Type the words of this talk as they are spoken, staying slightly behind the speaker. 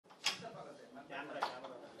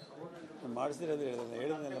ಮಾಡಿಸಿರೋದು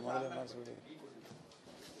ಹೇಳಿದ್ನೆಲ್ಲ ಮೊದಲೇ ಮಾಡಿಸ್ಬಿಡಿ.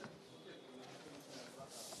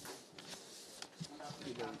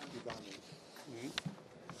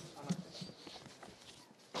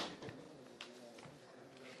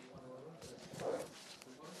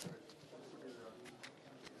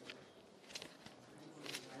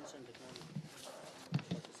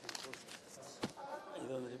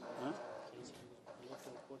 ಇದೊಂದು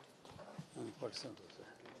percent sir.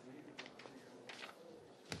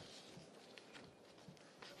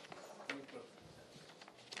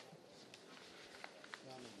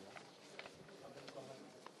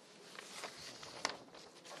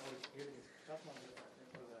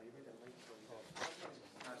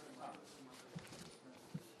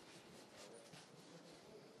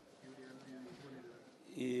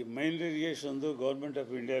 ಈ ಮೈನ್ ಇರಿಗೇಷನ್ದು ಗೌರ್ಮೆಂಟ್ ಆಫ್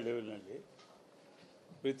ಇಂಡಿಯಾ ಲೆವೆಲ್ನಲ್ಲಿ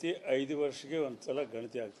ಪ್ರತಿ 5 ವರ್ಷಕ್ಕೆ ಒಂದು ಸಲ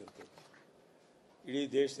ಗಣತಿ ಆಗ್ತಿರ್ತದೆ. ಇಡೀ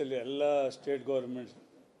ದೇಶದಲ್ಲಿ ಎಲ್ಲ ಸ್ಟೇಟ್ ಗೌರ್ಮೆಂಟ್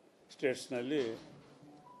ಸ್ಟೇಟ್ಸ್ನಲ್ಲಿ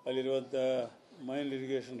ಅಲ್ಲಿರುವಂಥ ಮೈನ್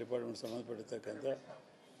ಇರಿಗೇಷನ್ ಡಿಪಾರ್ಟ್ಮೆಂಟ್ ಸಂಬಂಧಪಟ್ಟಿರ್ತಕ್ಕಂಥ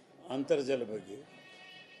ಅಂತರ್ಜಲ ಬಗ್ಗೆ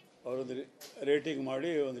ಅವರೊಂದು ರೇಟಿಂಗ್ ಮಾಡಿ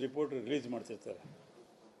ಒಂದು ರಿಪೋರ್ಟ್ ರಿಲೀಸ್ ಮಾಡ್ತಿರ್ತಾರೆ.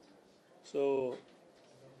 ಸೊ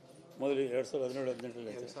ಮೊದಲು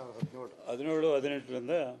 2017-18ರಲ್ಲಿ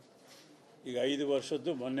 17-18ರಿಂದ ಈಗ 5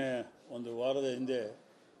 ವರ್ಷದ್ದು ಮೊನ್ನೆ ಒಂದು ವಾರದ ಹಿಂದೆ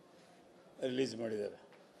ರಿಲೀಸ್ ಮಾಡಿದ್ದಾರೆ.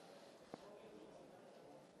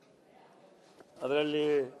 ಅದರಲ್ಲಿ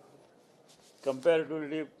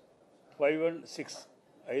ಕಂಪ್ಯಾರಿಟಿವ್ಲಿ 5 and 6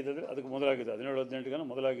 5 ಅಂದರೆ ಅದಕ್ಕೆ ಮೊದಲಾಗಿದೆ 17-18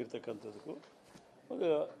 ಮೊದಲಾಗಿರ್ತಕ್ಕಂಥದ್ದಕ್ಕೂ ಒಂದು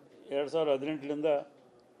 2018ರಿಂದ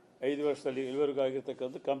 5 ವರ್ಷದಲ್ಲಿ ಇಲ್ಲಿವರೆಗೂ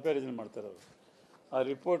ಆಗಿರ್ತಕ್ಕಂಥ ಕಂಪ್ಯಾರಿಸನ್ ಮಾಡ್ತಾರೆ ಅವರು. ಆ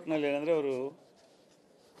ರಿಪೋರ್ಟ್ನಲ್ಲಿ ಏನಂದರೆ ಅವರು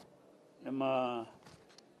ನಮ್ಮ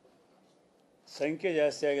ಸಂಖ್ಯೆ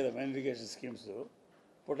ಜಾಸ್ತಿ ಆಗಿದೆ ಮೈನ್ ಇರಿಗೇಷನ್ ಸ್ಕೀಮ್ಸು,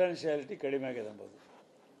 ಪೊಟೆನ್ಷಿಯಾಲಿಟಿ ಕಡಿಮೆ ಆಗಿದೆ ಎಂಬುದು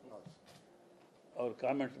ಅವ್ರು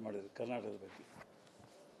ಕಾಮೆಂಟ್ ಮಾಡಿದರು ಕರ್ನಾಟಕದ ಬಗ್ಗೆ.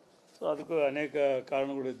 ಸೊ ಅದಕ್ಕೂ ಅನೇಕ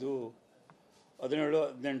ಕಾರಣಗಳಿದ್ದು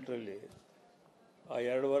 17-18ರಲ್ಲಿ ಆ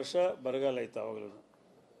 2 ವರ್ಷ ಬರಗಾಲ ಇತ್ತು ಆವಾಗಲೂ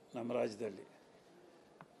ನಮ್ಮ ರಾಜ್ಯದಲ್ಲಿ.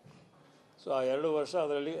 ಸೊ ಆ 2 ವರ್ಷ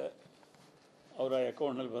ಅದರಲ್ಲಿ ಅವರ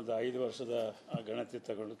ಅಕೌಂಟ್ನಲ್ಲಿ ಬಂದ 5 ವರ್ಷದ ಆ ಗಣತಿ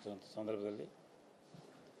ತಗೊಳ್ಳುತ್ತ ಸಂದರ್ಭದಲ್ಲಿ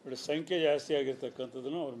ಬಟ್ ಸಂಖ್ಯೆ ಜಾಸ್ತಿ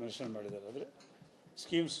ಆಗಿರ್ತಕ್ಕಂಥದ್ದನ್ನು ಅವ್ರು ಮೆನ್ಷನ್ ಮಾಡಿದ್ದಾರೆ. ಅಂದರೆ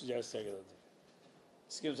ಸ್ಕೀಮ್ಸ್ ಜಾಸ್ತಿ ಆಗಿದೆ. ಅದು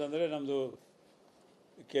ಸ್ಕೀಮ್ಸ್ ಅಂದರೆ ನಮ್ಮದು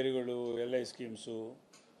ಕೆರೆಗಳು, LI ಸ್ಕೀಮ್ಸು,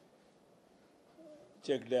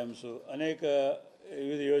 ಚೆಕ್ ಡ್ಯಾಮ್ಸು, ಅನೇಕ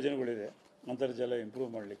ವಿವಿಧ ಯೋಜನೆಗಳಿದೆ ಅಂತರ್ಜಲ ಇಂಪ್ರೂವ್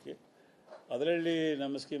ಮಾಡಲಿಕ್ಕೆ. ಅದರಲ್ಲಿ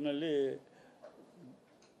ನಮ್ಮ ಸ್ಕೀಮ್ನಲ್ಲಿ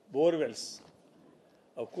ಬೋರ್ವೆಲ್ಸ್,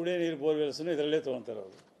 ಅವು ಕುಡಿಯೋ ನೀರು ಬೋರ್ವೆಲ್ಸನ್ನು ಇದರಲ್ಲೇ ತೊಗೊತಾರೆ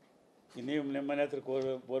ಅವರು. ಈಗ ನೀವು ನಿಮ್ಮ ಮನೆ ಹತ್ರ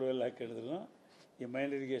ಬೋರ್ವೆಲ್ ಹಾಕಿಡಿದ್ರು ಈ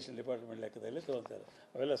ಮೈನ್ ಇರಿಗೇಷನ್ ಡಿಪಾರ್ಟ್ಮೆಂಟ್ ಲೆಕ್ಕದಲ್ಲಿ ತೊಗೊತಾರೆ.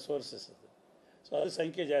 ಅವೆಲ್ಲ ಸೋರ್ಸಸ್ ಅದು. ಸೊ ಅದು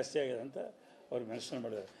ಸಂಖ್ಯೆ ಜಾಸ್ತಿ ಆಗಿದೆ ಅಂತ ಅವ್ರು ಮೆನ್ಷನ್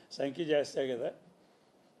ಮಾಡಿದ್ದಾರೆ. ಸಂಖ್ಯೆ ಜಾಸ್ತಿ ಆಗಿದೆ,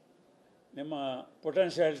 ನಿಮ್ಮ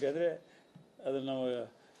ಪೊಟೆನ್ಷಿಯಾಲಿಟಿ ಅಂದರೆ ಅದನ್ನು ನಾವು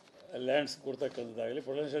ಲ್ಯಾಂಡ್ಸ್ ಕೊಡ್ತಕ್ಕಂಥದ್ದಾಗಲಿ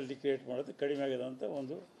ಪೊಟೆನ್ಷಿಯಾಲಿಟಿ ಕ್ರಿಯೇಟ್ ಮಾಡೋದು ಕಡಿಮೆ ಆಗಿದೆ ಅಂತ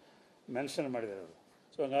ಒಂದು ಮೆನ್ಷನ್ ಮಾಡಿದ್ದಾರೆ ಅವರು.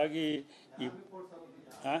 ಸೊ ಹಾಗಾಗಿ ಈ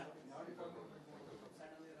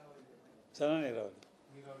ಸಣ್ಣ ನೀರಾವರಿ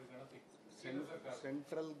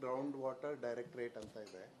ಸೆಂಟ್ರಲ್ ಗ್ರೌಂಡ್ ವಾಟರ್ ಡೈರೆಕ್ಟರೇಟ್ ಅಂತ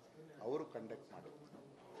ಇದೆ, ಅವರು ಕಂಡಕ್ಟ್ ಮಾಡಿ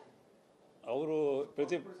ಅವರು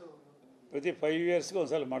ಪ್ರತಿ 5 ಇಯರ್ಸ್ಗೆ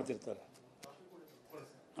ಒಂದು ಸಲ ಮಾಡ್ತಿರ್ತಾರೆ.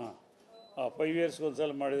 ಹಾಂ, ಆ 5 ಇಯರ್ಸ್ಗೆ ಒಂದು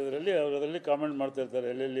ಸಲ ಮಾಡಿದ್ರಲ್ಲಿ ಅವರು ಅದರಲ್ಲಿ ಕಾಮೆಂಟ್ ಮಾಡ್ತಾಯಿರ್ತಾರೆ,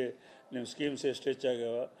 ಎಲ್ಲೆಲ್ಲಿ ನಿಮ್ಮ ಸ್ಕೀಮ್ಸ್ ಎಷ್ಟು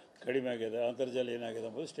ಹೆಚ್ಚಾಗ್ಯಾವ, ಕಡಿಮೆ ಆಗ್ಯದ, ಅಂತರ್ಜಲ ಏನಾಗಿದೆ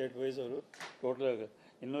ಅಂಬೋದು ಸ್ಟೇಟ್ ವೈಸ್ ಅವರು ಟೋಟಲ್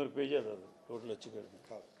 200 ಪೇಜ್ ಅದು ಟೋಟಲ್ ಹೆಚ್ಚು ಕಡಿಮೆ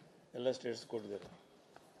ಎಲ್ಲ ಸ್ಟೇಟ್ಸ್ ಕೊಟ್ಟಿದ್ದಾರೆ.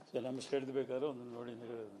 ಸೊ ನಮ್ಮ ಸ್ಟೇಟ್ದು ಬೇಕಾದ್ರೆ ಒಂದು ನೋಡಿ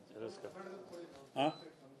ನಮಸ್ಕಾರ. ಹಾಂ,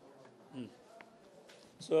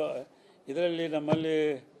 ಸೊ ಇದರಲ್ಲಿ ನಮ್ಮಲ್ಲಿ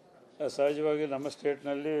ಸಹಜವಾಗಿ ನಮ್ಮ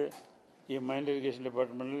ಸ್ಟೇಟ್ನಲ್ಲಿ ಈ ಮೈನ್ ಇರಿಗೇಷನ್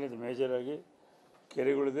ಡಿಪಾರ್ಟ್ಮೆಂಟ್ನಲ್ಲಿ ಇದು ಮೇಜರಾಗಿ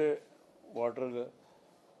ಕೆರೆಗಳಿದೆ ವಾಟರ್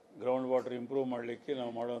ಗ್ರೌಂಡ್ ವಾಟರ್ ಇಂಪ್ರೂವ್ ಮಾಡಲಿಕ್ಕೆ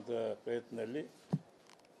ನಾವು ಮಾಡುವಂಥ ಪ್ರಯತ್ನದಲ್ಲಿ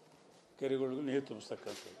ಕೆರೆಗಳಿಗೂ ನೀರು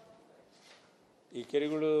ತುಂಬಿಸ್ತಕ್ಕಂಥದ್ದು. ಈ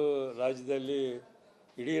ಕೆರೆಗಳು ರಾಜ್ಯದಲ್ಲಿ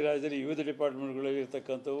ಇಡೀ ರಾಜ್ಯದಲ್ಲಿ ವಿವಿಧ ಡಿಪಾರ್ಟ್ಮೆಂಟ್ಗಳಲ್ಲಿ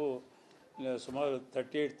ಇರ್ತಕ್ಕಂಥವು ಸುಮಾರು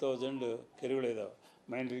 38,000 ಕೆರೆಗಳಿದ್ದಾವೆ.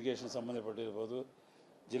 ಮೈನ್ ಇರಿಗೇಷನ್ ಸಂಬಂಧಪಟ್ಟಿರ್ಬೋದು,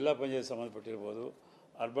 ಜಿಲ್ಲಾ panchayat ಸಂಬಂಧಪಟ್ಟಿರ್ಬೋದು,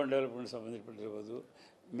 urban development ಸಂಬಂಧಪಟ್ಟಿರ್ಬೋದು,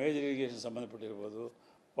 major irrigation ಸಂಬಂಧಪಟ್ಟಿರ್ಬೋದು,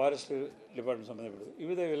 forest department ಸಂಬಂಧಪಟ್ಟಿರ್ಬೋದು,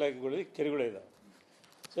 ವಿವಿಧ ಇಲಾಖೆಗಳಲ್ಲಿ ಕೆರೆಗಳಿದ್ದಾವೆ.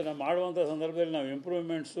 ಸೊ ನಾವು ಮಾಡುವಂಥ ಸಂದರ್ಭದಲ್ಲಿ ನಾವು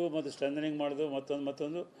ಇಂಪ್ರೂವ್ಮೆಂಟ್ಸು ಮತ್ತು ಸ್ಟ್ರೆಂಥನಿಂಗ್ ಮಾಡೋದು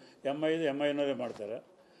ಮತ್ತೊಂದು MIನವರೇ ಮಾಡ್ತಾರೆ,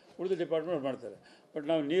 ಉಳಿದ ಡಿಪಾರ್ಟ್ಮೆಂಟ್ ಮಾಡ್ತಾರೆ. ಬಟ್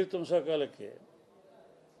ನಾವು ನೀರು ತುಂಬಿಸೋ ಕಾಲಕ್ಕೆ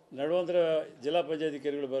ನಡುವಂತರ ಜಿಲ್ಲಾ ಪಂಚಾಯತಿ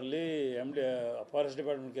ಕೆರೆಗಳು ಬರಲಿ, ಫಾರೆಸ್ಟ್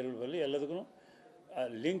ಡಿಪಾರ್ಟ್ಮೆಂಟ್ ಕೆರೆಗಳು ಬರಲಿ, ಎಲ್ಲದಕ್ಕೂ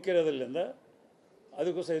ಲಿಂಕ್ ಇರೋದ್ರಿಂದ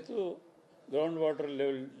ಅದಕ್ಕೂ ಸಹಿತ ಗ್ರೌಂಡ್ ವಾಟರ್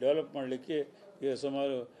ಲೆವೆಲ್ ಡೆವಲಪ್ ಮಾಡಲಿಕ್ಕೆ ಈಗ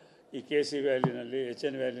ಸುಮಾರು ಈ KC ವ್ಯಾಲಿನಲ್ಲಿ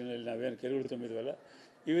HN ವ್ಯಾಲಿನಲ್ಲಿ ನಾವೇನು ಕೆರೆಗಳು ತುಂಬಿದ್ವಲ್ಲ,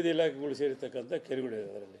 ವಿವಿಧ ಇಲಾಖೆಗಳು ಸೇರಿರ್ತಕ್ಕಂಥ ಕೆರೆಗಳಿದೆ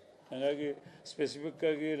ಅದರಲ್ಲಿ. ಹಾಗಾಗಿ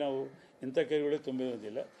ಸ್ಪೆಸಿಫಿಕ್ಕಾಗಿ ನಾವು ಇಂಥ ಕೆರೆಗಳಿಗೆ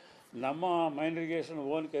ತುಂಬಿರೋದಿಲ್ಲ. ನಮ್ಮ ಮೈನ್ ಇರಿಗೇಷನ್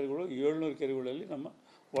ಓನ್ ಕೆರೆಗಳು 700 ಕೆರೆಗಳಲ್ಲಿ ನಮ್ಮ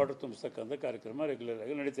ವಾಟರ್ ತುಂಬಿಸ್ತಕ್ಕಂಥ ಕಾರ್ಯಕ್ರಮ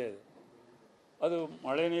ರೆಗ್ಯುಲರಾಗಿ ನಡೀತಾ ಇದೆ. ಅದು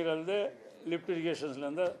ಮಳೆ ನೀರಲ್ಲದೆ ಲಿಫ್ಟ್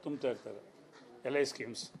ಇರಿಗೇಷನ್ಸ್ನಿಂದ ತುಂಬ್ತಾ ಇರ್ತಾರೆ LI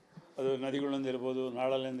ಸ್ಕೀಮ್ಸ್. ಅದು ನದಿಗಳಿಂದ ಇರ್ಬೋದು,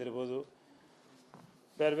 ನಾಳಲ್ಲಿಂದ ಇರ್ಬೋದು,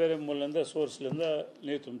 ಬೇರೆ ಬೇರೆ ಮೂಲದಿಂದ ಸೋರ್ಸ್ಲಿಂದ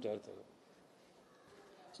ನೀರು ತುಂಬ್ತಾ ಇರ್ತವೆ.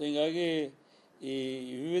 ಸೊ ಹೀಗಾಗಿ ಈ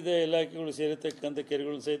ವಿವಿಧ ಇಲಾಖೆಗಳು ಸೇರಿರ್ತಕ್ಕಂಥ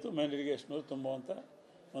ಕೆರೆಗಳು ಸಹಿತ ಮೈನ್ ಇರಿಗೇಷನ್ ತುಂಬುವಂಥ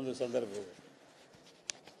ಒಂದು ಸಂದರ್ಭ ಇದೆ.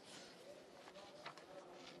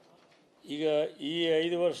 ಈಗ ಈ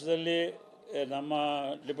 5 ವರ್ಷದಲ್ಲಿ ನಮ್ಮ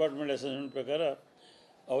ಡಿಪಾರ್ಟ್ಮೆಂಟ್ ಅಸೆಸ್ಮೆಂಟ್ ಪ್ರಕಾರ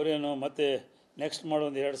ಅವರೇನು ಮತ್ತೆ ನೆಕ್ಸ್ಟ್ ಮಾಡೋ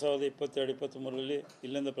ಒಂದು 2022-23ರಲ್ಲಿ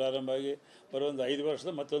ಇಲ್ಲಿಂದ ಪ್ರಾರಂಭ ಆಗಿ ಬರೋ ಒಂದು 5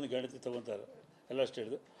 ವರ್ಷದ ಮತ್ತೊಂದು ಗಣತಿ ತೊಗೊತಾರೆ ಎಲ್ಲ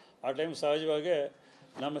ಸ್ಟೇಟ್ದು. ಆ ಟೈಮ್ ಸಹಜವಾಗಿ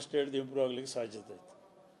ನಮ್ಮ ಸ್ಟೇಟ್ದು ಇಂಪ್ರೂವ್ ಆಗಲಿಕ್ಕೆ ಸಾಧ್ಯತೆ ಐತೆ.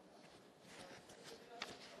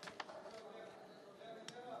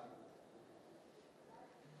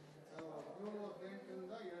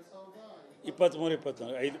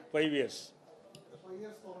 23-24 5 ಇಯರ್ಸ್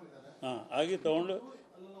ಹಾಂ ಆಗಿ ತೊಗೊಂಡು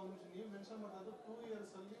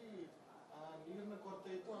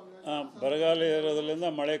ಬರಗಾಲ ಇರೋದ್ರಿಂದ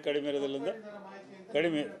ಮಳೆ ಕಡಿಮೆ ಇರೋದ್ರಿಂದ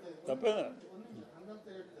ಕಡಿಮೆ ತಪ್ಪ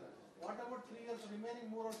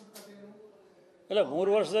ಇಲ್ಲ 3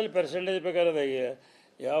 ವರ್ಷದಲ್ಲಿ ಪರ್ಸೆಂಟೇಜ್ ಬೇಕಾದ್ರೆ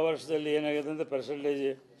ಯಾವ ವರ್ಷದಲ್ಲಿ ಏನಾಗಿದೆ ಅಂತ ಪರ್ಸೆಂಟೇಜ್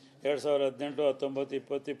 2018, 19,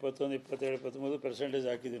 20, 21, 22, 23 ಪರ್ಸೆಂಟೇಜ್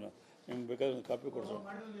ಹಾಕಿದ್ದೀವಿ ನಾವು. ನಿಮ್ಗೆ ಬೇಕಾದ್ರೆ ಒಂದು ಕಾಪಿ ಕೊಡ್ಸೋಣ.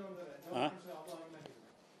 ಹಾಂ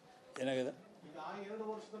ಏನಾಗಿದೆ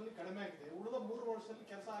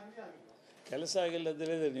ಕೆಲಸ ಆಗಿಲ್ಲ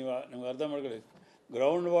ಅಂದರೆ ನಿಮ್ಗೆ ಅರ್ಥ ಮಾಡ್ಕೊಳ್ಳಿ.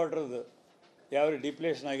 ಗ್ರೌಂಡ್ ವಾಟರ್ದು ಯಾವ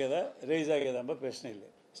ಡಿಪ್ಲೇಷನ್ ಆಗ್ಯದ ರೈಸ್ ಆಗ್ಯದ ಎಂಬ ಪ್ರಶ್ನೆ ಇಲ್ಲ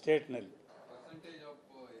ಸ್ಟೇಟ್ನಲ್ಲಿ.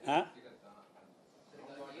 ಹಾಂ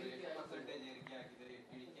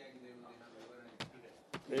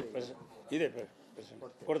ಇದೆ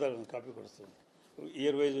ಕೊಡ್ತಾರೆ, ಒಂದು ಕಾಪಿ ಕೊಡಿಸ್ತೀನಿ.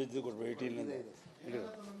 ಇಯರ್ ವೈಸ್ ಇದು ಕೊಡ್ಬೇಕು 18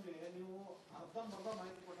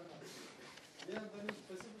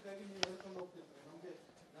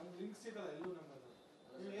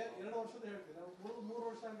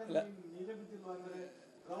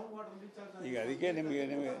 ಈಗ ಅದಕ್ಕೆ ನಿಮಗೆ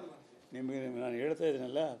ನಾನು ಹೇಳ್ತಾ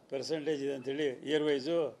ಇದ್ದೀನಲ್ಲ ಪರ್ಸೆಂಟೇಜ್ ಇದೆ ಅಂಥೇಳಿ ಇಯರ್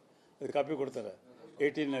ವೈಸು ಅದು ಕಾಪಿ ಕೊಡ್ತಾರೆ.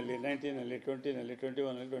 18ನಲ್ಲಿ, 19ನಲ್ಲಿ, 20ನಲ್ಲಿ,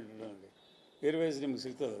 21ನಲ್ಲಿ, 22ನಲ್ಲಿ ಇಯರ್ ವೈಸ್ ನಿಮ್ಗೆ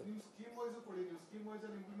ಸಿಗ್ತದೆ.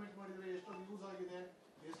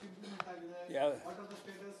 ಯಾವ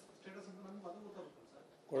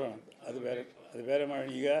ಕೊಡೋಣ, ಅದು ಬೇರೆ ಮಾಡಿ.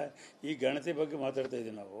 ಈಗ ಈ ಗಣತಿ ಬಗ್ಗೆ ಮಾತಾಡ್ತಾ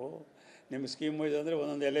ಇದ್ದೀವಿ ನಾವು. ನಿಮ್ಮ ಸ್ಕೀಮ್ ವೈಸ್ ಅಂದರೆ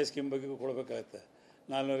ಒಂದೊಂದು LI ಸ್ಕೀಮ್ ಬಗ್ಗೆ ಕೊಡಬೇಕಾಗತ್ತೆ.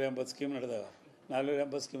 480 ಸ್ಕೀಮ್ ನಡೆದಾವೆ,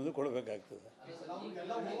 480 ಸ್ಕೀಮ್ದು ಕೊಡಬೇಕಾಗ್ತದೆ.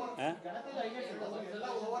 ಹಾಂ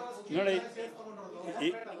ನೋಡಿ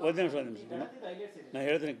ಒಂದು ನಿಮಿಷ ನಾನು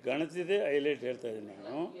ಹೇಳ್ತೀನಿ, ಗಣತಿದೆ ಹೈಲೈಟ್ ಹೇಳ್ತಾ ಇದ್ದೀನಿ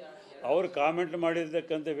ನಾನು. ಅವರು ಕಾಮೆಂಟ್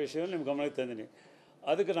ಮಾಡಿರ್ತಕ್ಕಂಥ ವಿಷಯವನ್ನು ನಿಮ್ಮ ಗಮನಕ್ಕೆ ತಂದೀನಿ.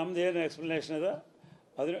 ಅದಕ್ಕೆ ನಮ್ಮದು ಏನು ಎಕ್ಸ್ಪ್ಲನೇಷನ್ ಇದೆ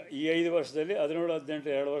ಅದ್ರ ಈ 5 ವರ್ಷದಲ್ಲಿ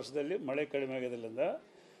 17-18 2 ವರ್ಷದಲ್ಲಿ ಮಳೆ ಕಡಿಮೆ ಆಗಿದ್ದರಿಂದ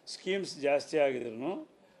ಸ್ಕೀಮ್ಸ್ ಜಾಸ್ತಿ ಆಗಿದ್ರು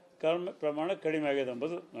ಪ್ರಮಾಣ ಕಡಿಮೆ ಆಗಿದೆ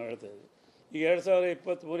ಎಂಬುದು ನಾವು ಹೇಳ್ತಾ ಇದ್ದೀವಿ. ಈಗ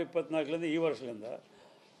 2023-24ರಿಂದ ಈ ವರ್ಷದಿಂದ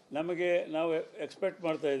ನಮಗೆ ನಾವು ಎಕ್ಸ್ಪೆಕ್ಟ್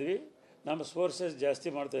ಮಾಡ್ತಾಯಿದ್ವಿ, ನಮ್ಮ ಸೋರ್ಸಸ್ ಜಾಸ್ತಿ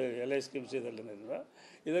ಮಾಡ್ತಾಯಿದ್ವಿ LI ಸ್ಕೀಮ್ಸ್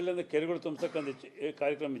ಇದರಿಂದ ಕೆರೆಗಳು ತುಂಬತಕ್ಕಂಥ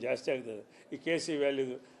ಕಾರ್ಯಕ್ರಮ ಜಾಸ್ತಿ ಆಗ್ತದೆ. ಈ KC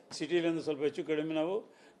ವ್ಯಾಲಿದು ಸಿಟಿಲಿಂದ ಸ್ವಲ್ಪ ಹೆಚ್ಚು ಕಡಿಮೆ ನಾವು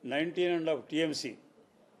 19.5 TMC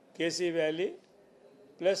KC valley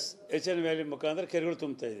plus HN valley ಮುಖಾಂತರ ಕೆರೆಗಳು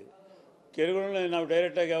ತುಂಬ್ತಾಯಿದ್ವಿ. ಕೆರೆಗಳನ್ನ ನಾವು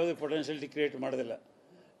ಡೈರೆಕ್ಟಾಗಿ ಯಾವುದೇ ಪೊಟೆನ್ಷಿಯಲಿಟಿ ಕ್ರಿಯೇಟ್ ಮಾಡೋದಿಲ್ಲ,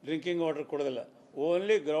 ಡ್ರಿಂಕಿಂಗ್ ವಾಟರ್ ಕೊಡೋದಿಲ್ಲ,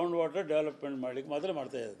 ಓನ್ಲಿ ಗ್ರೌಂಡ್ ವಾಟರ್ ಡೆವಲಪ್ಮೆಂಟ್ ಮಾಡಲಿಕ್ಕೆ ಮಾತ್ರ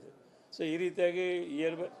ಮಾಡ್ತಾಯಿದ್ವಿ. ಸೊ ಈ ರೀತಿಯಾಗಿ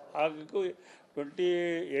ಆಗಕ್ಕೂ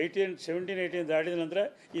 17-18 ದಾಟಿದ ನಂತರ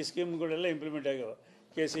ಈ ಸ್ಕೀಮ್ಗಳೆಲ್ಲ ಇಂಪ್ಲಿಮೆಂಟ್ ಆಗ್ಯಾವ.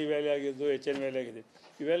 KC ವ್ಯಾಲಿ ಆಗಿದ್ದು, HN ವ್ಯಾಲಿ ಆಗಿದೆ,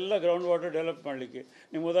 ಇವೆಲ್ಲ ಗ್ರೌಂಡ್ ವಾಟರ್ ಡೆವಲಪ್ ಮಾಡಲಿಕ್ಕೆ.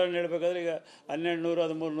 ನಿಮ್ಗೆ ಉದಾಹರಣೆ ಹೇಳಬೇಕಾದ್ರೆ ಈಗ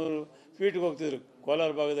 1200-1300 ಫೀಟ್ಗೆ ಹೋಗ್ತಿದ್ರು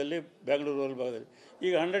ಕೋಲಾರ ಭಾಗದಲ್ಲಿ, ಬೆಂಗಳೂರು ರೂರಲ್ ಭಾಗದಲ್ಲಿ.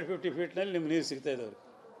 ಈಗ 150 ಫೀಟ್ನಲ್ಲಿ ನಿಮ್ಗೆ ನೀರು ಸಿಗ್ತಾ ಇದ್ದವ್ರು.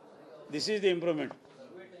 This is the improvement.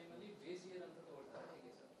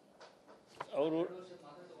 ಅವರು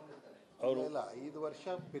ಇಲ್ಲ 5 ವರ್ಷ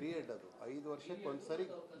ಪೀರಿಯಡ್, ಅದು 5 ವರ್ಷಕ್ಕೆ ಒಂದು ಸರಿ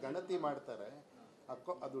ಗಣತಿ ಮಾಡ್ತಾರೆ.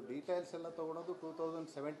 ಅದು ಡೀಟೇಲ್ಸ್ ಎಲ್ಲ ತೊಗೊಳೋದು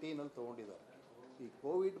 2017ಅಲ್ಲಿ ತೊಗೊಂಡಿದ್ದಾರೆ. ಈ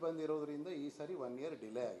ಕೋವಿಡ್ ಬಂದಿರೋದ್ರಿಂದ ಈ ಸರಿ 1 ಇಯರ್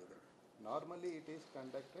ಡಿಲೇ ಆಗಿದೆ. Normally it is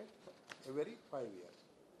conducted every 5 years.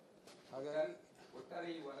 ಹಾಗಾಗಿ ಒಟ್ಟಾರೆ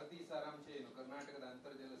ಈ ವರದಿ ಸಾರಾಂಶ ಏನು? ಕರ್ನಾಟಕದ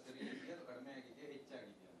ಅಂತರ್ಜಲ ಸರಿ ಕಡಿಮೆ ಆಗಿದೆ,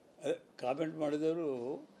 ಹೆಚ್ಚಾಗಿದೆ? ಕಾಮೆಂಟ್ ಮಾಡಿದವರು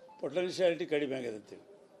ಪೊಟೆನ್ಷಿಯಾಲಿಟಿ ಕಡಿಮೆ ಆಗಿದೆ ಅಂತೇಳಿ,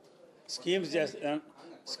 ಸ್ಕೀಮ್ಸ್ ಜಾಸ್ತಿ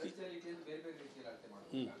ಬೇರೆ ಬೇರೆ ರೀತಿಯಲ್ಲಿ ಅರ್ಥ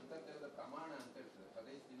ಮಾಡ್ತಾರೆ. ಅಂತರ್ಜಲದ ಪ್ರಮಾಣ ಅಂತ ಇರ್ತದೆ,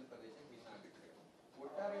 ಪ್ರದೇಶದಿಂದ ಪ್ರದೇಶಕ್ಕೆ ಭಿನ್ನ ಆಗಿರ್ತದೆ.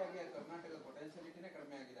 ಒಟ್ಟಾರೆಯಾಗಿ ಕರ್ನಾಟಕದ ಪೊಟೆನ್ಷಿಯಾಲಿಟಿನೇ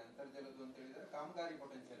ಕಡಿಮೆ ಆಗಿದೆ ಅಂತರ್ಜಲದ್ದು ಅಂತ ಹೇಳಿದ್ರೆ ಕಾಮಗಾರಿ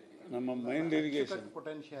ಪೊಟೆನ್ಷಿಯಾಲಿಟಿ, ನಮ್ಮ ಮೈಂಡ್ ಇರಿಗೇಷನ್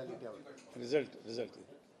ಪೊಟೆನ್ಷಿಯಾಲಿಟಿ ರಿಸಲ್ಟ್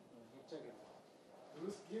ಇದೆ.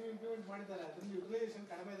 ಸ್ಕೀಮ್ ಇಂಪ್ಲಿಮೆಂಟ್ ಮಾಡಿದ್ದಾರೆ, ಅದರಿಂದ ಯುಟಿಲೈಸೇಷನ್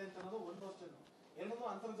ಕಡಿಮೆ ಇದೆ ಅಂತ ಅನ್ನೋದು ಒಂದು ಅಷ್ಟೇ. ಎರಡೂ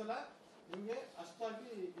ಅಂತರ್ಜಲ ನಿಮಗೆ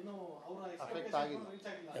ಅಷ್ಟಾಗಿ ಏನು ಅವರ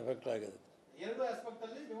ಎಫೆಕ್ಟ್ ಆಗಿದೆ. ಎರಡು ಆಸ್ಪೆಕ್ಟ್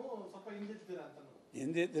ಅಲ್ಲಿ ನೀವು ಸ್ವಲ್ಪ ಹಿಂದಿದ್ದೀರಾ ಅಂತ.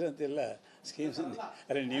 ಹಿಂದಿದ್ದೀರಂತಿಲ್ಲ, ಸ್ಕೀಮ್ಸ್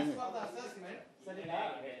ಅರೆ ನೀವು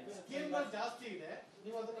ಸ್ಕೀಮ್ ಜಾಸ್ತಿ ಇದೆ,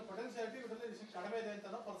 ನೀವು ಅದನ್ನ ಪೊಟೆನ್ಷಿಯಾಲಿಟಿ ಯುಟಿಲೈಸೇಷನ್ ಕಡಿಮೆ ಇದೆ ಅಂತ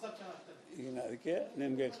ಪರ್ಸೆಪ್ಷನ್ ಆಗ್ತದೆ. ಈಗ ಅದಕ್ಕೆ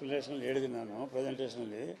ನಿಮಗೆ ಎಕ್ಸ್ಪ್ಲನೇಷನ್ ಹೇಳಿದ್ದೀನಿ ನಾನು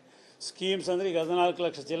ಪ್ರೆಸೆಂಟೇಷನಲ್ಲಿ. ಸ್ಕೀಮ್ಸ್ ಅಂದರೆ ಈಗ 14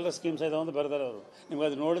 ಲಕ್ಷ ಚಿಲ್ಲರೆ ಸ್ಕೀಮ್ಸ್ ಇದಾವೆ ಅಂತ ಬರ್ತಾರೆ ಅವರು. ನಿಮ್ಗೆ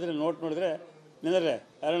ಅದು ನೋಡಿದ್ರೆ ನೋಟ್ ನೋಡಿದ್ರೆ ನಿಂದ್ರೆ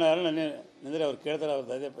ಅರಣ ನಿಂದ್ರೆ ಅವ್ರು ಕೇಳ್ತಾರೆ,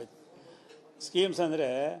 ಅವ್ರದ್ದು ಅದೇ ಸ್ಕೀಮ್ಸ್ ಅಂದರೆ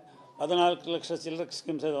 14 ಲಕ್ಷ ಚಿಲ್ಲರೆ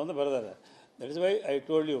ಸ್ಕೀಮ್ಸ್ ಇದೆ ಅಂತ ಬರೆದಾರೆ. That is why I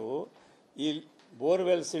told you, ಈ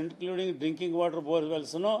ಬೋರ್ವೆಲ್ಸ್ ಇನ್ಕ್ಲೂಡಿಂಗ್ ಡ್ರಿಂಕಿಂಗ್ ವಾಟರ್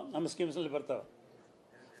ಬೋರ್ವೆಲ್ಸ್ನು ನಮ್ಮ ಸ್ಕೀಮ್ಸಲ್ಲಿ ಬರ್ತಾವೆ.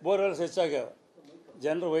 ಬೋರ್ವೆಲ್ಸ್ ಹೆಚ್ಚಾಗ್ಯಾವ,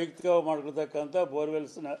 ಜನರು ವೈಯಕ್ತಿಕವಾಗಿ ಮಾಡ್ಕೊಳ್ತಕ್ಕಂಥ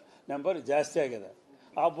ಬೋರ್ವೆಲ್ಸ್ ನಂಬರ್ ಜಾಸ್ತಿ ಆಗಿದೆ.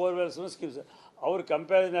 ಆ ಬೋರ್ವೆಲ್ಸ್ನು ಸ್ಕೀಮ್ಸ್ ಅವ್ರು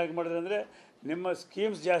ಕಂಪ್ಯಾರಿಸನ್ ಆಗಿ ಮಾಡಿದ್ರೆ ಅಂದರೆ ನಿಮ್ಮ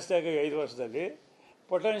ಸ್ಕೀಮ್ಸ್ ಜಾಸ್ತಿ ಆಗಿ 5 ವರ್ಷದಲ್ಲಿ,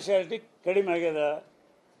 ಪೊಟೆನ್ಷಿಯಾಲಿಟಿ ಕಡಿಮೆ ಆಗ್ಯದ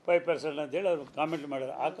 5% ಅಂತೇಳಿ ಅವ್ರು ಕಾಮೆಂಟ್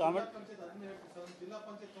ಮಾಡ್ಯಾರ. ಆ ಕಾಮೆಂಟ್ ಜಿಲ್ಲಾ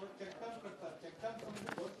ಪಂಚಾಯತ್ ಚೆಕ್ ಡ್ಯಾಮ್ ಕಟ್ತಾರೆ. ಚೆಕ್ ಡ್ಯಾಮ್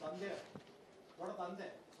ದೊಡ್ಡ ತಂದೆ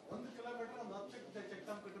 1 ಕಿಲೋಮೀಟರ್ 10 ಚೆಕ್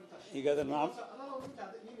ಡ್ಯಾಮ್ ಕಟ್ಟಿರ್ತಾರೆ. ಈಗ ಅದನ್ನು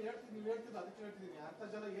ನೀವು ಹೇಳ್ತಿದ್ದು ಅದಕ್ಕೆ ಹೇಳ್ತಿದ್ದೀನಿ,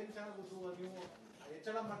 ಅಂತರ್ಜಲ ಏನು ಚೆನ್ನಾಗಿ ಗೊತ್ತು ನೀವು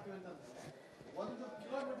ಹೆಚ್ಚಳ ಮಾಡ್ತೀವಿ ಅಂತಂದ್ರೆ 1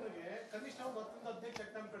 ಕಿಲೋಮೀಟರ್ಗೆ ಕನಿಷ್ಠ 10-15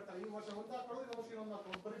 ಚೆಕ್ ಡ್ಯಾಮ್ ಕಟ್ತಾರೆ. ಈ ವರ್ಷ ಒಂದು ಹಾಕೊಳ್ಳೋದು, ಈ ವರ್ಷ ಇನ್ನೊಂದು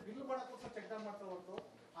ಹಾಕೊಳ್ಳೋದು, ಬರೀ ಬಿಲ್ ಮಾಡೋಕ್ಕೋಸ್ಕರ ಚೆಕ್ ಡ್ಯಾಮ್ ಮಾಡ್ತಾರೆ ಹೊರತು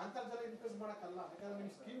ಅಂತರ್ಜಲ ಇನ್ಕ್ರೀಸ್ ಮಾಡೋಕ್ಕಲ್ಲ. ಯಾಕಂದ್ರೆ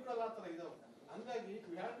ನಿಮ್ಮ ಸ್ಕೀಮ್ಗಳೆಲ್ಲ ಆ ಥರ ಇದಾವೆ. ಹಂಗಾಗಿ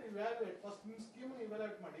you have to evaluate first. ನಿಮ್ಮ ಸ್ಕೀಮ್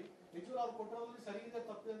ಇವ್ಯಾಲ್ಯೂಯೇಟ್ ಮಾಡಿ, ನಿಜವೂ ಅವ್ರು ಕೊಟ್ಟರೋದ್ರಲ್ಲಿ ಸರಿ ಇದೆ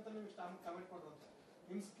ತಪ್ಪಿದೆ ಅಂತ ನೀವು ಇಷ್ಟ ಕಮೆಂಟ್ ಮಾಡಿರಂತೆ.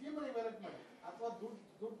 ನಿಮ್ಮ ಸ್ಕೀಮನ್ನು ಇವ್ಯಾಲ್ಯೂಯೇಟ್ ಮಾಡಿ, ಅಥವಾ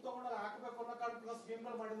ದುಡ್ಡು ತೊಗೊಂಡು ಹಾಕಬೇಕು ಅನ್ನೋ ಕಾರಣಕ್ಕೆ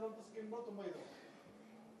ಸ್ಕೀಮ್ಗಳು ಮಾಡಿರುವಂಥ ಸ್ಕೀಮ್ಗಳು ತುಂಬ ಇದಾವೆ.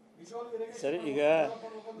 ಸರಿ, ಈಗ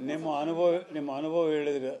ನಿಮ್ಮ ಅನುಭವ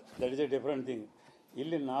ಹೇಳಿದ್ರೆ that is A different thing.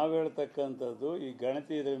 ಇಲ್ಲಿ ನಾವು ಹೇಳ್ತಕ್ಕಂಥದ್ದು ಈ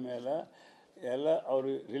ಗಣತಿ ಇದ್ರ ಮೇಲೆ ಎಲ್ಲ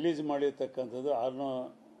ಅವರು ರಿಲೀಸ್ ಮಾಡಿರ್ತಕ್ಕಂಥದ್ದು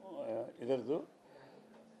ಇದರದ್ದು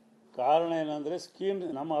ಕಾರಣ ಏನಂದರೆ ಸ್ಕೀಮ್ಸ್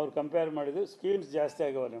ಅವ್ರು ಕಂಪೇರ್ ಮಾಡಿದ್ದು ಸ್ಕೀಮ್ಸ್ ಜಾಸ್ತಿ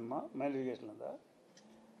ಆಗ್ಯಾವ ನಿಮ್ಮ ಮೇಲ್ ಇರಿಗೇಷನಿಂದ,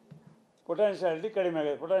 ಪೊಟೆನ್ಷಿಯಾಲಿಟಿ ಕಡಿಮೆ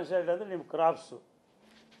ಆಗಿದೆ. ಪೊಟೆನ್ಷಿಯಾಲಿಟಿ ಅಂದರೆ ನಿಮ್ಮ ಕ್ರಾಪ್ಸು.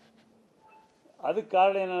 ಅದಕ್ಕೆ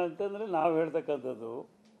ಕಾರಣ ಏನಂತಂದರೆ ನಾವು ಹೇಳ್ತಕ್ಕಂಥದ್ದು,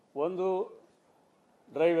 ಒಂದು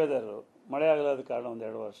ಡ್ರೈ ವೆದರು, ಮಳೆ ಆಗಲಾದ ಕಾರಣ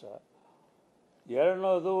 1-2 ವರ್ಷ.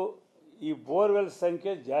 ಎರಡನೇದು ಈ ಬೋರ್ವೆಲ್ಸ್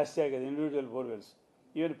ಸಂಖ್ಯೆ ಜಾಸ್ತಿ ಆಗಿದೆ. Individual borewells,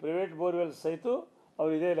 even private borewells ಸಹಿತ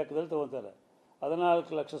ಅವ್ರು ಇದೇ ಲೆಕ್ಕದಲ್ಲಿ ತೊಗೊತಾರೆ.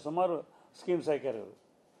 14 ಲಕ್ಷ ಸುಮಾರು ಸ್ಕೀಮ್ಸ್ ಹಾಕ್ಯಾರ ಇವರು.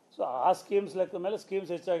 ಸೊ ಆ ಸ್ಕೀಮ್ಸ್ ಲೆಕ್ಕ ಮೇಲೆ ಸ್ಕೀಮ್ಸ್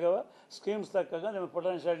ಹೆಚ್ಚಾಗ್ಯಾವ. ಸ್ಕೀಮ್ಸ್ ತಕ್ಕಾಗ ನಿಮ್ಮ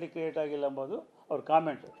ಪೊಟೆನ್ಷಿಯಾಲಿಟಿ ಕ್ರಿಯೇಟ್ ಆಗಿಲ್ಲ ಎಂಬುದು ಅವ್ರ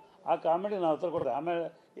ಕಾಮೆಂಟ್. ಆ ಕಾಮೆಂಟಿಗೆ ನಾವು ಉತ್ತರ ಕೊಡ್ತೇವೆ. ಆಮೇಲೆ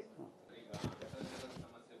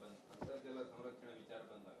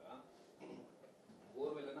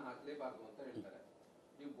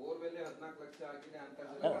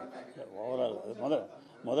ಓವರಾಲ್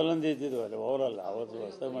ಮೊದಲೊಂದು ಇದ್ದಿದ್ದು ಅಲ್ಲಿ ಓವರಾಲ್ ಅವತ್ತು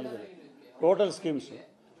ಹೊಸದಾಗಿ ಮಾಡಿದ್ದಾರೆ. ಟೋಟಲ್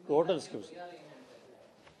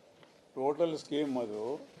ಸ್ಕೀಮ್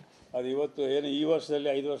ಅದು ಇವತ್ತು ಏನು ಈ ವರ್ಷದಲ್ಲಿ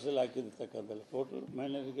 5 ವರ್ಷದಲ್ಲಿ ಹಾಕಿರ್ತಕ್ಕಂಥಲ್ಲ. ಟೋಟಲ್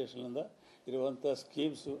ಮೈನ್ ಇರಿಗೇಷನಿಂದ ಇರುವಂಥ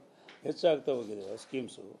ಸ್ಕೀಮ್ಸು ಹೆಚ್ಚಾಗ್ತಾ ಹೋಗಿದೆ.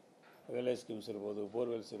 ಸ್ಕೀಮ್ಸು VRL ಸ್ಕೀಮ್ಸ್ ಇರ್ಬೋದು,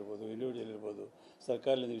 ಬೋರ್ವೆಲ್ಸ್ ಇರ್ಬೋದು, ಇಂಡಿವಿಜುವಲ್ ಇರ್ಬೋದು,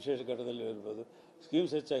 ಸರ್ಕಾರದಿಂದ ವಿಶೇಷ ಘಟಕದಲ್ಲಿ ಇರ್ಬೋದು,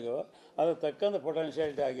 ಸ್ಕೀಮ್ಸ್ ಹೆಚ್ಚಾಗ್ಯಾವ. ಅದಕ್ಕೆ ತಕ್ಕಂಥ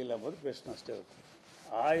ಪೊಟೆನ್ಷಿಯಾಲಿಟಿ ಆಗಿಲ್ಲ ಎಂಬುದು ಪ್ರಶ್ನೆ ಅಷ್ಟೇ.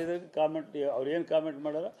 ಆ ಇದಕ್ಕೆ ಕಾಮೆಂಟ್ ಅವ್ರು ಏನು ಕಾಮೆಂಟ್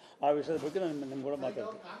ಮಾಡ್ಯಾರ ಆ ವಿಷಯದ ಬಗ್ಗೆ ನಾನು ನಿಮ್ಗೆ ಕೂಡ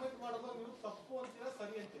ಮಾತಾಡ್ತೀನಿ.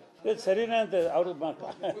 ಸರಿನೇ ಅಂತ ಅವರು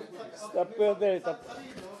ತಪ್ಪು ಅಂತ ಹೇಳಿ ತಪ್ಪು.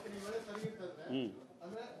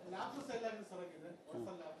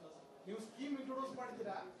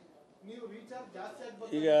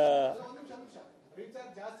 ಈಗ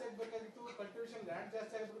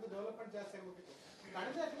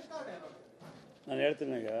ನಾನು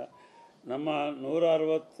ಹೇಳ್ತೀನಿ, ಈಗ ನಮ್ಮ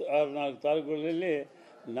 164 ತಾಲೂಕುಗಳಲ್ಲಿ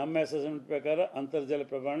ನಮ್ಮ ಅಸೆಸ್ಮೆಂಟ್ ಪ್ರಕಾರ ಅಂತರ್ಜಲ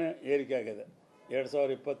ಪ್ರಮಾಣ ಏರಿಕೆ ಆಗಿದೆ.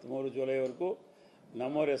 2023 ಜುಲೈವರೆಗೂ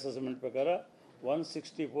ನಮ್ಮವ್ರ ಅಸೆಸ್ಮೆಂಟ್ ಪ್ರಕಾರ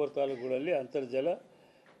 164 ತಾಲೂಕುಗಳಲ್ಲಿ ಅಂತರ್ಜಲ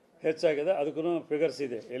ಹೆಚ್ಚಾಗಿದೆ. ಅದಕ್ಕೂ ಫಿಗರ್ಸ್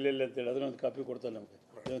ಇದೆ ಎಲ್ಲೆಲ್ಲಿ ಅಂತೇಳಿ. ಅದನ್ನೊಂದು ಕಾಪಿ ಕೊಡ್ತಾರೆ ನಮಗೆ,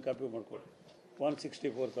 ಅದೊಂದು ಕಾಪಿ ಮಾಡಿಕೊಡಿ.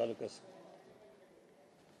 164 ತಾಲೂಕಸ್.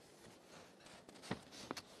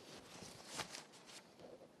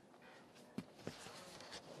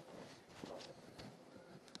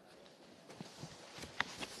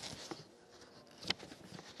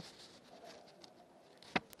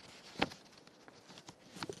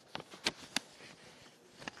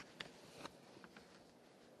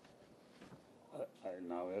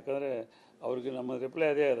 ನಾವು ಯಾಕಂದರೆ ಅವ್ರಿಗೆ ನಮ್ಮ ರಿಪ್ಲೈ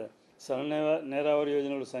ಅದೇ ಇದೆ. ಸರಳ ನೀರಾವರಿ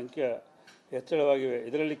ಯೋಜನೆಗಳ ಸಂಖ್ಯೆ ಹೆಚ್ಚಳವಾಗಿವೆ.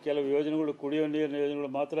 ಇದರಲ್ಲಿ ಕೆಲವು ಯೋಜನೆಗಳು ಕುಡಿಯುವ ನೀರಿನ ಯೋಜನೆಗಳು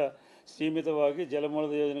ಮಾತ್ರ ಸೀಮಿತವಾಗಿ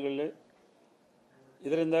ಜಲಮೂಲದ ಯೋಜನೆಗಳಲ್ಲಿ,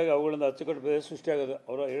 ಇದರಿಂದಾಗಿ ಅವುಗಳಿಂದ ಅಚ್ಚುಕಟ್ಟು ಪ್ರದೇಶ ಸೃಷ್ಟಿಯಾಗೋದು.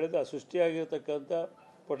 ಅವರು ಹೇಳಿದ ಆ ಸೃಷ್ಟಿಯಾಗಿರ್ತಕ್ಕಂಥ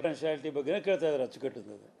ಪೊಟೆನ್ಷಿಯಾಲಿಟಿ ಬಗ್ಗೆನೇ ಕೇಳ್ತಾ ಇದ್ದಾರೆ,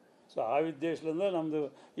 ಅಚ್ಚುಕಟ್ಟಿಂದ. ಸೊ ಆ ಉದ್ದೇಶದಿಂದ ನಮ್ಮದು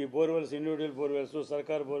ಈ ಬೋರ್ವೆಲ್ಸ್, ಇಂಡಿವಿಜುವಲ್ ಬೋರ್ವೆಲ್ಸು,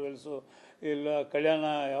 ಸರ್ಕಾರ ಬೋರ್ವೆಲ್ಸು, ಇಲ್ಲ ಕಲ್ಯಾಣ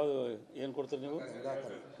ಯಾವುದು ಏನು ಕೊಡ್ತೀರಿ ನೀವು,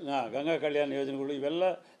 ಗಂಗಾ ಕಲ್ಯಾಣ ಯೋಜನೆಗಳು, ಇವೆಲ್ಲ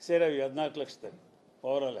ಸೇರಿವೆ 14 ಲಕ್ಷದಲ್ಲಿ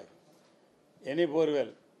ಓವರಾಲ್ ಆಗಿ. Any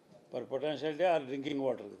borewell for potentiality R drinking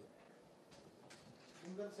water.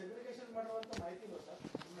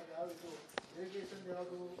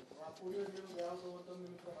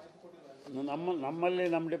 ನಮ್ಮಲ್ಲಿ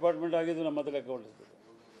ನಮ್ಮ ಡಿಪಾರ್ಟ್ಮೆಂಟ್ ಆಗಿದ್ದು ನಮ್ಮ ಹತ್ರ ಲೆಕ್ಕ ಹೊಂದಿರ್ತದೆ.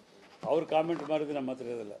 ಅವ್ರು ಕಾಮೆಂಟ್ ಮಾಡಿದ್ರೆ ನಮ್ಮ ಹತ್ರ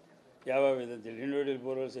ಇರೋದಿಲ್ಲ ಯಾವ್ಯಾವ ಇದೆ ಅಂತೇಳಿ, ಇಂಡಿವಿಜುವಲ್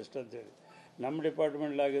ಬೋರ್ವೆಲ್ಸ್ ಎಷ್ಟು ಅಂತೇಳಿ. ನಮ್ಮ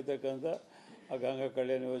ಡಿಪಾರ್ಟ್ಮೆಂಟ್ಲಾಗಿರ್ತಕ್ಕಂಥ ಆ ಗಂಗಾ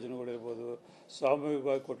ಕಲ್ಯಾಣ ಯೋಜನೆಗಳಿರ್ಬೋದು,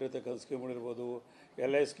 ಸಾಮೂಹಿಕವಾಗಿ ಕೊಟ್ಟಿರ್ತಕ್ಕಂಥ ಸ್ಕೀಮ್ಗಳಿರ್ಬೋದು,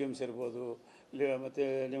 LI ಸ್ಕೀಮ್ಸ್ ಇರ್ಬೋದು, ಮತ್ತು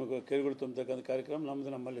ನಿಮಗೆ ಕೆರೆಗಳು ತುಂಬತಕ್ಕಂಥ ಕಾರ್ಯಕ್ರಮ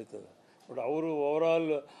ನಮ್ಮಲ್ಲಿ ಇರ್ತದೆ. ಬಟ್ ಅವರು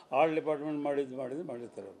ಓವರಾಲ್ ಆಲ್ ಡಿಪಾರ್ಟ್ಮೆಂಟ್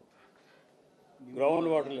ಮಾಡಿರ್ತಾರೆ ಅವರು. ಗ್ರೌಂಡ್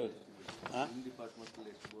ವಾಟರ್ ಡಿಪಾರ್ಟ್ಮೆಂಟಲ್ಲಿ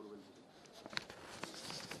ಎಷ್ಟು ಬೋರ್ವೆಲ್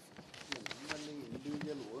ನಮ್ಮಲ್ಲಿ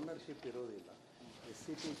ಇಂಡಿವಿಜುವಲ್ ಓನರ್ ಓನರ್ಶಿಪ್ ಇರೋದಿಲ್ಲ.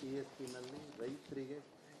 SCP TSPನಲ್ಲಿ ರೈತರಿಗೆ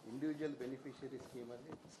ಇಂಡಿವಿಜುವಲ್ ಬೆನಿಫಿಷರಿ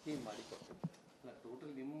ಸ್ಕೀಮಲ್ಲಿ ಸ್ಕೀಮ್ ಮಾಡಿ ಕೊಡ್ತೀವಿ. ಅಲ್ಲ,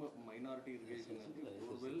 ಟೋಟಲ್ ನಿಮ್ಮ ಮೈನಾರಿಟಿ ಇರಿಗೇಷನಲ್ಲಿ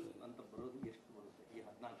ಬೋರ್ವೆಲ್ ಅಂತ ಬರೋದು ಎಷ್ಟು ಬರುತ್ತೆ ಈ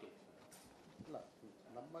 14 ಲಕ್ಷ? ಇಲ್ಲ,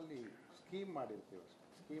 ನಮ್ಮಲ್ಲಿ ಸ್ಕೀಮ್ ಮಾಡಿರ್ತೀವಿ ಅಷ್ಟೇ.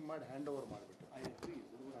 ಸ್ಕೀಮ್ ಮಾಡಿ ಹ್ಯಾಂಡ್ ಓವರ್ ಮಾಡಿಬಿಟ್ಟು I agree.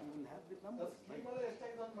 You will have the numbers. Right?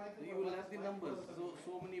 ಎಷ್ಟಾಗಿದೆ ಅಂತ ಮಾಹಿತಿ You will have the numbers.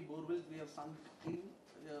 So many borewells we have sunk in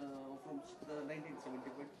from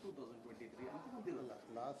 1975 to 2023. ಅಂತ ಗೊತ್ತಿರಲ್ಲ.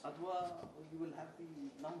 ಅಥವಾ you will have the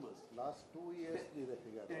numbers. Last 2 years ಇದೆ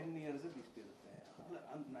figure. 10 years ಇಷ್ಟಿರುತ್ತೆ. ಅಲ್ಲ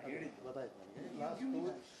ಅಂತ ನಾ ಹೇಳಿದ್ದು ಗೊತ್ತಾಯ್ತು ನನಗೆ. ಲಾಸ್ಟ್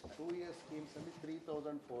 2 years ಸ್ಕೀಮ್ಸಲ್ಲಿ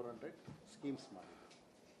 3,400 ಸ್ಕೀಮ್ಸ್ ಮಾಡಿದೆ.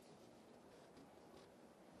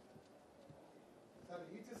 ಸರ್,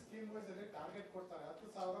 ಈಚ್ ಸ್ಕೀಮ್ ವೈಸ್ ಅಲ್ಲಿ ಟಾರ್ಗೆಟ್ ಕೊಡ್ತಾರೆ.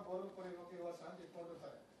 10,000 ಬೋರ್ವೆಲ್ ಕೊಡಬೇಕು ಈ ವರ್ಷ ಅಂತ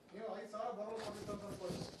ಇಟ್ಕೊಂಡಿರ್ತಾರೆ. ನೀವು 5,000 ಬೋರ್ವೆಲ್ ಕೊಡಬೇಕು ಅಂತ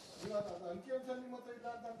ಅನ್ಕೊಳ್ಳಿ. ನೀವು ಅದು ಅಂಕಿಅಂಶ ನಿಮ್ಮ ಹತ್ರ ಇಲ್ಲ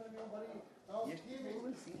ಅಂತಂದ್ರೆ ನೀವು ಬರೀ ನಾವು ಸ್ಕೀಮ್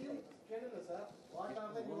ಕೇಳಿಲ್ಲ sir. What are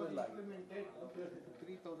the implemented ಅಂತ ಹೇಳ್ತಿದ್ರು.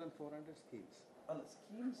 3,400 ಸ್ಕೀಮ್ಸ್. ಅಲ್ಲ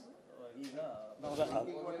ಸ್ಕೀಮ್ಸ್ ಈಗ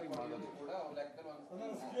ಕೂಡ ಅವ್ರ ಲೆಕ್ಕದಲ್ಲಿ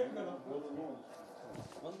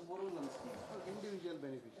ಒಂದು ಬೋರ್ವೆಲ್ ಒಂದು ಸ್ಕೀಮ್ ಇಂಡಿವಿಜುವಲ್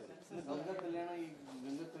ಬೆನಿಫಿಷರಿ. ಗಂಗಾ ಕಲ್ಯಾಣ ಈಗ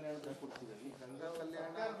ಗಂಗಾ ಕಲ್ಯಾಣದ ಕೊಡ್ತಿದ್ದೀವಿ. ಗಂಗಾ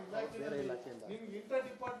ಕಲ್ಯಾಣ ಬೇರೆ ಇಲಾಖೆಯಿಂದ ನಿಮ್ಗೆ ಇಂಟರ್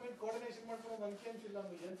ಡಿಪಾರ್ಟ್ಮೆಂಟ್ ಕೋಆರ್ಡಿನೇಷನ್ ಮಾಡ್ಕೊಂಡು ಅಂಕಿಅಂಶ ಇಲ್ಲ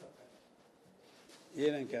ಅಂದ್ರೆ ಏನು ಸರ್?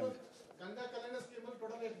 ಏನಂಕೆ ಗಂಗಾ ಕಲ್ಯಾಣ ಸ್ಕೀಮಲ್ಲಿ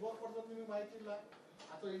ಟೋಟಲ್ ಎಷ್ಟು ಬೋರ್ ಕೊಡ್ಬೋದು ನಿಮಗೆ ಮಾಹಿತಿ ಇಲ್ಲ,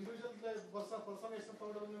 ಅಥವಾ ಇಂಡಿವಿಜುವಲ್ ಪರ್ಸನ್ ಎಷ್ಟು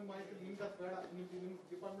ತಗೊಳ್ಳೋದು ನಿಮ್ಗೆ ಮಾಹಿತಿ ನಿಮ್ಗೆ ಅದು ಬೇಡ. ನಿಮ್ಮ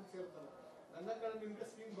ಡಿಪಾರ್ಟ್ಮೆಂಟ್ ಸೇರ್ತಲ್ಲ. ಗಂಗಾ ಕಲ್ಯಾಣ ನಿಮಗೆ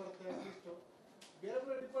ಸ್ಕೀಮ್ ಬರುತ್ತೆ ಅಟ್ಲೀಸ್ಟ್. ಬೇರೆ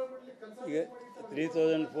ಬೇರೆ ಡಿಪಾರ್ಟ್ಮೆಂಟ್ಲಿ ಈಗ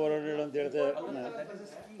 3,400 ಅಂತ ಹೇಳ್ತಾ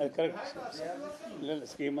ಕರೆಕ್ಟ್ ಇಲ್ಲ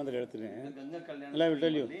ಸ್ಕೀಮ್ ಅಂದ್ರೆ ಹೇಳ್ತೀನಿ. ಗಂಗಾ ಕಲ್ಯಾಣ ಅಲ್ಲ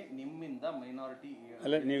ವಿಟಲ್ ನಿಮ್ಮಿಂದ ಮೈನಾರಿಟಿ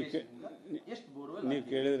ಅಲ್ಲ ನೀವು ಎಷ್ಟು ಬೋರ್ವೆಲ್ ನೀವು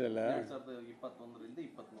ಕೇಳಿದ್ರಲ್ಲ 2021ರಿಂದ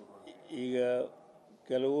 23 ಈಗ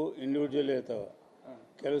ಕೆಲವು ಇಂಡಿವಿಜುವಲ್ ಇರ್ತಾವೆ,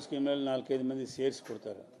 ಕೆಲವು ಸ್ಕೀಮಲ್ಲಿ 4-5 ಮಂದಿ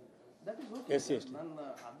ಸೇರಿಸ್ಕೊಡ್ತಾರೆ. ಎಸ್ ನಾನು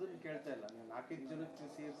ಅದನ್ನ ಕೇಳ್ತಾ ಇಲ್ಲ. ನೀವು 4-5 ಜನಕ್ಕೆ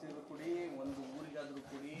ಸೇರಿಸಿದ್ರು ಕೊಡಿ, ಒಂದು ಊರಿಗಾದ್ರೂ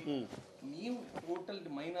ಕೊಡಿ. ನೀವು ಟೋಟಲ್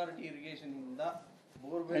ಮೈನಾರಿಟಿ ಇರಿಗೇಷನ್ ಇಂದ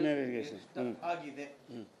ಬೋರ್ವೆಲ್ ಆಗಿದೆ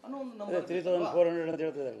ಅನ್ನೋ ಒಂದು ನಂಬರ್ 3,400 ಅಂತ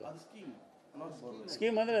ಹೇಳ್ತಿದಾರಲ್ಲ. ಅದು ಸ್ಕೀಮ್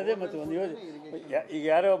ಸ್ಕೀಮ್ ಅಂದರೆ ಅದೇ ಮತ್ತು ಒಂದು ಯೋಜನೆ. ಈಗ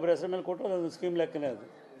ಯಾರೋ ಒಬ್ಬರು ಹೆಸರು ಮೇಲೆ ಕೊಟ್ಟರು ಅದೊಂದು ಸ್ಕೀಮ್ ಲೆಕ್ಕನೇ ಅದು.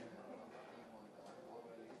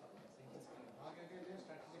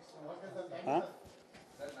 ಹಾಂ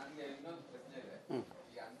ಸರ್, ನನಗೆ ಇನ್ನೊಂದು ಪ್ರಶ್ನೆ ಇದೆ.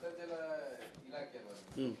 ಈ ಅಂತರ್ಜಲ ಇಲಾಖೆ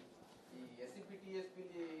ಈ SCP TSP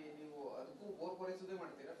ನೀವು ಅದಕ್ಕೂ ಬೋರ್ ಕೊರೆಸುವುದೇ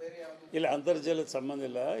ಮಾಡ್ತೀರಾ? ಬೇರೆ ಯಾವುದು ಇಲ್ಲ, ಅಂತರ್ಜಲದ ಸಂಬಂಧ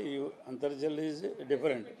ಇಲ್ಲ. ಈ ಅಂತರ್ಜಲ ಈಸ್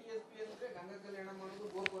ಡಿಫರೆಂಟ್. TSP ಅಂದ್ರೆ ಗಂಗಾ ಕಲ್ಯಾಣ ಮಾಡೋದು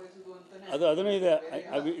ಬೋರ್ ಕೊರೆಸುವುದು ಅಂತಾನೆ. ಅದೂ ಇದೆ.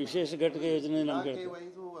 ವಿಶೇಷ ಘಟಕ ಯೋಜನೆ ನಮ್ಗೆ ಇಲಾಖೆ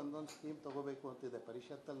ವೈಸು ಒಂದೊಂದು ಸ್ಕೀಮ್ ತಗೋಬೇಕು ಅಂತಿದೆ.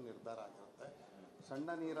 ಪರಿಷತ್ತಲ್ಲಿ ನಿರ್ಧಾರ ಆಗಿರುತ್ತೆ. ಸಣ್ಣ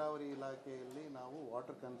ನೀರಾವರಿ ಇಲಾಖೆಯಲ್ಲಿ ನಾವು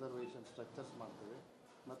ವಾಟರ್ ಕನ್ಸರ್ವೇಷನ್ ಸ್ಟ್ರಕ್ಚರ್ಸ್ ಮಾಡ್ತೇವೆ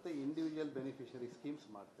ಮತ್ತು ಇಂಡಿವಿಜುವಲ್ ಬೆನಿಫಿಷರಿ ಸ್ಕೀಮ್ಸ್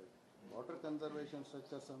ಮಾಡ್ತೇವೆ. ವಾಟರ್ ಕನ್ಸರ್ವೇಷನ್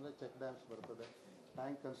ಸ್ಟ್ರಕ್ಚರ್ಸ್ ಅಂದರೆ ಚೆಕ್ ಡ್ಯಾಮ್ಸ್ ಬರ್ತದೆ,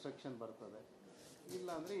 ಟ್ಯಾಂಕ್ ಕನ್ಸ್ಟ್ರಕ್ಷನ್ ಬರ್ತದೆ. ಇಲ್ಲ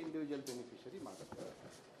ಅಂದರೆ ಇಂಡಿವಿಜುವಲ್ ಬೆನಿಫಿಷರಿ ಮಾಡುತ್ತೆ.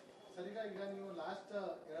 ಸರ್, ಈಗ ನೀವು ಲಾಸ್ಟ್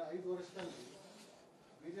 5 ವರ್ಷದಲ್ಲಿ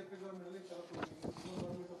ಬಿಜೆಪಿ ಗೌರ್ಮೆಂಟಲ್ಲಿ ಗೌರ್ಮೆಂಟ್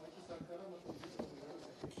ಮೈತ್ರಿ ಸರ್ಕಾರ ಮತ್ತು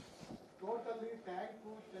totally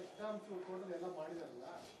tank check dams total ಎಲ್ಲ ಮಾಡಿದಾರಲ್ಲ,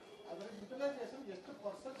 ಅದರ ಯುಟಿಲೈಸೇಷನ್ ಎಷ್ಟು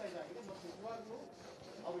ಪರ್ಸೆಂಟೇಜ್ ಆಗಿದೆ ಮತ್ತು ನಿಜವಾಗ್ಲೂ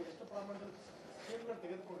ಅವು ಎಷ್ಟು ಪ್ರಮಾಣದಲ್ಲಿ ಸ್ಕೀಮ್ಗಳು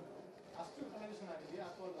ತೆಗೆದುಕೊಂಡು ಅಷ್ಟು ಯುಟಿಲೈಸೇಷನ್ ಆಗಿದೆ?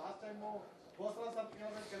 ಅಥವಾ ಲಾಸ್ಟ್ ಟೈಮು ಬೋಸರಾಜ್ ಸರ್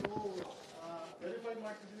ಕೇಳಿದ್ರೆ ಕೆಲವು ವೆರಿಫೈ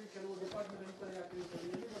ಮಾಡ್ತಿದ್ವಿ, ಕೆಲವು ಡಿಪಾರ್ಟ್ಮೆಂಟ್ ಎನ್ಕ್ವೈರಿ ಆಗ್ತಿದ್ವಿ,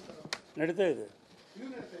 ಎಲ್ಲಿ ಬರ್ತಾರೆ ನಡೀತಾ ಇದೆ. ನೀವು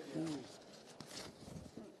ನಡೀತಾ ಇದೆಯಾ?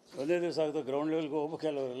 ಒಂದೇ ದಿವಸ ಆಗ್ತದೆ. ಗ್ರೌಂಡ್ ಲೆವೆಲ್ಗೆ ಹೋಗ್ಬೇಕು.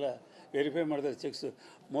 ಕೆಲವರೆಲ್ಲ ವೆರಿಫೈ ಮಾಡ್ತಾರೆ. ಚೆಕ್ಸ್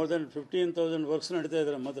ಮೋರ್ ದೆನ್ 15,000 ವರ್ಕ್ಸ್ ನಡೀತಾ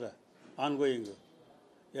ಇದ್ದಾರೆ ಮಾತ್ರ ಆನ್ಗೋಯಿಂಗು.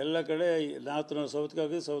 ಎಲ್ಲ ಕಡೆ ನಾರ್ತ್ನವ್ರು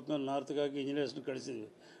ಸೌತ್ಗಾಗಿ, ಸೌತ್ನವ್ರು ನಾರ್ತ್ಗಾಗಿ ಇಂಜಿನಿಯರ್ಸ್ನ ಕಳಿಸಿದ್ವಿ.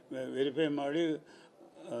 ವೆರಿಫೈ ಮಾಡಿ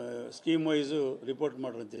ಸ್ಕೀಮ್ ವೈಸು ರಿಪೋರ್ಟ್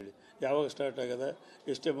ಮಾಡ್ರಿ ಅಂತೇಳಿ. ಯಾವಾಗ ಸ್ಟಾರ್ಟ್ ಆಗ್ಯದ,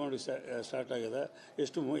 ಎಷ್ಟು ಅಮೌಂಟ್ ಸ್ಟಾರ್ಟ್ ಆಗ್ಯದ,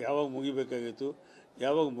 ಎಷ್ಟು ಯಾವಾಗ ಮುಗಿಬೇಕಾಗಿತ್ತು,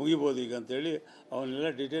 ಯಾವಾಗ ಮುಗಿಬೋದು ಈಗ ಅಂತೇಳಿ ಅವನ್ನೆಲ್ಲ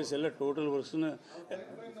ಡೀಟೇಲ್ಸ್ ಎಲ್ಲ ಟೋಟಲ್ ವರ್ಕ್ಸ್ನ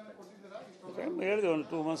ಹೇಳಿದೆ. ಒಂದು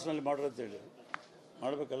 2 ಮಂತ್ಸ್ನಲ್ಲಿ ಮಾಡ್ರಿ ಅಂತೇಳಿ.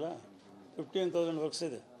 ಮಾಡಬೇಕಲ್ಲ. 15,000 ವರ್ಕ್ಸ್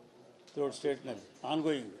ಇದೆ ಥ್ರೂಟ್ ಸ್ಟೇಟ್ನಲ್ಲಿ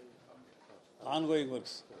ಆನ್ಗೋಯಿಂಗ್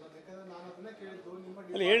ವರ್ಕ್ಸ್.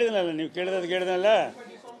 ಅಲ್ಲಿ ಹೇಳಿದ್ನಲ್ಲ, ನೀವು ಕೇಳಿದ ಕೇಳಿದ್ನಲ್ಲ.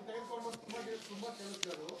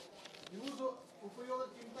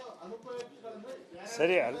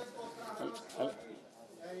 ಸರಿ ಅಲ್ಲ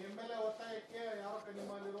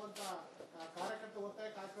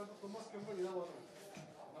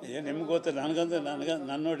ಏನು ನಿಮ್ಗೆ ಗೊತ್ತಿಲ್ಲ.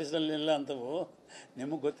 ನನ್ನ ನೋಟಿಸ್ನಲ್ಲಿಲ್ಲ ಅಂಥವು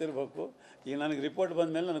ನಿಮಗೆ ಗೊತ್ತಿರಬೇಕು. ಈಗ ನನಗೆ ರಿಪೋರ್ಟ್ ಬಂದ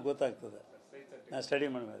ಮೇಲೆ ನನಗೆ ಗೊತ್ತಾಗ್ತದೆ. ನಾನು ಸ್ಟಡಿ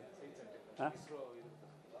ಮಾಡಿದ್ಮೇಲೆ ಹಾಂ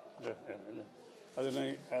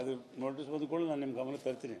ಅದು ನೋಟಿಸ್ ಬಂದುಕೊಂಡು ನಾನು ನಿಮ್ಮ ಗಮನಕ್ಕೆ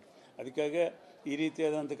ತರ್ತೀನಿ. ಅದಕ್ಕಾಗಿ ಈ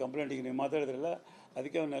ರೀತಿಯಾದಂಥ ಕಂಪ್ಲೇಂಟ್ ಈಗ ನೀವು ಮಾತಾಡಿದ್ರಲ್ಲ,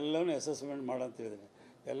 ಅದಕ್ಕೆ ಅವನ್ನೆಲ್ಲವೂ ಅಸೆಸ್ಮೆಂಟ್ ಮಾಡಂತ ಹೇಳಿದ್ದೀನಿ.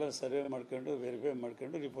 ಎಲ್ಲ ಸರ್ವೆ ಮಾಡ್ಕೊಂಡು ವೆರಿಫೈ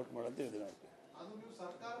ಮಾಡ್ಕೊಂಡು ರಿಪೋರ್ಟ್ ಮಾಡಂತ ಹೇಳಿದ್ದೀನಿ ಅವ್ರಿಗೆ. ಅದು ನೀವು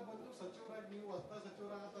ಸರ್ಕಾರ ಬಂದು ಸಚಿವರಾಗಿ ನೀವು ಹೊಸ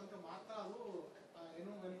ಸಚಿವರಾಗ ತನಕ ಮಾತ್ರ ಅದು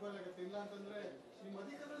ಏನು ಎನ್ಕ್ವೈರಿ ಆಗುತ್ತೆ. ಇಲ್ಲ ಅಂತಂದ್ರೆ ನಿಮ್ಮ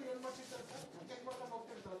ಅಧಿಕಾರಿಗಳು ಏನು ಮಾಡ್ತಿರ್ತಾರೆ ಸರ್? ಚೆಕ್ ಮಾಡ್ಕೊಂಡು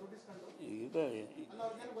ಹೋಗ್ತಿರ್ತಾರೆ ದುಡ್ಡು ಇಸ್ಕೊಂಡು. ಈಗ ಅಲ್ಲ,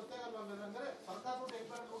 ಅವ್ರಿಗೇನು ಗೊತ್ತಾಗಲ್ಲ ಅಂದ್ರೆ ಸರ್ಕಾರ ದುಡ್ಡು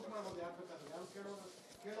ಎಂಕ್ವೈರಿ ಲೂಟ್ ಮಾಡ್ಬೋದು. ಯಾರು ಬೇಕಾದ್ರೆ ಯಾರು ಕೇಳೋರು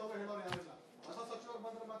ಹೇಳೋರು ಯಾರಿಲ್ಲ. ಹೊಸ ಸಚಿವರು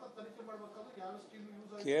ಬಂದ್ರೆ ಮಾತ್ರ ತನಿಖೆ ಮಾಡ್ಬೇಕಾದ್ರೆ ಯಾವ ಸ್ಕೀಮ್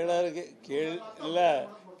ಯೂಸ್ ಕೇಳೋರಿಗೆ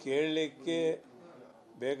ಕೇಳಲಿಕ್ಕೆ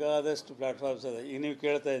ಬೇಕಾದಷ್ಟು ಪ್ಲ್ಯಾಟ್ಫಾರ್ಮ್ಸ್ ಅದ. ಈಗ ನೀವು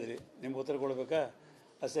ಕೇಳ್ತಾ ಇದ್ರಿ, ನಿಮ್ಗೆ ಉತ್ತರ ಕೊಡಬೇಕಾ?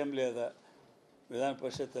 ಅಸೆಂಬ್ಲಿ ಅದ, ವಿಧಾನ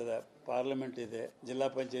ಪರಿಷತ್ ಅದ, ಪಾರ್ಲಿಮೆಂಟ್ ಇದೆ, ಜಿಲ್ಲಾ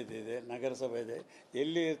ಪಂಚಾಯತ್ ಇದೆ, ನಗರಸಭೆ ಇದೆ.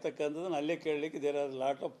 ಎಲ್ಲಿ ಇರ್ತಕ್ಕಂಥದ್ದನ್ನು ಅಲ್ಲೇ ಕೇಳಲಿಕ್ಕೆ there are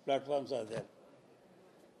lot of platforms ಅದೇ.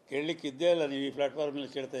 ಕೇಳಲಿಕ್ಕೆ ಇದ್ದೇ ಅಲ್ಲ, ನೀವು ಈ ಪ್ಲ್ಯಾಟ್ಫಾರ್ಮಲ್ಲಿ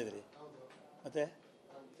ಕೇಳ್ತಾ ಇದ್ರಿ. ಮತ್ತು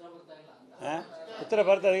ಹಾಂ, ಉತ್ತರ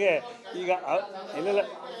ಬರ್ತಾರೆ ಈಗ. ಇಲ್ಲ,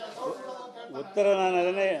 ಉತ್ತರ ನಾನು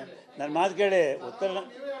ಅದನ್ನೇ, ನನ್ನ ಮಾತು ಕೇಳಿ. ಉತ್ತರ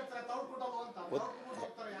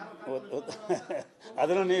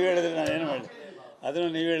ಅದನ್ನು ನೀವು ಹೇಳಿದ್ರೆ ನಾನು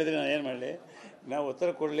ಏನು ಮಾಡಲಿ? ನಾವು ಉತ್ತರ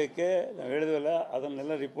ಕೊಡಲಿಕ್ಕೆ ನಾವು ಹೇಳಿದ್ವಲ್ಲ,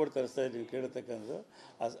 ಅದನ್ನೆಲ್ಲ ರಿಪೋರ್ಟ್ ತರಿಸ್ತಾ ಇದ್ದೀವಿ ಕೇಳತಕ್ಕಂಥದ್ದು.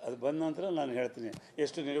 ಅದು ಬಂದ ನಂತರ ನಾನು ಹೇಳ್ತೀನಿ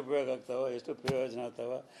ಎಷ್ಟು ನಿರುಪಯೋಗ ಆಗ್ತಾವೆ, ಎಷ್ಟು ಪ್ರಯೋಜನ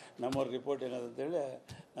ಆಗ್ತಾವೆ, ನಮ್ಮವ್ರ ರಿಪೋರ್ಟ್ ಏನದು ಅಂತೇಳಿ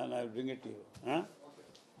ನಾನು ಐ ಬ್ರಿಂಗ್ ಇಟ್ ಯು. ಹಾಂ,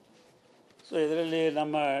 ಸೊ ಇದರಲ್ಲಿ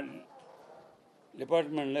ನಮ್ಮ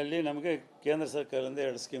ಡಿಪಾರ್ಟ್ಮೆಂಟ್ನಲ್ಲಿ ನಮಗೆ ಕೇಂದ್ರ ಸರ್ಕಾರದಿಂದ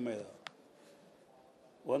 2 ಸ್ಕೀಮ್ ಇದಾವೆ.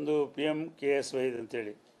 ಒಂದು PMKSY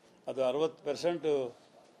ಅಂತೇಳಿ, ಅದು 60%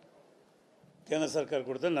 ಕೇಂದ್ರ ಸರ್ಕಾರ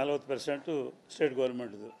ಕೊಡ್ತಾರೆ, 40% ಸ್ಟೇಟ್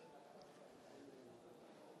ಗೌರ್ಮೆಂಟ್ದು.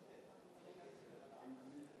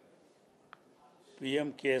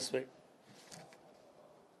 PMKSY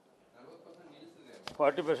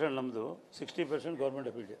 40% ನಮ್ಮದು, 60% ಗೌರ್ಮೆಂಟ್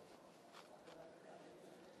ಆಫ್ ಇಂಡಿಯಾ.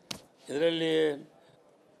 ಇದರಲ್ಲಿ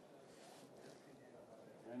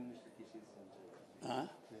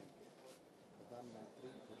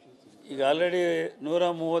ಈಗ ಆಲ್ರೆಡಿ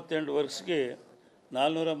 138 ವರ್ಕ್ಸ್ಗೆ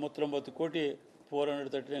 439 ಕೋಟಿ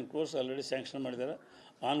 439 ಕ್ರೋರ್ಸ್ ಆಲ್ರೆಡಿ ಸ್ಯಾಂಕ್ಷನ್ ಮಾಡಿದ್ದಾರೆ.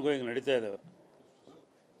 ಆನ್ಗೋಯಿಂಗ್ ನಡೀತಾ ಇದ್ದಾವೆ.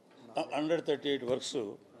 138 ವರ್ಕ್ಸು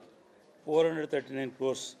 439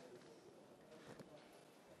 ಕ್ರೋರ್ಸ್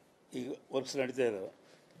ಈಗ ವರ್ಕ್ಸ್ ನಡೀತಾ ಇದ್ದಾವೆ.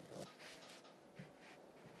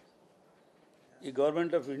 ಈ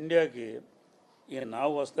ಗೌರ್ಮೆಂಟ್ ಆಫ್ ಇಂಡಿಯಾಗೆ ಈಗ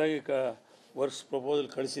ನಾವು ಹೊಸದಾಗಿ ವರ್ಕ್ಸ್ ಪ್ರಪೋಸಲ್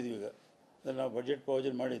ಕಳಿಸಿದ್ವಿ. ಈಗ ಅದನ್ನು ನಾವು ಬಜೆಟ್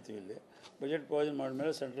ಪ್ರಾವಿಷನ್ ಮಾಡಿರ್ತೀವಿ. ಇಲ್ಲಿ ಬಜೆಟ್ ಪ್ರಾವಿಷನ್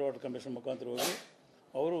ಮಾಡಿದ್ಮೇಲೆ ಸೆಂಟ್ರಲ್ ವಾಟರ್ ಕಮಿಷನ್ ಮುಖಾಂತರ ಹೋಗಿ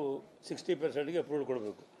ಅವರು 60%ಗೆ ಅಪ್ರೂವಲ್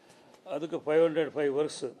ಕೊಡಬೇಕು. ಅದಕ್ಕೆ 505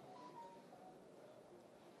 ವರ್ಕ್ಸ್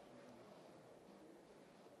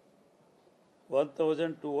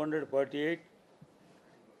 1248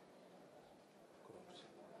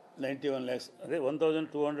 91 lakhs, ಅದೇ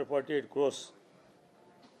 1248 crores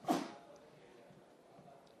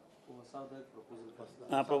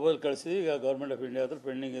ಪ್ರಪೋಸಲ್ ಕಳಿಸಿದ್ವಿ. ಈಗ ಗೌರ್ಮೆಂಟ್ ಆಫ್ ಇಂಡಿಯಾ ಹತ್ರ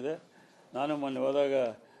ಪೆಂಡಿಂಗ್ ಇದೆ. ನಾನು ಮೊನ್ನೆ ಹೋದಾಗ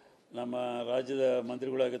ನಮ್ಮ ರಾಜ್ಯದ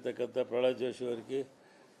ಮಂತ್ರಿಗಳಾಗಿರ್ತಕ್ಕಂಥ ಪ್ರಹ್ಲಾದ್ ಜೋಶಿ ಅವರಿಗೆ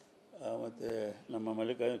ಮತ್ತು ನಮ್ಮ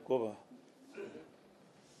ಮಲ್ಲಿಕಾರ್ಜುನ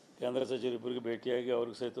ಕೇಂದ್ರ ಸಚಿವರಿಬ್ಬರಿಗೆ ಭೇಟಿಯಾಗಿ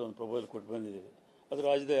ಅವ್ರಿಗೆ ಸಹಿತ ಒಂದು ಪ್ರಪೋಸಲ್ ಕೊಟ್ಟು ಬಂದಿದ್ದೀವಿ. ಅದು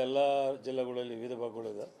ರಾಜ್ಯದ ಎಲ್ಲ ಜಿಲ್ಲೆಗಳಲ್ಲಿ ವಿವಿಧ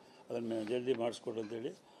ಭಾಗಗಳಿದೆ, ಅದನ್ನು ಜಲ್ದಿ ಮಾಡಿಸ್ಕೊಡು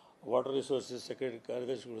ಅಂತೇಳಿ ವಾಟರ್ ರಿಸೋರ್ಸಸ್ ಸೆಕ್ರೆಟರಿ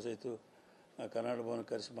ಕಾರ್ಯದರ್ಶಿಗಳು ಸಹಿತ ಕರ್ನಾಟಕ ಭವನ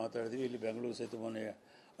ಕರೆಸಿ ಮಾತಾಡಿದ್ವಿ. ಇಲ್ಲಿ ಬೆಂಗಳೂರು ಸಹಿತ ಮೊನ್ನೆ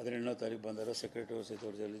 18ನೇ ತಾರೀಕು ಬಂದಾರೆ. ಸೆಕ್ರೆಟರಿ ಅವರು ಸಹಿತ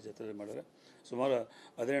ಅವ್ರ ಜೊತೆ ಮಾಡಿದ್ದಾರೆ. ಸುಮಾರು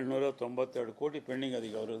 1892 ಕೋಟಿ ಪೆಂಡಿಂಗ್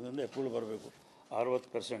ಅದೀಗ. ಅವರಿಂದ ಅಪ್ರೂವಲ್ ಬರಬೇಕು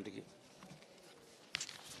 60%ಗೆ.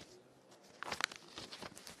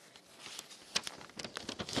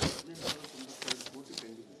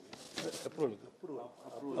 ಅಪ್ರೂವಲ್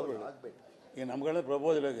ಈಗ ನಮ್ಗಳ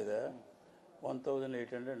ಪ್ರಪೋಸಲ್ ಆಗಿದೆ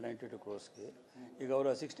 1892 ಕ್ರೋರ್ಸ್ಗೆ. ಈಗ ಅವರು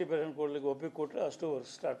 60% ಕೊಡಲಿಕ್ಕೆ ಒಪ್ಪಿಗೆ ಕೊಟ್ಟರೆ ಅಷ್ಟು ವರ್ಕ್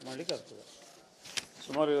ಸ್ಟಾರ್ಟ್ ಮಾಡಲಿಕ್ಕೆ ಆಗ್ತದೆ.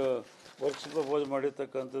 ಸುಮಾರು ವರ್ಕ್ಸ್ ಪ್ರಪೋಸ್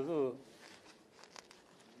ಮಾಡಿರ್ತಕ್ಕಂಥದ್ದು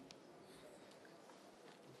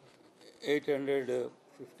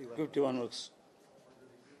 851 ವರ್ಕ್ಸ್,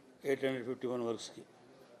 851 ವರ್ಕ್ಸ್ಗೆ.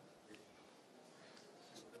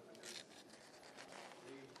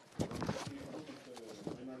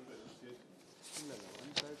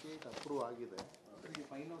 ಅಪ್ರೂವ್ ಆಗಿದೆ.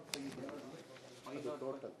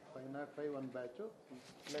 ಟೋಟಲ್ 505 ಒಂದು ಬ್ಯಾಚು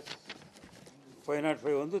ಪ್ಲಸ್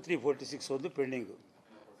 505 ಒಂದು 346 ಒಂದು ಪೆಂಡಿಂಗು.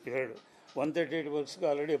 ಎರಡು 138 ವರ್ಕ್ಸ್ಗೆ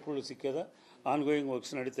ಆಲ್ರೆಡಿ ಅಪ್ರೂವಲ್ ಸಿಕ್ಕಿದ. ಆನ್ಗೋಯಿಂಗ್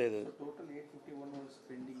ವರ್ಕ್ಸ್ ನಡೀತಾ ಇದೆ. ಟೋಟಲ್ 851 ವರ್ಕ್ಸ್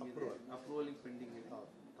ಪೆಂಡಿಂಗ್ ಇದೆ. ಅಪ್ರೂವಲ್ ಪೆಂಡಿಂಗ್ ಇದೆ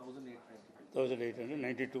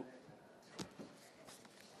 1892.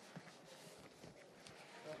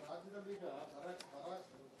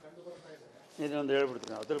 ಇನ್ನೊಂದು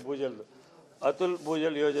ಹೇಳ್ಬಿಡ್ತೀನಿ. ಅತುಲ್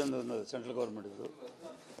ಭೂಜಲ್ ಯೋಜನೆ ಅನ್ನೋದು ಸೆಂಟ್ರಲ್ ಗೌರ್ಮೆಂಟ್ದು.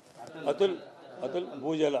 ಅತುಲ್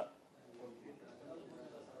ಭೂಜಲ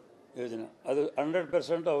ಯೋಜನೆ ಅದು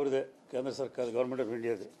 100% ಅವ್ರದ್ದೇ, ಕೇಂದ್ರ ಸರ್ಕಾರ ಗೌರ್ಮೆಂಟ್ ಆಫ್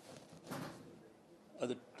ಇಂಡಿಯಾದೆ.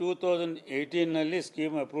 ಅದು 2018ನಲ್ಲಿ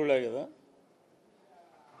ಸ್ಕೀಮ್ ಅಪ್ರೂವಲ್ ಆಗಿದೆ.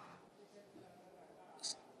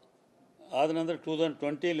 ಆದ ನಂತರ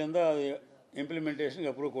 2020ಲಿಂದ ಅದು ಇಂಪ್ಲಿಮೆಂಟೇಷನ್ಗೆ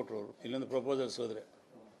ಅಪ್ರೂವ್ ಕೊಟ್ಟರು ಅವರು. ಇಲ್ಲೊಂದು ಪ್ರಪೋಸಲ್ಸ್ ಹೋದರೆ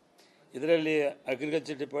ಇದರಲ್ಲಿ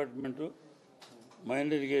agriculture department,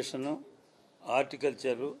 main irrigation,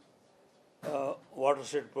 horticulture, water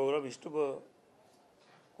shed program ಇಷ್ಟು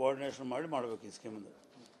ಕೋಆರ್ಡಿನೇಷನ್ ಮಾಡಬೇಕು ಈ ಸ್ಕೀಮಿಂದ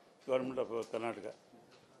ಗೌರ್ಮೆಂಟ್ ಆಫ್ ಕರ್ನಾಟಕ.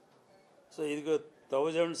 ಸೊ ಇದಕ್ಕೆ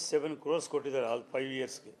 1007 crores ಕೊಟ್ಟಿದ್ದಾರೆ ಆಲ್ 5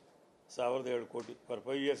 ಇಯರ್ಸ್ಗೆ. 1002 ಕೋಟಿ ಫಾರ್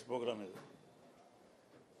 5 years ಪ್ರೋಗ್ರಾಮ್ ಇದು.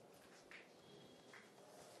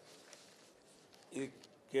 ಇದು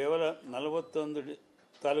ಕೇವಲ 41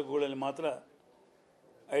 ತಾಲೂಕುಗಳಲ್ಲಿ ಮಾತ್ರ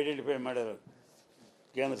ಐಡೆಂಟಿಫೈ ಮಾಡ್ಯಾರ.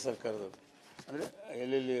 ಕೇಂದ್ರ ಸರ್ಕಾರದವರು. ಅಂದರೆ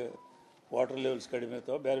ಎಲ್ಲೆಲ್ಲಿ ವಾಟರ್ ಲೆವೆಲ್ಸ್ ಕಡಿಮೆ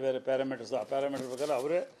ಇರ್ತಾವೆ, ಬೇರೆ ಬೇರೆ ಪ್ಯಾರಾಮೀಟರ್ಸ್, ಆ ಪ್ಯಾರಾಮೀಟರ್ ಪ್ರಕಾರ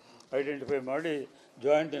ಅವರೇ ಐಡೆಂಟಿಫೈ ಮಾಡಿ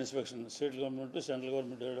joint inspection, state government central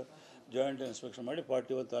government ಎರಡು ಜಾಯಿಂಟ್ ಇನ್ಸ್ಪೆಕ್ಷನ್ ಮಾಡಿ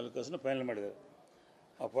 41 ತಾಲೂಕಸನ್ನು ಫೈನಲ್ ಮಾಡಿದ್ದಾರೆ.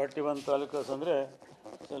 ಆ 41 ತಾಲೂಕಸ್ ಅಂದರೆ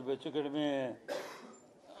ಸ್ವಲ್ಪ ಹೆಚ್ಚು ಕಡಿಮೆ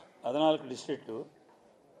 14 ಡಿಸ್ಟ್ರಿಕ್ಟು,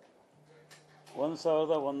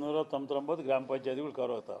 1199 ಗ್ರಾಮ ಪಂಚಾಯತಿಗಳು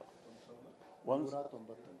ಕವರ್ ಆಗ್ತಾವೆ.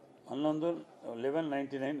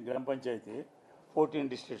 1199 ಗ್ರಾಮ ಪಂಚಾಯತಿ, 14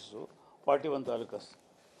 ಡಿಸ್ಟ್ರಿಕ್ಟ್ಸು, 41 ತಾಲೂಕಸ್.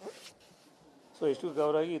 ಸೊ ಇಷ್ಟು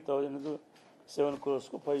ಕವರ್ ಆಗಿ 7 crores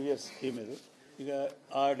 5 years ಸ್ಕೀಮ್ ಇದು. ಈಗ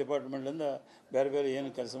ಆ ಡಿಪಾರ್ಟ್ಮೆಂಟಿಂದ ಬೇರೆ ಬೇರೆ ಏನು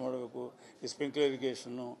ಕೆಲಸ ಮಾಡಬೇಕು, ಈ ಸ್ಪ್ರಿಂಕ್ಲರ್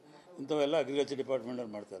ಇರಿಗೇಷನ್ನು ಇಂಥವೆಲ್ಲ ಅಗ್ರಿಕಲ್ಚರ್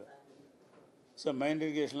ಡಿಪಾರ್ಟ್ಮೆಂಟಲ್ಲಿ ಮಾಡ್ತಾರೆ. ಸೊ ಮೈನ್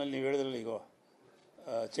ಇರಿಗೇಷನಲ್ಲಿ ನೀವು ಹೇಳಿದ್ರಲ್ಲ, ಈಗ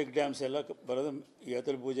ಚೆಕ್ ಡ್ಯಾಮ್ಸ್ ಎಲ್ಲ ಬರೋದು ಈ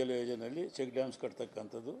ಅಟಲ್ ಭೂಜಲ ಯೋಜನೆಯಲ್ಲಿ check dams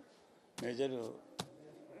ಕಟ್ತಕ್ಕಂಥದ್ದು major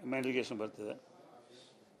main irrigation ಬರ್ತದೆ.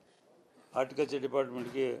 ಹಾರ್ಟಿಕಲ್ಚರ್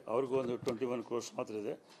ಡಿಪಾರ್ಟ್ಮೆಂಟ್ಗೆ ಅವ್ರಿಗೂ ಒಂದು 21 crores ಮಾತ್ರ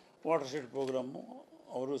ಇದೆ. ವಾಟರ್ ಶೆಡ್ ಪ್ರೋಗ್ರಾಮು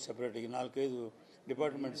ಅವರು ಸಪ್ರೇಟಾಗಿ 4-5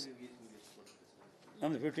 ಡಿಪಾರ್ಟ್ಮೆಂಟ್ಸ್,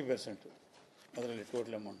 ನಮ್ಮದು 50% ಅದರಲ್ಲಿ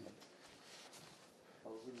ಟೋಟಲ್ ಅಮೌಂಟ್ನಲ್ಲಿ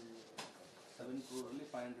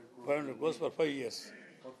 500 crores for 5 years.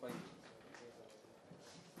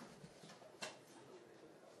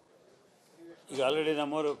 ಈಗ ಆಲ್ರೆಡಿ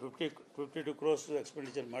ನಮ್ಮವರು 52 crores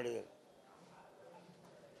ಎಕ್ಸ್ಪೆಂಡಿಚರ್ ಮಾಡಿದ್ದಾರೆ.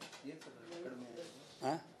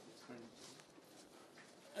 ಹಾಂ,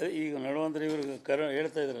 ಅದೇ ಈಗ ನಡುವಂದ್ರೆ ಇವರು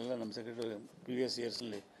ಹೇಳ್ತಾ ಇದ್ದಾರಲ್ಲ ನಮ್ಮ ಸೆಕ್ರೆಟರಿ, ಪ್ರೀವಿಯಸ್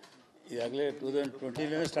ಇಯರ್ಸ್ನಲ್ಲಿ ಈಗಾಗಲೇ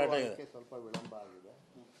 2020 ಸ್ಟಾರ್ಟ್ ಆಗಿದೆ. ಸ್ವಲ್ಪ ವಿಳಂಬ ಆಗಿದೆ.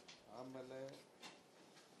 ಆಮೇಲೆ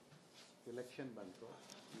ಎಲೆಕ್ಷನ್ ಬಂತು,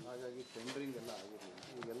 ಹಾಗಾಗಿ ಟೆಂಡ್ರಿಂಗ್ ಎಲ್ಲ ಆಗಿರಲಿಲ್ಲ.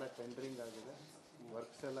 ಈಗೆಲ್ಲ ಟೆಂಡ್ರಿಂಗ್ ಆಗಿದೆ,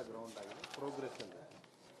 ವರ್ಕ್ಸ್ ಎಲ್ಲ ಗ್ರೌಂಡ್ ಆಗಿದೆ, ಪ್ರೋಗ್ರೆಸ್ ಎಲ್ಲ.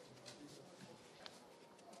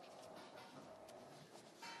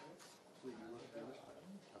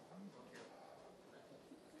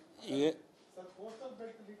 ಈಗ ಸರ್, ಕೋಸ್ಟಲ್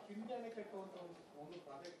ಬೆಲ್ಟಲ್ಲಿ ಕಿಂಡಿ ಅಣೆಕಟ್ಟು ಅಂತ ಒಂದು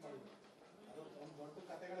ಪ್ರಾಜೆಕ್ಟ್ ಮಾಡಿದ್ರು. ಅದು ಒಂದು ದೊಡ್ಡ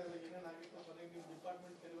ಕಥೆಗಳೆಲ್ಲ ಏನೇನಾಗಿತ್ತು, ಕೊನೆಗೆ ನಿಮ್ಮ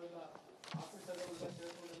ಡಿಪಾರ್ಟ್ಮೆಂಟ್ ಕೆಲವೆಲ್ಲ ಆಫೀಸರ್ಗಳೆಲ್ಲ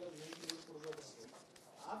ಸೇರ್ಕೊಂಡೆಲ್ಲ ನೀರು ಕೊಡಬೇಕು ಅಂತ.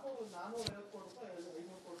 450 ಕೋಟಿ ರೂಪಾಯಿ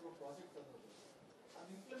 500 ಕೋಟಿ ರೂಪಾಯಿ ಪ್ರಾಜೆಕ್ಟ್ ಅದು. ಅದು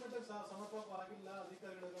ಇಂಪ್ಲಿಮೆಂಟೇಷನ್ ಸಮರ್ಪಕವಾಗಿಲ್ಲ,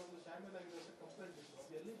 ಅಧಿಕಾರಿಗಳ ಒಂದು ಶಾಮಿಲ್ ಆಗಿದೆ ಅಂತ ಕಂಪ್ಲೇಂಟ್ ಇತ್ತು.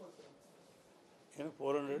 ಅದು ಎಲ್ಲಿ ಬರ್ತಾರೆ? ಏನು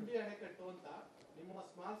 400 ಕಿಂಡಿ ಅಣೆಕಟ್ಟು ಅಂತ ನಿಮ್ಮ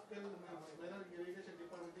small scale minor irrigation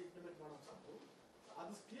department implement ಮಾಡುವಂಥದ್ದು.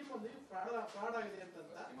 ಅದು ಸ್ಕೀಮ್ ಅಲ್ಲಿ ಫ್ರಾಡ್ ಆಗಿದೆ ಅಂತ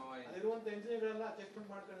ಅಲ್ಲಿರುವಂತ ಇಂಜಿನಿಯರ್ಗಳೆಲ್ಲ ಅಸೆಸ್ಮೆಂಟ್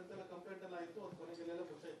ಮಾಡ್ಕೊಂಡಂತೆಲ್ಲ ಕಂಪ್ಲೇಂಟ್ ಎಲ್ಲ ಆಯಿತು. ಅದು ಕೊನೆಗೆಲ್ಲ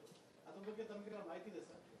ಮುಗಿಸಾಯಿತು. ಅದ್ರ ಬಗ್ಗೆ ತಮಗೆ ಮಾಹಿತಿ ಇದೆ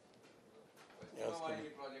ಸರ್?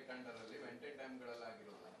 ಪ್ರಾಜೆಕ್ಟ್ ಅಂಡರಲ್ಲಿ ವೆಂಟೆಡ್ ಡ್ಯಾಮ್ಗಳೆಲ್ಲ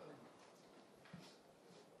ಆಗಿರೋದು.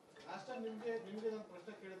 ಲಾಸ್ಟ್ ಟೈಮ್ ನಿಮಗೆ ನಾನು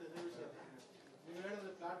ಪ್ರಶ್ನೆ ಕೇಳಿದೆ ಇದೇ ವಿಷಯ. ನೀವು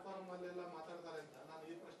ಹೇಳಿದ್ರೆ ಪ್ಲಾಟ್ಫಾರ್ಮ್ ಅಲ್ಲೆಲ್ಲ ಮಾತಾಡ್ತಾರೆ ಅಂತ. ನಾನು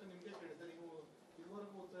ಈ ಪ್ರಶ್ನೆ ನಿಮಗೆ ಕೇಳಿದ್ದೆ, ನೀವು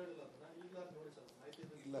ಇದುವರೆಗೂ ಉತ್ತರ ಹೇಳಿಲ್ಲ ಅಂತ. ನಾನು ಈಗ ನೋಡಿ ಸರ್ ಮಾಹಿತಿ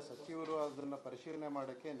ಇಲ್ಲ, ಸಚಿವರು ಅದನ್ನು ಪರಿಶೀಲನೆ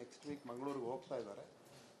ಮಾಡೋಕ್ಕೆ ನೆಕ್ಸ್ಟ್ ವೀಕ್ ಮಂಗಳೂರಿಗೆ ಹೋಗ್ತಾ ಇದ್ದಾರೆ.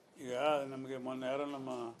 ಈಗ ನಮಗೆ ಮೊನ್ನೆ ಯಾರೋ ನಮ್ಮ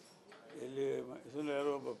ಎಲ್ಲಿ ಯಾರೋ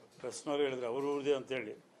ಒಬ್ಬ ಪ್ರೆಸ್ನವ್ರು ಹೇಳಿದ್ರು ಅವ್ರದೇ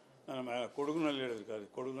ಅಂತೇಳಿ, ನಮ್ಮ ಕೊಡಗಿನಲ್ಲಿ ಹೇಳಿದ್ರು,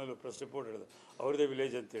 ಕೊಡಗಿನಲ್ಲಿ ಪ್ರೆಸ್ ರಿಪೋರ್ಟ್ ಹೇಳಿದ್ರು ಅವ್ರದ್ದೇ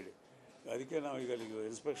ವಿಲೇಜ್ ಅಂತೇಳಿ. ಅದಕ್ಕೆ ನಾವು ಈಗ ಅಲ್ಲಿಗೆ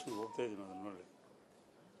ಇನ್ಸ್ಪೆಕ್ಷನ್ಗೆ ಹೋಗ್ತಾ ಇದ್ದೀವಿ. ಅದನ್ನು ನೋಡಿ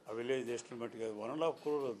ಆ ವಿಲೇಜ್ ಎಷ್ಟು ಮಟ್ಟಿಗೆ 1.5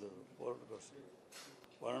 crore ಅದು 4 crores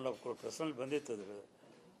 1.5 crore ಪ್ರೆಸ್ನಲ್ಲಿ ಬಂದಿತ್ತು.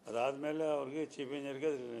 ಅದಾದಮೇಲೆ ಅವ್ರಿಗೆ ಚೀಫ್ ಇಂಜಿನಿಯರ್ಗೆ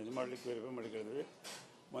ಇದು ಮಾಡಲಿಕ್ಕೆ ವೆರಿಫೈ ಮಾಡಿ ಕೇಳಿದ್ವಿ.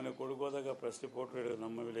 ಮೊನ್ನೆ ಕೊಡಗೋದಾಗ ಪ್ರೆಸ್ ರಿಪೋರ್ಟ್ ಹೇಳಿದ್ರು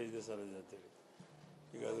ನಮ್ಮ ವಿಲೇಜ್ ಇದೆ ಸರ್ ಇದೆ ಅಂತೇಳಿ.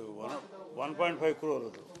 ಈಗ ಅದು 1.5 crore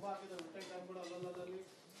ಅದು.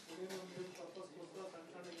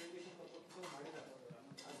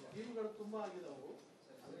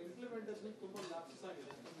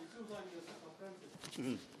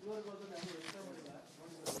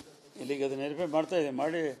 ಇಲ್ಲಿಗೆ ಅದನ್ನು ವೆರಿಫೈ ಮಾಡ್ತಾ ಇದೆ.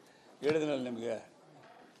 ಮಾಡಿ ಹೇಳಿದ್ನಲ್ಲ ನಿಮಗೆ,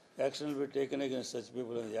 action will be taken against such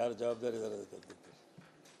people ಅಂತ. ಯಾರು ಜವಾಬ್ದಾರಿ ಇದ್ದಾರೆ ಅದಕ್ಕೆ?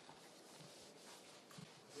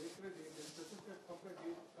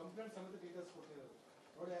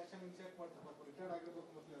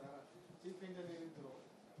 ಚೀಫ್ ಇಂಜಿನಿಯರ್ ಇದ್ರು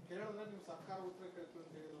ಕೇಳಿದ್ರೆ ನೀವು ಸರ್ಕಾರ ಉತ್ತರ ಕೇಳ್ತೀವಿ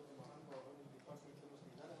ಅಂತ ಹೇಳಿದ್ರು. ಮಹಾನುಭಾವರು ನಿಮ್ಮ ಡಿಪಾರ್ಟ್ಮೆಂಟ್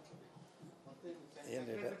ಮತ್ತೆ ಏನು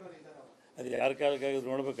ಅದು ಯಾರ ಕಾಲಕ್ಕಾಗಿದ್ದು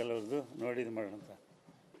ನೋಡಬೇಕಲ್ಲ ಅವ್ರದ್ದು, ನೋಡಿ ಇದು ಮಾಡೋಣ ಅಂತ.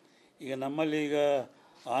 ಈಗ ನಮ್ಮಲ್ಲಿ ಈಗ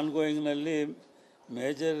ಆನ್ಗೋಯಿಂಗ್ನಲ್ಲಿ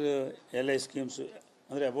ಮೇಜರ್ LI ಸ್ಕೀಮ್ಸು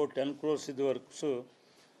ಅಂದರೆ ಅಬೌಟ್ 10 crores ಇದ್ದು ವರ್ಕ್ಸು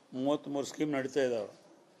 33 ಸ್ಕೀಮ್ ನಡೀತಾ ಇದ್ದಾವೆ.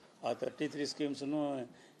 ಆ 33 ಸ್ಕೀಮ್ಸನ್ನು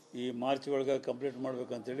ಈ ಮಾರ್ಚ್ ಒಳಗೆ ಕಂಪ್ಲೀಟ್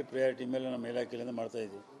ಮಾಡಬೇಕಂತೇಳಿ ಪ್ರಯಾರಿಟಿ ಮೇಲೆ ನಮ್ಮ ಇಲಾಖೆಯಿಂದ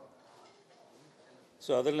ಮಾಡ್ತಾಯಿದ್ದೀವಿ.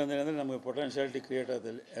 ಸೊ ಅದರಲ್ಲಿ ಅಂದರೆ ನಮಗೆ ಪೊಟೆನ್ಷಿಯಾಲಿಟಿ ಕ್ರಿಯೇಟ್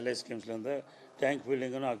ಆಗ್ತದೆ. LI ಸ್ಕೀಮ್ಸ್ಲಿಂದ ಟ್ಯಾಂಕ್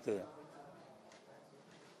ಫಿಲ್ಲಿಂಗೂ ಆಗ್ತದೆ.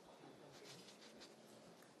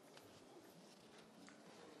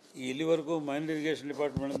 ಇಲ್ಲಿವರೆಗೂ ಮೈನ್ ಇರಿಗೇಷನ್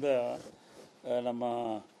ಡಿಪಾರ್ಟ್ಮೆಂಟಿಂದ ನಮ್ಮ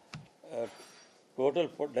ಟೋಟಲ್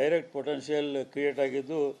ಡೈರೆಕ್ಟ್ ಪೊಟೆನ್ಷಿಯಲ್ ಕ್ರಿಯೇಟ್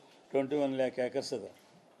ಆಗಿದ್ದು 21 lakh acres ಅದ.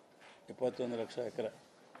 21 ಲಕ್ಷ ಎಕರೆ,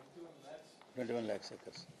 21 lakhs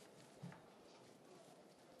acres.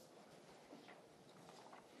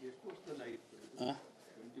 ಹಾಂ,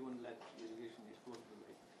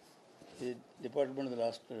 ಈ ಡಿಪಾರ್ಟ್ಮೆಂಟ್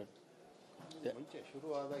ಲಾಸ್ಟ್ ಮುಂಚೆ ಶುರು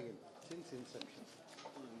ಆದಾಗಿಲ್ಲ, ಸಿನ್ಸ್ ಇನ್ಸೆಪ್ಷನ್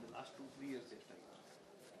ಲಾಸ್ಟ್ 2-3 years ಎಷ್ಟಾಗಿದೆ?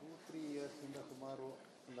 2-3 ಇಯರ್ಸಿಂದ ಸುಮಾರು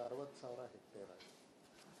ಒಂದು 60,000 ಹೆಕ್ಟೇರ್ ಆಗಿದೆ.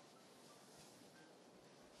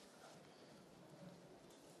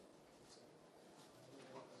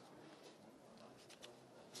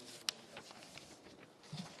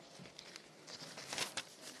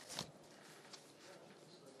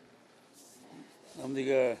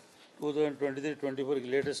 ನಮ್ದೀಗ 2023-24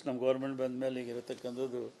 ಲೇಟೆಸ್ಟ್ ನಮ್ಮ ಗೌರ್ಮೆಂಟ್ ಬಂದ ಮೇಲೆ ಈಗ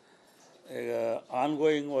ಇರತಕ್ಕಂಥದ್ದು ಈಗ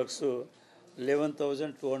ಆನ್ಗೋಯಿಂಗ್ ವರ್ಕ್ಸು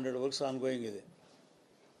 11,200 ವರ್ಕ್ಸ್ ಆನ್ಗೋಯಿಂಗ್ ಇದೆ.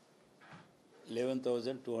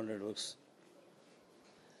 11,200 works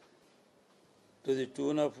to the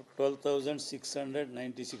tune of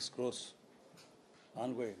 12,696 crores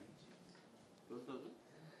ongoing.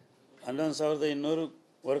 11,200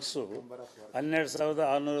 works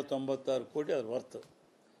 12,696 ಕೋಟಿ ಅದ್ರ ವರ್ತ್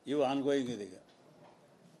ಇವು ಆನ್ಗೋಯಿಂಗ್ ಇದೆ ಈಗ.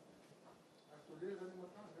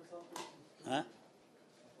 ಹಾಂ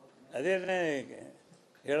ಅದೇನೇ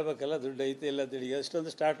ಹೇಳ್ಬೇಕಲ್ಲ, ದುಡ್ಡು ಐತೆ ಇಲ್ಲ ಅಂತೇಳಿ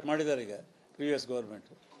ಎಷ್ಟೊಂದು ಸ್ಟಾರ್ಟ್ ಮಾಡಿದ್ದಾರೆ ಈಗ ಪ್ರೀವಿಯಸ್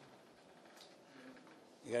ಗೌರ್ಮೆಂಟು.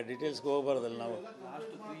 ಈಗ ಡೀಟೇಲ್ಸ್ಗೆ ಹೋಗ್ಬಾರ್ದಲ್ಲ ನಾವು.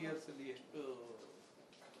 ಲಾಸ್ಟ್ 3 ಇಯರ್ಸಲ್ಲಿ ಎಷ್ಟು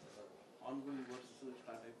ಆನ್ಗೋಯಿಂಗ್ ವರ್ಕ್ಸ್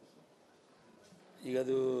ಸ್ಟಾರ್ಟ್ ಆಯಿತು ಸರ್? ಈಗ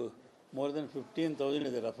ಅದು ಮೋರ್ ದೆನ್ 15,000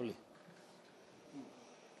 ಇದೆ ರಫಲಿ.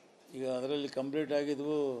 ಈಗ ಅದರಲ್ಲಿ ಕಂಪ್ಲೀಟ್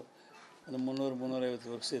ಆಗಿದ್ವು ಒಂದು 300-350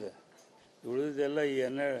 ವರ್ಕ್ಸ್ ಇದೆ. ಉಳಿದಿದ್ದೆಲ್ಲ ಈ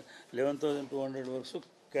 11,200 ವರ್ಕ್ಸು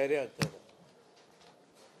ಕ್ಯಾರಿ ಆಗ್ತಾಯಿದೆ.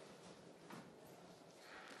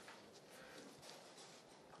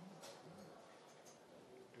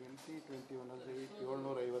 ನಲ್ಲಿ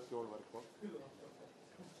 757 ವರ್ಕು,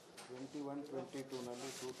 21-22ನಲ್ಲಿ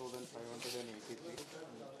 2,583,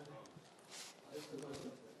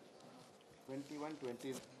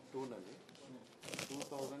 21-22ನಲ್ಲಿ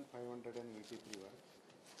 2,583 ವರ್ಕ್,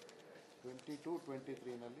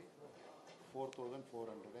 22-23ನಲ್ಲಿ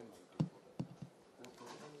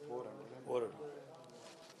 4,494.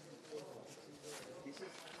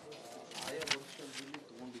 ಆಯಾ ವರ್ಷದಲ್ಲಿ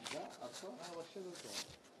ತೊಗೊಂಡಿದ್ದ ಅಥವಾ ಆ ವರ್ಷದಲ್ಲಿ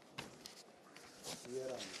ತೊಗೊಂಡು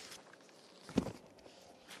ಇಯರ್ ಆನ್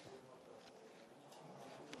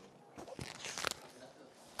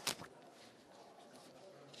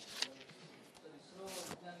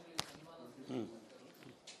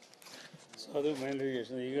ಸೊ ಅದು ಮೈನ್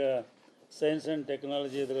ಇರಿಗೇಷನ್. ಈಗ ಸೈನ್ಸ್ ಆ್ಯಂಡ್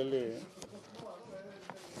ಟೆಕ್ನಾಲಜಿ ಇದರಲ್ಲಿ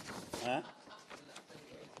ಹಾಂ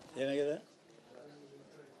ಏನಾಗಿದೆ?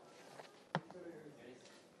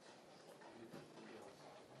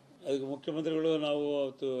 ಅದಕ್ಕೆ ಮುಖ್ಯಮಂತ್ರಿಗಳು ನಾವು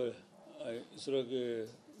ಅವತ್ತು ಇಸ್ರೋಗೆ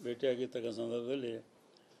ಭೇಟಿಯಾಗಿರ್ತಕ್ಕಂಥ ಸಂದರ್ಭದಲ್ಲಿ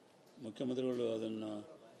ಮುಖ್ಯಮಂತ್ರಿಗಳು ಅದನ್ನು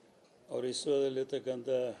ಅವರು ಇಸ್ರೋದಲ್ಲಿರ್ತಕ್ಕಂಥ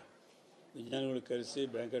ವಿಜ್ಞಾನಿಗಳು ಕರೆಸಿ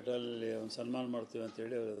ಬ್ಯಾಂಕೆಟ್ ಹಾಲಲ್ಲಿ ಒಂದು ಸನ್ಮಾನ ಮಾಡ್ತೀವಿ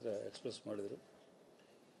ಅಂತೇಳಿ ಅವ್ರ ಹತ್ರ ಎಕ್ಸ್ಪ್ರೆಸ್ ಮಾಡಿದರು.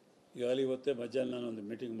 ಈಗಾಗಲೇ ಇವತ್ತೇ ಮಧ್ಯಾಹ್ನ ನಾನು ಒಂದು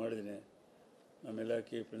ಮೀಟಿಂಗ್ ಮಾಡಿದ್ದೀನಿ. ನಮ್ಮ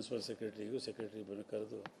ಇಲಾಖೆ ಪ್ರಿನ್ಸಿಪಲ್ ಸೆಕ್ರೆಟರಿ ಬಂದು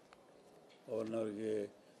ಕರೆದು ಅವ್ರಿಗೆ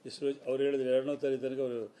ಇಸ್ರೋ ಅವ್ರು ಹೇಳಿದ್ರು 2ನೇ ತಾರೀಕು ತನಕ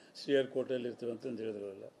ಅವರು ಶ್ರೀಹರಿಕೋಟೆಯಲ್ಲಿ ಇರ್ತೀವಿ ಅಂತಂದು ಹೇಳಿದ್ರು.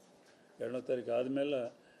 ಅಲ್ಲ 2ನೇ ತಾರೀಕು ಆದಮೇಲೆ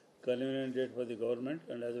convenient date for the government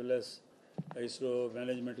and as well as ISRO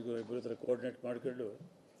ಮ್ಯಾನೇಜ್ಮೆಂಟ್ಗೂ ಇಬ್ಬರು ಥರ ಕೋಆರ್ಡಿನೇಟ್ ಮಾಡಿಕೊಂಡು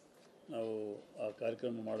ನಾವು ಆ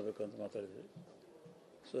ಕಾರ್ಯಕ್ರಮ ಮಾಡಬೇಕು ಅಂತ ಮಾತಾಡಿದ್ವಿ.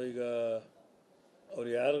 ಸೊ ಈಗ ಅವ್ರು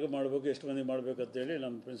ಯಾರಿಗೂ ಮಾಡಬೇಕು, ಎಷ್ಟು ಮಂದಿ ಮಾಡಬೇಕು ಅಂತೇಳಿ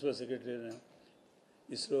ನಮ್ಮ ಪ್ರಿನ್ಸಿಪಲ್ ಸೆಕ್ರೆಟರಿನ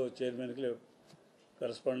ಇಸ್ರೋ ಚೇರ್ಮನ್ಗೆ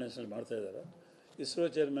ಕರೆಸ್ಪಾಂಡೆನ್ಸಲ್ಲಿ ಮಾಡ್ತಾಯಿದ್ದಾರೆ. ಇಸ್ರೋ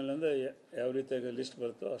ಚೇರ್ಮನ್ನಿಂದ ಯಾವ ರೀತಿಯಾಗಿ ಲಿಸ್ಟ್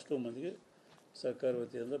ಬರುತ್ತೋ ಅಷ್ಟು ಮಂದಿಗೆ ಸರ್ಕಾರ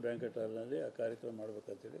ವತಿಯಿಂದ ಬ್ಯಾಂಕೆಟ್ ಹಾಲ್ನಲ್ಲಿ ಆ ಕಾರ್ಯಕ್ರಮ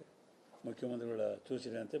ಮಾಡಬೇಕಂತೇಳಿ ಮುಖ್ಯಮಂತ್ರಿಗಳ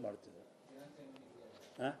ಸೂಚನೆಯಂತೆ ಮಾಡ್ತಿದ್ದಾರೆ.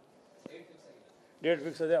 ಹಾಂ ಡೇಟ್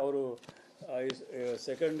ಫಿಕ್ಸ್ ಅದೇ. ಅವರು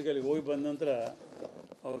ಸೆಕೆಂಡ್ಗೆ ಅಲ್ಲಿ ಹೋಗಿ ಬಂದ ನಂತರ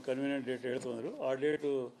ಅವ್ರು ಕನ್ವೀನಿಯಂಟ್ ಡೇಟ್ ಹೇಳ್ತಂದರು. ಆ ಡೇಟು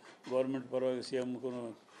ಗೌರ್ಮೆಂಟ್ ಪರವಾಗಿ CMಗೂ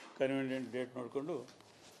ಕನ್ವೀನಿಯಂಟ್ ಡೇಟ್ ನೋಡಿಕೊಂಡು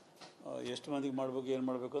ಎಷ್ಟು ಮಂದಿಗೆ ಮಾಡಬೇಕು, ಏನು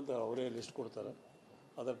ಮಾಡಬೇಕು ಅಂತ ಅವರೇ ಲಿಸ್ಟ್ ಕೊಡ್ತಾರೆ.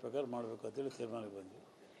 ಅದರ ಪ್ರಕಾರ ಮಾಡಬೇಕು ಅಂತೇಳಿ ತೀರ್ಮಾನಕ್ಕೆ ಬಂದ್ವಿ.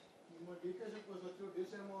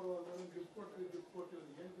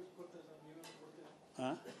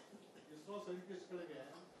 ಹಾಂ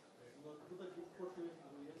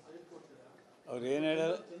ಅವ್ರು ಏನು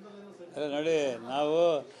ಹೇಳ್ಯಾರ ಅಲ್ಲ ನಡೆ, ನಾವು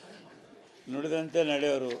ನುಡಿದಂತೆ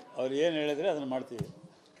ನಡೆಯೋರು. ಅವ್ರು ಏನು ಹೇಳಿದ್ರೆ ಅದನ್ನು ಮಾಡ್ತೀವಿ,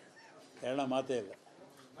 ಎರಡನೇ ಮಾತೇ ಇಲ್ಲ.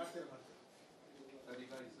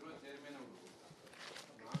 ಈಗ ಇಸ್ರೋ ಚೇರ್ಮನ್ ಅವರು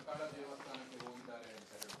ಮಹಾಕಾಳ ದೇವಸ್ಥಾನಕ್ಕೆ ಹೋಗಿದ್ದಾರೆ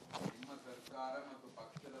ಅಂತ ಹೇಳಿ ನಿಮ್ಮ ಸರ್ಕಾರ ಮತ್ತು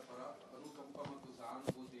ಪಕ್ಷದ ಪರ ಅನುಕಂಪ ಮತ್ತು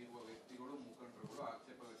ಸಹಾನುಭೂತಿ ಇರುವ ವ್ಯಕ್ತಿಗಳು, ಮುಖಂಡರುಗಳು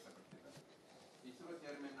ಆಕ್ಷೇಪ ವ್ಯಕ್ತಪಡಿಸಿದ್ದಾರೆ. ಇಸ್ರೋ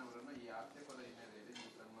ಚೇರ್ಮನ್ ಅವರನ್ನು ಈ ಆಕ್ಷೇಪದ ಹಿನ್ನೆಲೆಯಲ್ಲಿ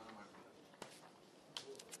ನೀವು ಸನ್ಮಾನ ಮಾಡಿದ್ದಾರೆ.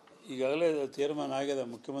 ಈಗಾಗಲೇ ತೀರ್ಮಾನ ಆಗಿದೆ.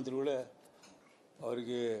 ಮುಖ್ಯಮಂತ್ರಿಗಳೇ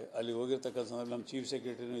ಅವರಿಗೆ ಅಲ್ಲಿ ಹೋಗಿರ್ತಕ್ಕಂಥ ಸಂದರ್ಭ ನಮ್ಮ ಚೀಫ್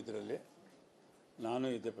ಸೆಕ್ರೆಟರಿನೂ ಇದರಲ್ಲಿ, ನಾನು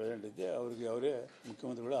ಇದ್ದೆ, ಪ್ರೆಸೆಂಟ್ ಇದ್ದೆ. ಅವರೇ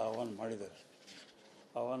ಮುಖ್ಯಮಂತ್ರಿಗಳು ಆಹ್ವಾನ ಮಾಡಿದ್ದಾರೆ.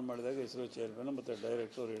 ಆಹ್ವಾನ ಮಾಡಿದಾಗ ಇಸ್ರೋ ಚೇರ್ಮನ್ ಮತ್ತು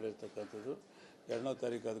ಡೈರೆಕ್ಟರ್ ಅವ್ರು ಹೇಳಿರ್ತಕ್ಕಂಥದ್ದು 2ನೇ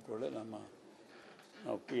ತಾರೀಕು ಆದ ಕೂಡಲೇ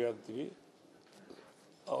ನಾವು ಫ್ರೀ ಆಗ್ತೀವಿ.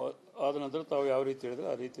 ಆದ ನಂತರ ತಾವು ಯಾವ ರೀತಿ ಹೇಳಿದ್ರೆ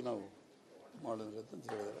ಆ ರೀತಿ ನಾವು ಮಾಡೋದು ಅಂತ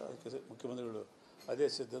ಹೇಳಿದ್ದಾರೆ. ಅದಕ್ಕೆ ಮುಖ್ಯಮಂತ್ರಿಗಳು ಅದೇ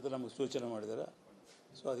ಸಿದ್ಧತೆ ನಮಗೆ ಸೂಚನೆ ಮಾಡಿದ್ದಾರೆ.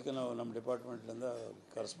 ಸೊ ಅದಕ್ಕೆ ನಾವು ನಮ್ಮ ಡಿಪಾರ್ಟ್ಮೆಂಟ್ನಿಂದ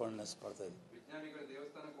ಕರೆಸ್ಪಾಂಡೆನ್ಸ್ ಮಾಡ್ತಾಯಿದ್ವಿ. ವಿಜ್ಞಾನಿಗಳ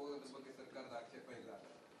ದೇವಸ್ಥಾನಕ್ಕೆ ಹೋಗೋದ್ರ ಬಗ್ಗೆ ಸರ್ಕಾರದ ಆಕ್ಷೇಪ ಇಲ್ಲ.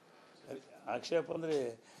 ಆಕ್ಷೇಪ ಅಂದರೆ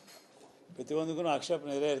ಪ್ರತಿಯೊಂದಕ್ಕೂ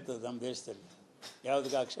ಆಕ್ಷೇಪಣೆ ಇರೇ ಇರ್ತದೆ ನಮ್ಮ ದೇಶದಲ್ಲಿ,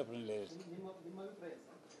 ಯಾವುದಕ್ಕೆ ಆಕ್ಷೇಪಣೆ ಇಲ್ಲೇ ಇರ್ತದೆ.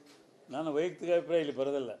 ನಾನು ವೈಯಕ್ತಿಕ ಅಭಿಪ್ರಾಯ ಇಲ್ಲಿ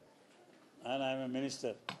ಬರೋದಿಲ್ಲ. ನಾನು ಐ ಆಮ್ ಎ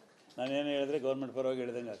ಮಿನಿಸ್ಟರ್. ನಾನೇನು ಹೇಳಿದ್ರೆ ಗೌರ್ಮೆಂಟ್ ಪರವಾಗಿ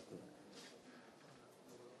ಹೇಳಿದಂಗೆ ಆಗ್ತದೆ.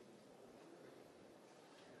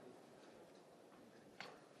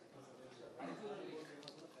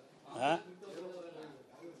 ಹಾಂ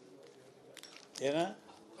ಏನ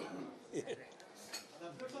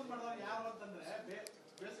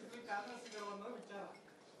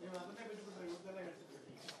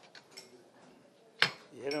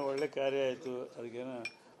ಏನೋ ಒಳ್ಳೆ ಕಾರ್ಯ ಆಯಿತು, ಅದಕ್ಕೇನೋ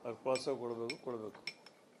ಅವ್ರು ಪ್ರೋತ್ಸಾಹ ಕೊಡಬೇಕು.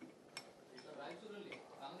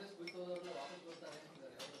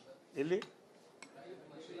 ಎಲ್ಲಿ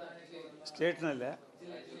ಸ್ಟೇಟ್ನಲ್ಲೇ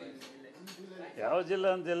ಯಾವ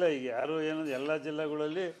ಜಿಲ್ಲಾ ಅಂತಿಲ್ಲ. ಈಗ ಯಾರು ಏನಂದ್ರೆ ಎಲ್ಲ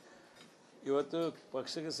ಜಿಲ್ಲೆಗಳಲ್ಲಿ ಇವತ್ತು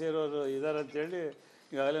ಪಕ್ಷಕ್ಕೆ ಸೇರೋರು ಇದ್ದಾರೆ ಅಂಥೇಳಿ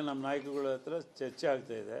ಈಗಾಗಲೇ ನಮ್ಮ ನಾಯಕರುಗಳ ಹತ್ರ ಚರ್ಚೆ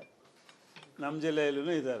ಆಗ್ತಾಯಿದೆ. ನಮ್ಮ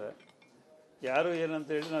ಜಿಲ್ಲೆಯಲ್ಲೂ ಇದ್ದಾರೆ. ಯಾರು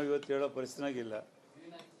ಏನಂತೇಳಿ ನಾವು ಇವತ್ತು ಹೇಳೋ ಪರಿಸ್ಥಿತಿನಾಗಿಲ್ಲ.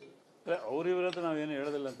 ಅವ್ರಿವ್ರ ಹತ್ರ ನಾವೇನು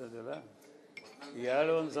ಹೇಳೋದಿಲ್ಲ ಅಂತಂದಿಲ್ಲ.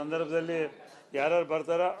 ಯಾರೋ ಒಂದು ಸಂದರ್ಭದಲ್ಲಿ ಯಾರ್ಯಾರು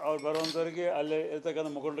ಬರ್ತಾರೋ ಅವ್ರು ಬರೋವಂಥವ್ರಿಗೆ ಅಲ್ಲೇ ಇರ್ತಕ್ಕಂಥ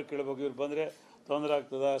ಮುಖಂಡರು ಕೇಳಬೇಕು. ಇವ್ರು ಬಂದರೆ ತೊಂದರೆ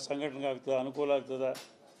ಆಗ್ತದ, ಸಂಘಟನೆಗೆ ಆಗ್ತದೆ, ಅನುಕೂಲ ಆಗ್ತದ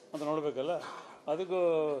ಅಂತ ನೋಡಬೇಕಲ್ಲ. ಅದಕ್ಕೂ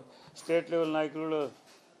ಸ್ಟೇಟ್ ಲೆವೆಲ್ ನಾಯಕರುಗಳು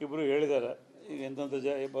ಇಬ್ಬರು ಹೇಳಿದ್ದಾರೆ. ಈಗ ಎಂಥಂಥ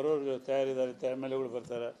ಬರೋರು ತಯಾರಿದ್ದಾರೆ, ಎಮ್ ಎಲ್ ಎಗಳು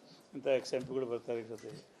ಬರ್ತಾರೆ, ಇಂಥ ಎಕ್ಸ್ ಎಂ ಪಿಗಳು ಬರ್ತಾರೆ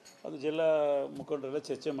ಜೊತೆಗೆ. ಅದು ಜಿಲ್ಲಾ ಮುಖಂಡರೆಲ್ಲ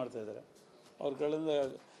ಚರ್ಚೆ ಮಾಡ್ತಾಯಿದ್ದಾರೆ. ಅವ್ರ ಕಡೆಯಿಂದ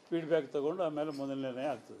ಫೀಡ್ಬ್ಯಾಕ್ ತೊಗೊಂಡು ಆಮೇಲೆ ಮುಂದಿನ ನಿರ್ಣಯ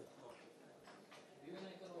ಆಗ್ತದೆ.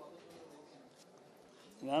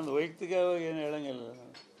 ನಾನು ವೈಯಕ್ತಿಕವಾಗಿ ಏನು ಹೇಳೋಂಗಿಲ್ಲ.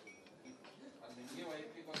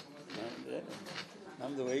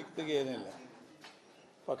 ನಮ್ಮದು ವೈಯಕ್ತಿಕ ಏನಿಲ್ಲ.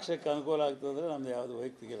 ಪಕ್ಷಕ್ಕೆ ಅನುಕೂಲ ಆಗ್ತದಂದ್ರೆ ನಮ್ಮದು ಯಾವುದು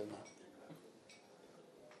ವೈಯಕ್ತಿಕ ಇಲ್ಲ.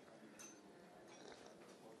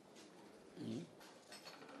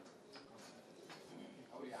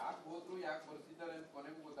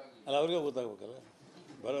 ಅಲ್ಲ, ಅವ್ರಿಗೆ ಗೊತ್ತಾಗ್ಬೇಕಲ್ಲ.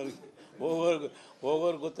 ಬರೋರಿಗೆ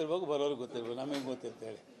ಹೋಗೋರ್ಗೆ ಗೊತ್ತಿರ್ಬೇಕು, ಬರೋರಿಗೆ ಗೊತ್ತಿರ್ಬೇಕು. ನಮಗೆ ಗೊತ್ತಿರುತ್ತೆ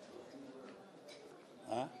ಹೇಳಿ.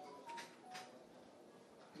 ಹಾಂ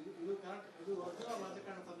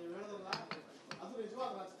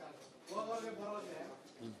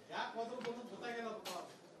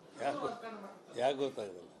ಯಾಕೆ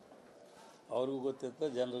ಗೊತ್ತಾಗೋದಿಲ್ಲ? ಅವ್ರಿಗೂ ಗೊತ್ತಿರ್ತದೆ,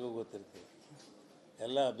 ಜನರಿಗೂ ಗೊತ್ತಿರ್ತದೆ.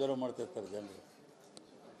 ಎಲ್ಲ ಅಬ್ಸರ್ವ್ ಮಾಡ್ತಿರ್ತಾರೆ ಜನರು.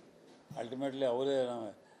 ಅಲ್ಟಿಮೇಟ್ಲಿ ಅವರೇ ನಾವು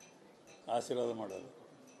ಆಶೀರ್ವಾದ ಮಾಡೋದು,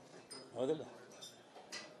 ಹೌದಿಲ್ಲ?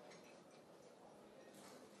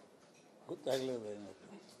 ಗೊತ್ತಾಗಲಿಲ್ಲ ಏನು ಹೇಳಿದ್ರೆ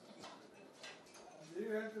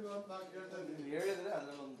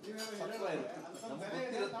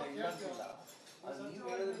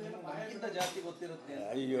ಜಾಸ್ತಿ ಗೊತ್ತಿರುತ್ತೆ.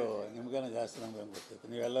 ಅಯ್ಯೋ, ನಿಮ್ಗೇನ ಜಾಸ್ತಿ ನಮ್ಗೆ ಗೊತ್ತಿರುತ್ತೆ.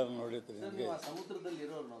 ನೀವೆಲ್ಲರೂ ನೋಡಿರ್ತೀರಿ. ನಿಮಗೆ ಸಮುದ್ರದಲ್ಲಿ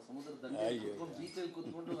ಇರೋರು ನಾವು, ಸಮುದ್ರದಲ್ಲಿ ಬೀಚಲ್ಲಿ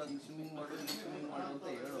ಕೂತ್ಕೊಂಡು ಅದು ಸ್ವಿಮ್ಮಿಂಗ್ ಮಾಡು ಅಂತ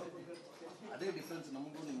ಹೇಳೋರು. ಅದೇ ಡಿಫ್ರೆನ್ಸ್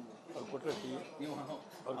ನಮಗೂ ನಿಮಗೂ. ಅವ್ರು ಕೊಟ್ಟರೆ ನೀವು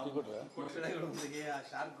ಅವ್ರು ಕೊಟ್ಟರೆ ಮೊಸಳೆಗಳೊಂದಿಗೆ ಆ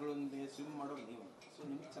ಶಾರ್ಕ್ಗಳೊಂದಿಗೆ ಸ್ವಿಮ್ ಮಾಡೋರು ನೀವು. ಸೊ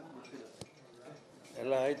ನಿಮ್ಗೆ ಚೆನ್ನಾಗಿ ಗೊತ್ತಿರುತ್ತೆ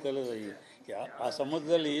ಎಲ್ಲ. ಆಯ್ತಲ್ಲ, ಆ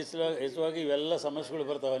ಸಮುದ್ರದಲ್ಲಿ ಈಸುವಾಗ ಇವೆಲ್ಲ ಸಮಸ್ಯೆಗಳು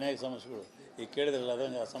ಬರ್ತಾವೆ, ಅನೇಕ ಸಮಸ್ಯೆಗಳು. ಈಗ ಕೇಳಿದ್ರಲ್ಲ,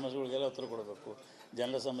 ಅದಂಗೆ ಆ ಸಮಸ್ಯೆಗಳಿಗೆಲ್ಲ ಉತ್ತರ ಕೊಡಬೇಕು.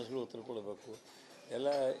 ಜನರ ಸಮಸ್ಯೆಗಳು ಉತ್ತರ ಕೊಡಬೇಕು. ಎಲ್ಲ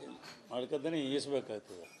ಮಾಡ್ಕೊತಾನೆ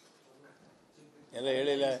ಈಸಬೇಕಾಗ್ತದೆ. ಎಲ್ಲ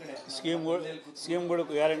ಹೇಳಿಲ್ಲ. ಸ್ಕೀಮ್ಗಳು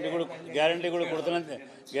ಗ್ಯಾರಂಟಿಗಳು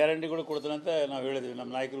ಕೊಡ್ತಾನಂತ ನಾವು ಹೇಳಿದ್ವಿ. ನಮ್ಮ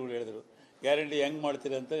ನಾಯಕರುಗಳು ಹೇಳಿದರು. ಗ್ಯಾರಂಟಿ ಹೆಂಗೆ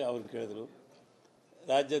ಮಾಡ್ತೀರಿ ಅಂತ ಅವ್ರು ಕೇಳಿದ್ರು.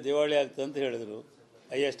 ರಾಜ್ಯ ದಿವಾಳಿ ಆಗ್ತದೆ ಅಂತ ಹೇಳಿದರು.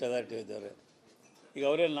 ಹೈಯೆಸ್ಟ್ ಅಥಾರಿಟಿ ಇದ್ದಾರೆ. ಈಗ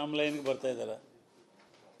ಅವರೇ ನಮ್ಮ ಲೈನ್ಗೆ ಬರ್ತಾಯಿದ್ದಾರೆ.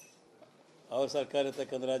 ಅವ್ರ ಸರ್ಕಾರ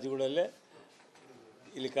ಇರ್ತಕ್ಕಂಥ ರಾಜ್ಯಗಳಲ್ಲೇ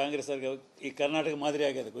ಇಲ್ಲಿ ಕಾಂಗ್ರೆಸ್ ಸರ್ಕಾರ ಈ ಕರ್ನಾಟಕ ಮಾದರಿ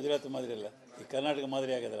ಆಗ್ಯದ. ಗುಜರಾತ್ ಮಾದರಿ ಅಲ್ಲ, ಈ ಕರ್ನಾಟಕ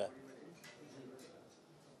ಮಾದರಿ ಆಗ್ಯದಲ್ಲ.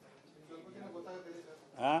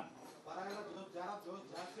 ಹಾಂ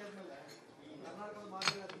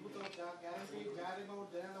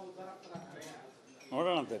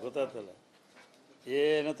ನೋಡೋಣಂತೆ, ಗೊತ್ತಾಗ್ತಲ್ಲ.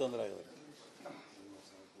 ಏನೂ ತೊಂದರೆ ಆಗೋದು.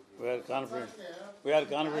 We are confident.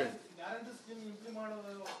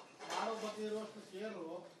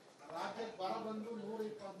 ರಾಜ್ಯಕ್ಕೆ ಬರ ಬಂದು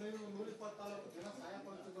 125-124 ಜನ ಸಹಾಯ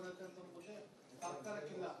ಪಡೆದುಕೊಳ್ಳುತ್ತೆ ಅಂತ ಅಂದ್ಬಿಟ್ಟು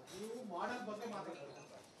ಸರ್ಕಾರಕ್ಕಿಲ್ಲ. ನೀವು ಮಾಡಲ್ ಬಗ್ಗೆ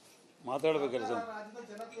ಮಾತಾಡಬೇಕಲ್ಲ ಸರ್. ರಾಜ್ಯದ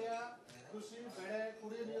ಜನತೆಯ ಕೃಷಿ, ಬೆಳೆ,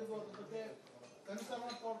 ಕುಡಿಯುವ ನೀರು ಬಗ್ಗೆ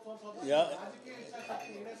ರಾಜಕೀಯ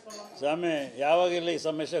ಇಚ್ಛಾಶಕ್ತಿ ಈಡೇರಿಸಿಕೊಳ್ಳ. ಸ್ವಾಮಿ, ಯಾವಾಗಿಲ್ಲ ಈ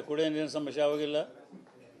ಸಮಸ್ಯೆ? ಕುಡಿಯೋ ನೀರಿನ ಸಮಸ್ಯೆ ಯಾವಾಗಿಲ್ಲ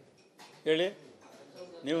ಹೇಳಿ?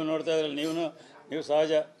 ನೀವು ನೋಡ್ತಾ ಇದ್ರಲ್ಲ, ನೀವು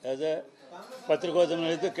ಸಹಜ ಆ್ಯಸ್ ಎ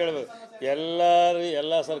ಪತ್ರಿಕೋದ್ಯಮದಲ್ಲಿದ್ದು ಕೇಳಬೇಕು.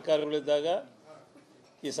 ಎಲ್ಲ ಸರ್ಕಾರಗಳಿದ್ದಾಗ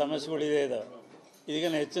ಈ ಸಮಸ್ಯೆಗಳಿದೆ ಇದ್ದಾವೆ.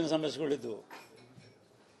 ಈಗಿನ ಹೆಚ್ಚಿನ ಸಮಸ್ಯೆಗಳಿದ್ದವು.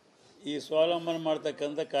 ಈ ಸ್ವಾವಲಂಬನೆ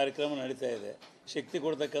ಮಾಡ್ತಕ್ಕಂಥ ಕಾರ್ಯಕ್ರಮ ನಡೀತಾ ಇದೆ. ಶಕ್ತಿ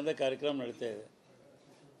ಕೊಡ್ತಕ್ಕಂಥ ಕಾರ್ಯಕ್ರಮ ನಡೀತಾ ಇದೆ.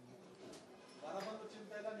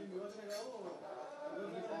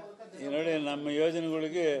 ಈಗ ನೋಡಿ, ನಮ್ಮ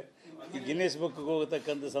ಯೋಜನೆಗಳಿಗೆ ಈ ಗಿನ್ನಿಸ್ ಬುಕ್ಗೆ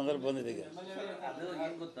ಹೋಗತಕ್ಕಂಥ ಸಂದರ್ಭ ಬಂದಿದೆ. ಈಗ ಅದು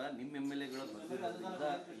ಏನು ಗೊತ್ತಾ, ನಿಮ್ಮ ಎಮ್ ಎಲ್ ಎಗಳ ಬಂದಿರೋದ್ರಿಂದ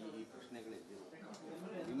ಈ ಪ್ರಶ್ನೆಗಳಿದ್ದೀವಿ.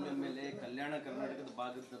 ನಿಮ್ಮ ಎಮ್ ಎಲ್ ಎ ಕಲ್ಯಾಣ ಕರ್ನಾಟಕದ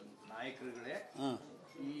ಭಾಗದ ನಾಯಕರುಗಳೇ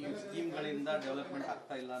ಈ ಸ್ಕೀಮ್ಗಳಿಂದ ಡೆವಲಪ್ಮೆಂಟ್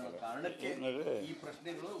ಆಗ್ತಾ ಇಲ್ಲ ಅನ್ನೋ ಕಾರಣಕ್ಕೆ ಈ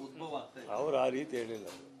ಪ್ರಶ್ನೆಗಳು ಉದ್ಭವ ಆಗ್ತಾ ಇದೆ. ಅವ್ರು ಆ ರೀತಿ ಹೇಳಿಲ್ಲ,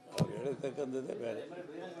 ಅವ್ರು ಹೇಳಿರ್ತಕ್ಕಂಥದ್ದೇ ಬೇರೆ.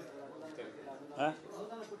 ಹಾಂ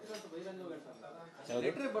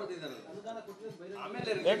ಲೆಟ್ರೇ ಬರ್ದಿದ್ದಾರಲ್ಲ,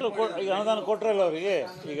 ಆಮೇಲೆ ಲೆಟ್ರ್ ಈಗ ಅನುದಾನ ಕೊಟ್ಟರಲ್ಲ ಅವರಿಗೆ.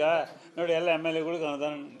 ಈಗ ನೋಡಿ ಎಲ್ಲ MLAಗಳಿಗೆ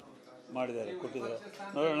ಅನುದಾನ ಮಾಡಿದ್ದಾರೆ, ಕೊಟ್ಟಿದ್ದಾರೆ.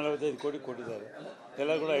 145 ಕೋಟಿ ಕೊಟ್ಟಿದ್ದಾರೆ.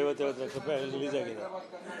 ಎಲ್ಲ ಕೂಡ 50 ಲಕ್ಷ ರೂಪಾಯಿ ರಿಲೀಸ್ ಆಗಿದೆ.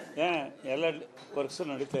 ಎಲ್ಲ ವರ್ಕ್ಸು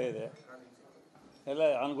ನಡೀತಾ ಇದೆ, ಎಲ್ಲ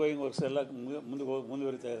ಆನ್ಗೋಯಿಂಗ್ ವರ್ಕ್ಸ್ ಎಲ್ಲ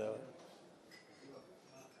ಮುಂದುವರಿತಾ ಇದ್ದಾವೆ.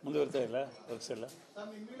 ಮುಂದುವರಿತಾ ಇಲ್ಲ ವರ್ಕ್ಸ್ ಎಲ್ಲ.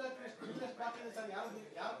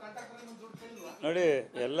 ನೋಡಿ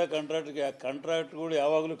ಎಲ್ಲ ಕಾಂಟ್ರಾಕ್ಟ್ಗಳು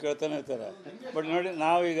ಯಾವಾಗಲೂ ಕೇಳ್ತಾನೆ ಇರ್ತಾರೆ. ಬಟ್ ನೋಡಿ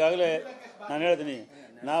ನಾವು ಈಗಾಗಲೇ ನಾನು ಹೇಳ್ತೀನಿ,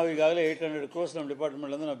 ನಾವು ಈಗಾಗಲೇ 800 crores ನಮ್ಮ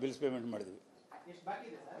ಡಿಪಾರ್ಟ್ಮೆಂಟಿಂದ ನಾವು ಬಿಲ್ಸ್ ಪೇಮೆಂಟ್ ಮಾಡಿದ್ವಿ.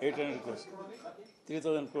 800 crores,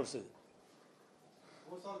 3000 crores ಇದೆ.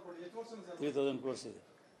 3000 crores ಇದೆ.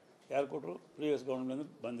 ಯಾರು ಕೊಟ್ಟರು? ಪ್ರೀವಿಯಸ್ ಗೌರ್ಮೆಂಟಿಂದ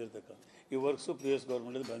ಬಂದಿರ್ತಕ್ಕಂಥ ಈ ವರ್ಕ್ಸು ಪ್ರೀವಿಯಸ್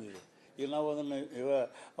ಗೌರ್ಮೆಂಟಿಂದ ಬಂದಿದೆ. ಈಗ ನಾವು ಅದನ್ನು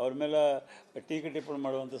ಅವ್ರ ಮೇಲೆ ಟೀಕೆ ಟಿಪ್ಪಣಿ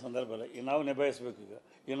ಮಾಡುವಂಥ ಸಂದರ್ಭ ಅಲ್ಲ. ಈಗ ನಾವು ನಿಭಾಯಿಸಬೇಕು.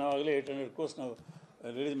 ಈಗ ನಾವಾಗಲೇ 800 crores ನಾವು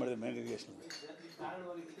ರಿಲೀಸ್ ಮಾಡಿದ್ವಿ ಮೈನ್ ಇರಿಗೇಷನ್.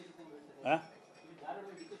 ಹಾಂ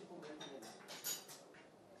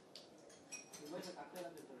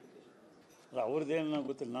ಅಲ್ಲ ಅವ್ರದ್ದೇನು ನಾವು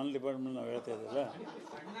ಗೊತ್ತಿಲ್ಲ. ನನ್ನ ಡಿಪಾರ್ಟ್ಮೆಂಟ್ ನಾವು ಹೇಳ್ತಾ ಇದ್ದೀವಲ್ಲ,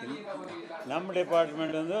 ನಮ್ಮ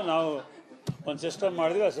ಡಿಪಾರ್ಟ್ಮೆಂಟಿಂದ ನಾವು ಒಂದು ಸಿಸ್ಟಮ್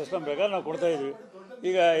ಮಾಡಿದ್ವಿ. ಆ ಸಿಸ್ಟಮ್ ಬೇಕಾದ್ರೆ ನಾವು ಕೊಡ್ತಾಯಿದ್ವಿ.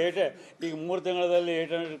 ಈಗ 3 ತಿಂಗಳಲ್ಲಿ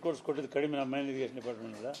 800 crores ಕೊಟ್ಟಿದ್ದು ಕಡಿಮೆ ನಮ್ಮ ಮೈನ್ ಇರಿಗೇಷನ್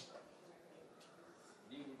ಡಿಪಾರ್ಟ್ಮೆಂಟಿಂದ.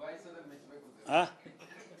 ಹಾಂ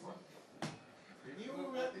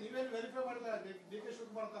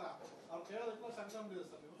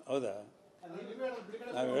ಹೌದಾ?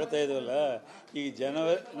 ನಾವು ಹೇಳ್ತಾ ಇದ್ದೀವಲ್ಲ, ಈಗ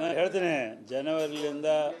ನಾನು ಹೇಳ್ತೀನಿ,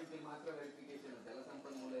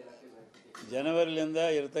 ಜನವರಿಲಿಂದ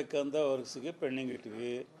ಇರತಕ್ಕಂಥ ವರ್ಕ್ಸ್ಗೆ ಪೆಂಡಿಂಗ್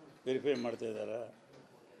ಇಟ್ವಿ, ವೆರಿಫೈ ಮಾಡ್ತಾಯಿದ್ದಾರೆ.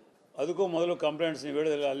 ಅದಕ್ಕೂ ಮೊದಲು ಕಂಪ್ಲೇಂಟ್ಸ್ ನೀವು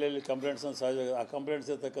ಹೇಳಿದ್ರೆ ಅಲ್ಲೆಲ್ಲಿ ಕಂಪ್ಲೇಂಟ್ಸ್ ಅಂತ ಸಹಜ, ಆ ಕಂಪ್ಲೇಂಟ್ಸ್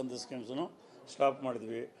ಇರ್ತಕ್ಕಂಥ ಸ್ಕೀಮ್ಸನ್ನು ಸ್ಟಾಪ್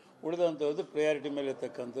ಮಾಡಿದ್ವಿ. ಉಳಿದಂಥದ್ದು ಪ್ರಯಾರಿಟಿ ಮೇಲೆ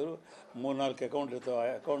ಇರ್ತಕ್ಕಂಥವ್ರು 3-4 ಅಕೌಂಟ್ ಇರ್ತವೆ, ಆ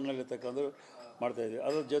ಅಕೌಂಟ್ನಲ್ಲಿ ಇರ್ತಕ್ಕಂಥವ್ರು ಮಾಡ್ತಾಯಿದ್ವಿ.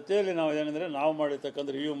 ಅದ್ರ ಜೊತೆಯಲ್ಲಿ ನಾವು ಏನಂದರೆ ನಾವು ಮಾಡಿರ್ತಕ್ಕಂಥ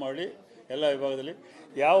ರಿವ್ಯೂ ಮಾಡಿ ಎಲ್ಲ ವಿಭಾಗದಲ್ಲಿ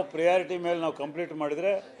ಯಾವ ಪ್ರಯಾರಿಟಿ ಮೇಲೆ ನಾವು ಕಂಪ್ಲೀಟ್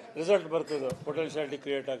ಮಾಡಿದರೆ ರಿಸಲ್ಟ್ ಬರ್ತದೋ, ಪೊಟೆನ್ಷಿಯಾಲಿಟಿ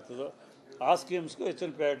ಕ್ರಿಯೇಟ್ ಆಗ್ತದೋ ಆ ಸ್ಕೀಮ್ಸ್ಗೂ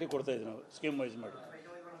ಹೆಚ್ಚಿನ ಪ್ರಯಾರಿಟಿ ಕೊಡ್ತಾಯಿದ್ವಿ ನಾವು ಸ್ಕೀಮ್ ವೈಸ್ ಮಾಡಿ.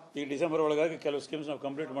 ಈಗ ಡಿಸೆಂಬರ್ ಒಳಗಾಗಿ ಕೆಲವು ಸ್ಕೀಮ್ಸ್ ನಾವು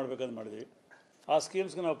ಕಂಪ್ಲೀಟ್ ಮಾಡಬೇಕಂತ ಮಾಡಿದ್ವಿ. ಆ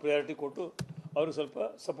ಸ್ಕೀಮ್ಸ್ಗೆ ನಾವು ಪ್ರಯಾರಿಟಿ ಕೊಟ್ಟು ಅವ್ರಿಗೆ ಸ್ವಲ್ಪ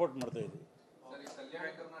ಸಪೋರ್ಟ್ ಮಾಡ್ತಾಯಿದ್ವಿ. ಕಲ್ಯಾಣ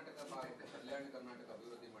ಕರ್ನಾಟಕ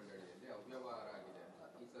ಅಭಿವೃದ್ಧಿ ಮಂಡಳಿಯಲ್ಲಿ ಅವ್ಯವಹಾರ ಆಗಿದೆ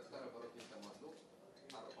ಅಂತ ಈ ಸರ್ಕಾರ ಬರೋಕ್ಕಿಂತ ಮೊದಲು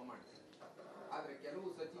ಆರೋಪ ಮಾಡಿದ್ದಾರೆ. ಆದರೆ ಕೆಲವು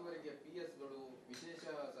ಸಚಿವರಿಗೆ PS-ಗಳು, ವಿಶೇಷ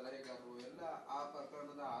ಸಲಹೆಗಾರರು ಎಲ್ಲ ಆ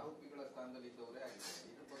ಪ್ರಕರಣದ ಆರೋಪಿಗಳ ಸ್ಥಾನದಲ್ಲಿದ್ದವರೇ ಆಗಿದ್ದಾರೆ.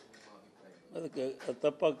 ಇದ್ರ ಬಗ್ಗೆ ನಿಮ್ಮ ಅಭಿಪ್ರಾಯ? ಅದಕ್ಕೆ ಅದು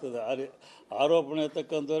ತಪ್ಪಾಗ್ತದೆ. ಆರೋಪಣೆ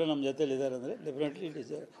ಇರ್ತಕ್ಕಂಥವ್ರೆ ನಮ್ಮ ಜೊತೆಲಿ ಇದ್ದಾರೆ ಅಂದರೆ ಡೆಫಿನೆಟ್ಲಿ ಇಟ್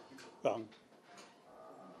ಇಸ್ ರಾಂಗ್.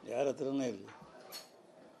 ಯಾರ ಹತ್ರನೇ ಇರಲಿ,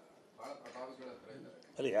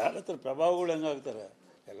 ಅಲ್ಲಿ ಯಾರ ಹತ್ರ ಪ್ರಭಾವಗಳು ಹೆಂಗಾಗ್ತಾರೆ?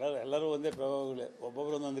 ಎಲ್ಲರೂ ಒಂದೇ ಪ್ರಭಾವಗಳೇ,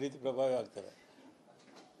 ಒಬ್ಬೊಬ್ರು ಒಂದೊಂದು ರೀತಿ ಪ್ರಭಾವ ಆಗ್ತಾರೆ.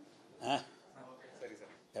 ಹಾಂ,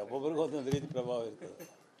 ಒಬ್ಬೊಬ್ರಿಗೂ ಒಂದೊಂದು ರೀತಿ ಪ್ರಭಾವ ಇರ್ತದೆ.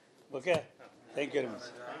 Okay, thank you very much.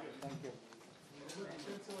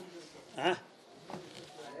 ಹಾಂ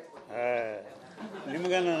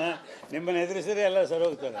ನಿಮ್ಮನ್ನು ಎದುರಿಸಿದ್ರೆ ಎಲ್ಲ ಸರಿ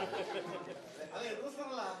ಹೋಗ್ತಾರೆ.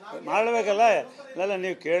 ಮಾಡಬೇಕಲ್ಲ, ಅಲ್ಲ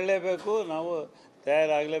ನೀವು ಕೇಳಲೇಬೇಕು, ನಾವು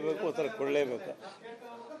ತಯಾರಾಗಲೇಬೇಕು, ಉತ್ತರ ಕೊಡಲೇಬೇಕು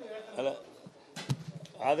ಅಲ್ಲ.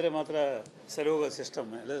 ಆದರೆ ಮಾತ್ರ ಸರಿ ಹೋಗೋದು ಸಿಸ್ಟಮ್,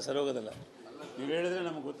 ಇಲ್ಲ ಸರಿ ಹೋಗೋದಿಲ್ಲ. ನೀವು ಹೇಳಿದರೆ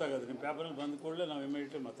ನಮ್ಗೆ ಗೊತ್ತಾಗೋದು. ನಿಮ್ಮ ಪೇಪರಲ್ಲಿ ಬಂದ ಕೂಡಲೇ ನಾವು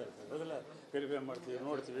ಇಮಿಡಿಯೇಟ್ಲಿ ಮಾತಾಡ್ತೀವಿ, ಅದೆಲ್ಲ ವೆರಿಫೈ ಮಾಡ್ತೀವಿ,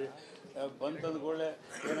 ನೋಡ್ತೀವಿ. ಬಂತಂದ ಕೂಡಲೇ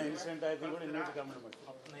ಏನೋ ಇನ್ಸಿಡೆಂಟ್ ಆಯ್ತು ಕೂಡ ಇಮಿಡಿಯೇಟ್ ಕಾಮೆಂಟ್ ಮಾಡ್ತೀವಿ.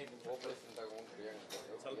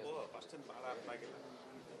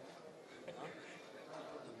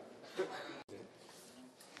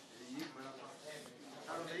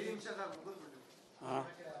 ಹಾಂ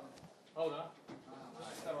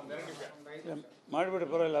ಮಾಡಿಬಿಡಿ,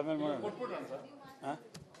 ಪರವಾಗಿಲ್ಲ, ಆಮೇಲೆ ಮಾಡೋಣ. ಹಾಂ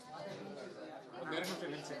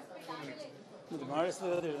ಇದು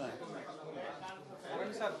ಮಾಡಿಸ್ತೀವಿ ಅಂತ ಹೇಳಿ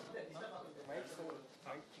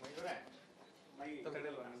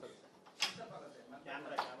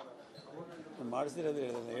ಮಾಡಿಸ್ತೀರಿ ಅಂತ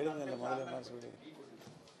ಹೇಳಿದ್ನಲ್ಲ ಮೊದಲೇ ಮಾಡಿಸ್ಬಿಡಿ.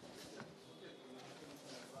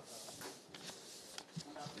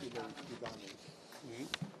 ಇದೊಂದು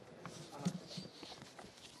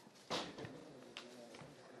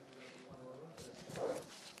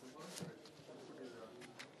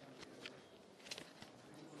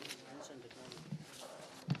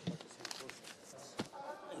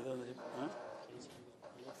ಹಾಂ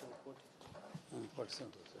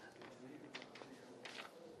ಪರ್ಸೆಂಟ್ ಸರ್.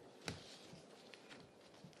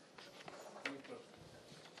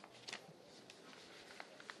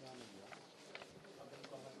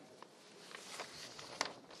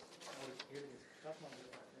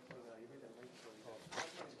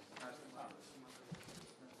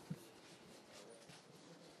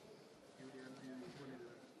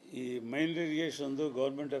 ಈ ಮೈನ್ ಇರಿಗೇಷನ್ದು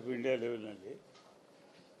ಗೌರ್ಮೆಂಟ್ ಆಫ್ ಇಂಡಿಯಾ ಲೆವೆಲ್ನಲ್ಲಿ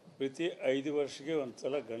ಪ್ರತಿ 5 ವರ್ಷಕ್ಕೆ ಒಂದು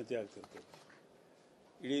ಸಲ ಗಣತಿ ಆಗ್ತಿರ್ತದೆ.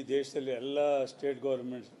 ಇಡೀ ದೇಶದಲ್ಲಿ ಎಲ್ಲ ಸ್ಟೇಟ್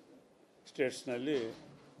ಗೌರ್ಮೆಂಟ್ ಸ್ಟೇಟ್ಸ್ನಲ್ಲಿ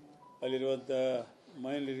ಅಲ್ಲಿರುವಂಥ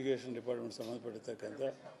ಮೈನ್ ಇರಿಗೇಷನ್ ಡಿಪಾರ್ಟ್ಮೆಂಟ್ ಸಂಬಂಧಪಟ್ಟಿರ್ತಕ್ಕಂಥ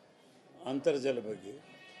ಅಂತರ್ಜಲ ಬಗ್ಗೆ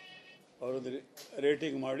ಅವರೊಂದು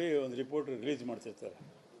ರೇಟಿಂಗ್ ಮಾಡಿ ಒಂದು ರಿಪೋರ್ಟ್ ರಿಲೀಸ್ ಮಾಡ್ತಿರ್ತಾರೆ.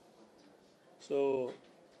 ಸೊ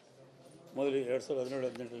ಮೊದಲು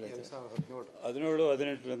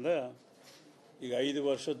 2017-18ರಿಂದ ಈಗ 5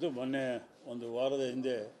 ವರ್ಷದ್ದು ಮೊನ್ನೆ ಒಂದು ವಾರದ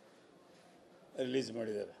ಹಿಂದೆ ರಿಲೀಸ್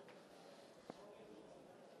ಮಾಡಿದ್ದಾರೆ.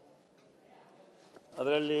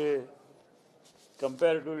 ಅದರಲ್ಲಿ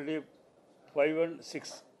ಕಂಪ್ಯಾರಿಟಿವ್ಲಿ 5 and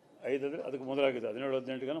 6 5 ಅಂದರೆ ಅದಕ್ಕೆ ಮೊದಲಾಗಿದೆ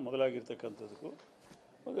 17-18 ಮೊದಲಾಗಿರ್ತಕ್ಕಂಥದ್ದಕ್ಕೂ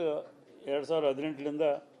ಒಂದು 2018ರಿಂದ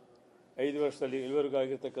 5 ವರ್ಷದಲ್ಲಿ ಇಲ್ಲಿವರೆಗೂ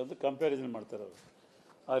ಆಗಿರ್ತಕ್ಕಂಥ ಕಂಪ್ಯಾರಿಸನ್ ಮಾಡ್ತಾರೆ ಅವರು.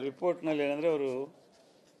 ಆ ರಿಪೋರ್ಟ್ನಲ್ಲಿ ಏನಂದರೆ ಅವರು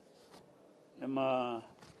ನಮ್ಮ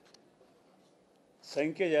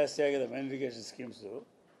ಸಂಖ್ಯೆ ಜಾಸ್ತಿ ಆಗಿದೆ ಮೈನ್ ಇರಿಗೇಷನ್ ಸ್ಕೀಮ್ಸು,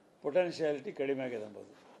 ಪೊಟೆನ್ಷಿಯಾಲಿಟಿ ಕಡಿಮೆ ಆಗಿದೆ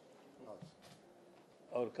ಎಂಬುದು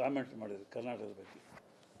ಅವರು ಕಾಮೆಂಟ್ ಮಾಡಿದರು ಕರ್ನಾಟಕದ ಬಗ್ಗೆ.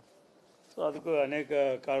 ಸೊ ಅದಕ್ಕೂ ಅನೇಕ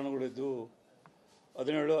ಕಾರಣಗಳಿದ್ದು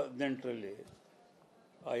 17-18ರಲ್ಲಿ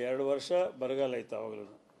ಆ 2 ವರ್ಷ ಬರಗಾಲ ಇತ್ತು ಆವಾಗಲೂ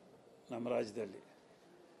ನಮ್ಮ ರಾಜ್ಯದಲ್ಲಿ.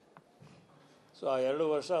 ಸೊ ಆ 2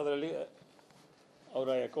 ವರ್ಷ ಅದರಲ್ಲಿ ಅವರ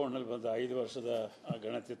ಅಕೌಂಟ್ನಲ್ಲಿ ಬಂದ 5 ವರ್ಷದ ಆ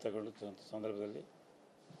ಗಣತಿ ತಗೊಂಡು ಸಂದರ್ಭದಲ್ಲಿ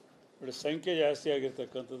ಬಟ್ ಸಂಖ್ಯೆ ಜಾಸ್ತಿ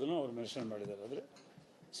ಆಗಿರ್ತಕ್ಕಂಥದ್ದನ್ನು ಅವ್ರು ಮೆನ್ಷನ್ ಮಾಡಿದ್ದಾರೆ. ಅಂದರೆ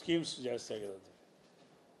ಸ್ಕೀಮ್ಸ್ ಜಾಸ್ತಿ ಆಗಿದೆ. ಅದು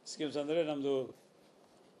ಸ್ಕೀಮ್ಸ್ ಅಂದರೆ ನಮ್ಮದು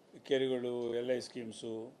ಕೆರೆಗಳು, LI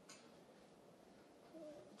ಸ್ಕೀಮ್ಸು,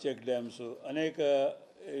 ಚೆಕ್ ಡ್ಯಾಮ್ಸು, ಅನೇಕ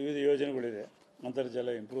ವಿವಿಧ ಯೋಜನೆಗಳಿದೆ ಅಂತರ್ಜಲ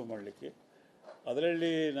ಇಂಪ್ರೂವ್ ಮಾಡಲಿಕ್ಕೆ.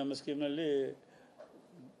 ಅದರಲ್ಲಿ ನಮ್ಮ ಸ್ಕೀಮ್ನಲ್ಲಿ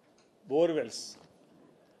ಬೋರ್ವೆಲ್ಸ್,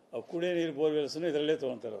 ಅವು ಕುಡಿಯೋ ನೀರು ಬೋರ್ವೆಲ್ಸನ್ನು ಇದರಲ್ಲೇ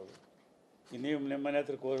ತೊಗೊತಾರೆ ಅವರು. ಈಗ ನೀವು ನಿಮ್ಮ ಮನೆ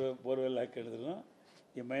ಹತ್ರ ಬೋರ್ವೆಲ್ ಹಾಕಿಡಿದ್ರು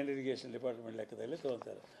ಈ ಮೈನ್ ಇರಿಗೇಷನ್ ಡಿಪಾರ್ಟ್ಮೆಂಟ್ ಲೆಕ್ಕದಲ್ಲಿ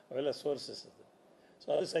ತೊಗೊತಾರೆ. ಅವೆಲ್ಲ ಸೋರ್ಸಸ್ ಅದು. ಸೊ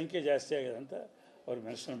ಅದು ಸಂಖ್ಯೆ ಜಾಸ್ತಿ ಆಗಿದೆ ಅಂತ ಅವ್ರು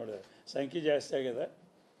ಮೆನ್ಷನ್ ಮಾಡಿದ್ದಾರೆ. ಸಂಖ್ಯೆ ಜಾಸ್ತಿ ಆಗಿದೆ,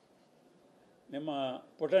 ನಿಮ್ಮ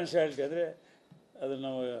ಪೊಟೆನ್ಷಿಯಾಲಿಟಿ ಅಂದರೆ ಅದನ್ನು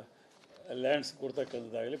ನಾವು ಲ್ಯಾಂಡ್ಸ್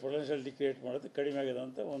ಕೊಡ್ತಕ್ಕಂಥದ್ದಾಗಲಿ ಪೊಟೆನ್ಷಿಯಾಲಿಟಿ ಕ್ರಿಯೇಟ್ ಮಾಡೋದು ಕಡಿಮೆ ಆಗಿದೆ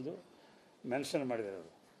ಅಂತ ಒಂದು ಮೆನ್ಷನ್ ಮಾಡಿದ್ದಾರೆ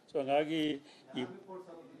ಅವರು. ಸೊ ಹಂಗಾಗಿ ಈ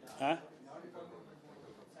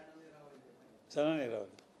ಸಣ್ಣ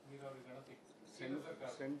ನೀರಾವರಿ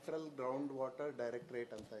ಸೆಂಟ್ರಲ್ ಗ್ರೌಂಡ್ ವಾಟರ್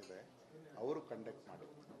ಡೈರೆಕ್ಟರೇಟ್ ಅಂತ ಇದೆ, ಅವರು ಕಂಡಕ್ಟ್ ಮಾಡಿ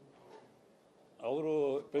ಅವರು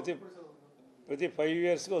ಪ್ರತಿ 5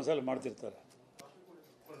 ಇಯರ್ಸ್ಗೆ ಒಂದು ಸಲ ಮಾಡ್ತಿರ್ತಾರೆ.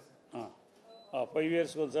 ಹಾಂ, ಆ 5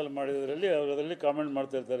 ಇಯರ್ಸ್ಗೆ ಒಂದು ಸಲ ಮಾಡಿದ್ರಲ್ಲಿ ಅವರು ಅದರಲ್ಲಿ ಕಾಮೆಂಟ್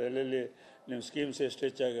ಮಾಡ್ತಿರ್ತಾರೆ, ಎಲ್ಲೆಲ್ಲಿ ನಿಮ್ಮ ಸ್ಕೀಮ್ಸ್ ಎಷ್ಟು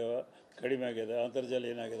ಹೆಚ್ಚಾಗ್ಯಾವ, ಕಡಿಮೆ ಆಗಿದೆ, ಅಂತರ್ಜಲ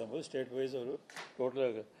ಏನಾಗಿದೆ ಅಂಬೋದು ಸ್ಟೇಟ್ ವೈಸ್ ಅವರು ಟೋಟಲ್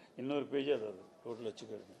 200 ಪೇಜ್ ಅದು ಟೋಟಲ್ ಹೆಚ್ಚು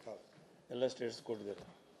ಕಡಿಮೆ ಎಲ್ಲ ಸ್ಟೇಟ್ಸ್ ಕೊಟ್ಟಿದ್ದಾರೆ.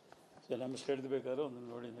 ಸೊ ನಮ್ಮ ಸ್ಟೇಟ್ದು ಬೇಕಾದ್ರೆ ಒಂದು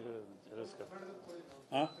ನೋಡಿ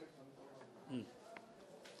ಹಾಂ.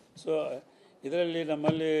 ಸೊ ಇದರಲ್ಲಿ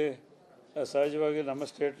ನಮ್ಮಲ್ಲಿ ಸಹಜವಾಗಿ ನಮ್ಮ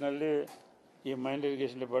ಸ್ಟೇಟ್ನಲ್ಲಿ ಈ ಮೈನ್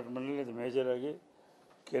ಇರಿಗೇಷನ್ ಡಿಪಾರ್ಟ್ಮೆಂಟ್ನಲ್ಲಿ ಇದು ಮೇಜರಾಗಿ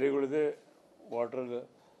ಕೆರೆಗಳಿದೆ,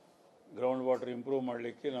 ಗ್ರೌಂಡ್ ವಾಟರ್ ಇಂಪ್ರೂವ್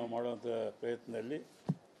ಮಾಡಲಿಕ್ಕೆ ನಾವು ಮಾಡುವಂಥ ಪ್ರಯತ್ನದಲ್ಲಿ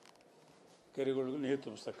ಕೆರೆಗಳಿಗೂ ನೀರು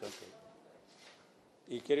ತುಂಬಿಸ್ತಕ್ಕಂಥದ್ದು.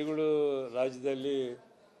 ಈ ಕೆರೆಗಳು ರಾಜ್ಯದಲ್ಲಿ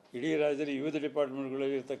ಇಡೀ ರಾಜ್ಯದಲ್ಲಿ ವಿವಿಧ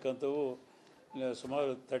ಡಿಪಾರ್ಟ್ಮೆಂಟ್ಗಳಲ್ಲಿ ಇರ್ತಕ್ಕಂಥವು ಸುಮಾರು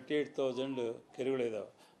 38,000 ಕೆರೆಗಳಿದ್ದಾವೆ.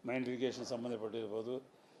 ಮೈನ್ ಇರಿಗೇಷನ್ ಸಂಬಂಧಪಟ್ಟಿರ್ಬೋದು,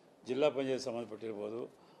 ಜಿಲ್ಲಾ panchayat ಸಂಬಂಧಪಟ್ಟಿರ್ಬೋದು,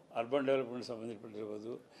 urban development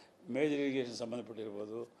ಸಂಬಂಧಪಟ್ಟಿರ್ಬೋದು, major irrigation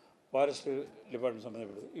ಸಂಬಂಧಪಟ್ಟಿರ್ಬೋದು, forest department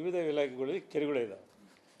ಸಂಬಂಧಪಟ್ಟಿರ್ಬೋದು, ವಿವಿಧ ಇಲಾಖೆಗಳಲ್ಲಿ ಕೆರೆಗಳಿದ್ದಾವೆ.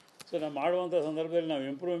 ಸೊ ನಾವು ಮಾಡುವಂಥ ಸಂದರ್ಭದಲ್ಲಿ ನಾವು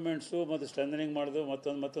ಇಂಪ್ರೂವ್ಮೆಂಟ್ಸು ಮತ್ತು ಸ್ಟ್ರೆಂಥನಿಂಗ್ ಮಾಡೋದು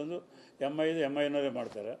ಮತ್ತೊಂದು MIನವರೇ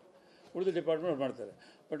ಮಾಡ್ತಾರೆ, ಉಳಿದ ಡಿಪಾರ್ಟ್ಮೆಂಟ್ ಮಾಡ್ತಾರೆ.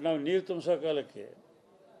 ಬಟ್ ನಾವು ನೀರು ತುಂಬಿಸೋ ಕಾಲಕ್ಕೆ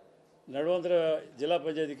ನಡುವಂತರ ಜಿಲ್ಲಾ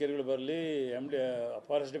ಪಂಚಾಯತಿ ಕೆರೆಗಳು ಬರಲಿ,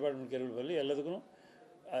 ಫಾರೆಸ್ಟ್ ಡಿಪಾರ್ಟ್ಮೆಂಟ್ ಕೆರೆಗಳು ಬರಲಿ, ಎಲ್ಲದಕ್ಕೂ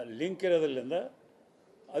ಲಿಂಕ್ ಇರೋದ್ರಿಂದ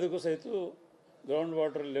ಅದಕ್ಕೂ ಸಹಿತ ಗ್ರೌಂಡ್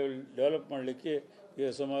ವಾಟರ್ ಲೆವೆಲ್ ಡೆವಲಪ್ ಮಾಡಲಿಕ್ಕೆ ಈಗ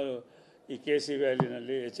ಸುಮಾರು ಈ KC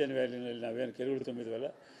ವ್ಯಾಲಿನಲ್ಲಿ, HN ವ್ಯಾಲಿನಲ್ಲಿ ನಾವೇನು ಕೆರೆಗಳು ತುಂಬಿದ್ವಲ್ಲ,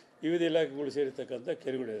 ವಿವಿಧ ಇಲಾಖೆಗಳು ಸೇರಿರ್ತಕ್ಕಂಥ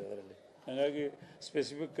ಕೆರೆಗಳಿದೆ ಅದರಲ್ಲಿ. ಹಾಗಾಗಿ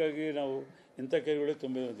ಸ್ಪೆಸಿಫಿಕ್ಕಾಗಿ ನಾವು ಇಂಥ ಕೆರೆಗಳಿಗೆ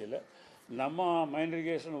ತುಂಬಿರೋದಿಲ್ಲ. ನಮ್ಮ ಮೈನ್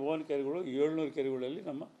ಇರಿಗೇಷನ್ ಓನ್ ಕೆರೆಗಳು 700 ಕೆರೆಗಳಲ್ಲಿ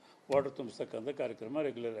ನಮ್ಮ ವಾಟರ್ ತುಂಬಿಸ್ತಕ್ಕಂಥ ಕಾರ್ಯಕ್ರಮ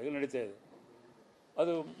ರೆಗ್ಯುಲರಾಗಿ ನಡೀತಾ ಇದೆ.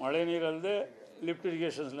 ಅದು ಮಳೆ ನೀರಲ್ಲದೆ ಲಿಫ್ಟ್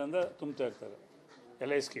ಇರಿಗೇಷನ್ಸ್ಲಿಂದ ತುಂಬ್ತಾ ಇರ್ತಾರೆ.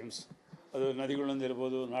 LI ಸ್ಕೀಮ್ಸ್ ಅದು ನದಿಗಳಿಂದ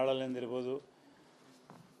ಇರ್ಬೋದು, ನಾಳಲ್ಲಿಂದ ಇರ್ಬೋದು,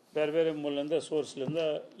 ಬೇರೆ ಬೇರೆ ಮೂಲದಿಂದ ಸೋರ್ಸ್ಲಿಂದ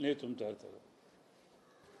ನೀರು ತುಂಬ್ತಾ ಇರ್ತವೆ.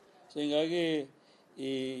 ಸೊ ಹೀಗಾಗಿ ಈ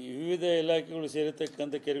ವಿವಿಧ ಇಲಾಖೆಗಳು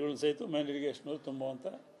ಸೇರಿರ್ತಕ್ಕಂಥ ಕೆರೆಗಳು ಸಹಿತ ಮೈನ್ ಇರಿಗೇಷನವರು ತುಂಬುವಂಥ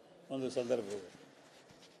ಒಂದು ಸಂದರ್ಭ ಇದೆ.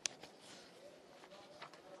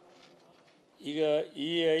 ಈಗ ಈ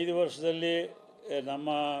 5 ವರ್ಷದಲ್ಲಿ ನಮ್ಮ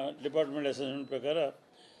ಡಿಪಾರ್ಟ್ಮೆಂಟ್ ಅಸೆಸ್ಮೆಂಟ್ ಪ್ರಕಾರ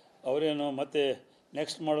ಅವರೇನು ಮತ್ತೆ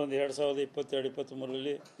ನೆಕ್ಸ್ಟ್ ಮಾಡೋ ಒಂದು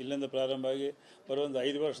 2022-23ರಲ್ಲಿ ಇಲ್ಲಿಂದ ಪ್ರಾರಂಭ ಆಗಿ ಬರೋ ಒಂದು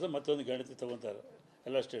 5 ವರ್ಷದ ಮತ್ತೊಂದು ಗಣತಿ ತೊಗೊತಾರೆ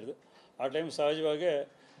ಎಲ್ಲ ಸ್ಟೇಟ್ದು. ಆ ಟೈಮ್ ಸಹಜವಾಗಿ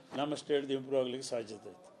ನಮ್ಮ ಸ್ಟೇಟ್ದು ಇಂಪ್ರೂವ್ ಆಗಲಿಕ್ಕೆ ಸಾಧ್ಯತೆ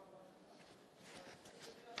ಇತ್ತು.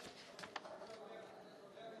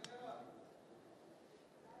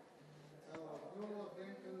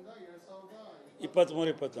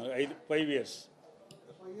 23-24 5 ಇಯರ್ಸ್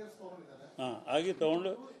ಹಾಂ ಆಗಿ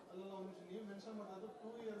ತೊಗೊಂಡು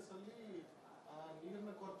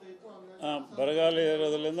ಬರಗಾಲ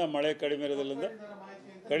ಇರೋದ್ರಿಂದ, ಮಳೆ ಕಡಿಮೆ ಇರೋದ್ರಿಂದ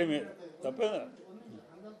ಕಡಿಮೆ ತಪ್ಪೇ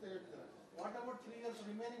ಹಂಗಂತ ಹೇಳ್ತಾರೆ. ವಾಟ್ ಅಬೌಟ್ 3 ಇಯರ್ಸ್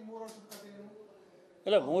ರಿಮೈನಿಂಗ್ 3 ವರ್ಷದ ಕಥೆ ಏನು?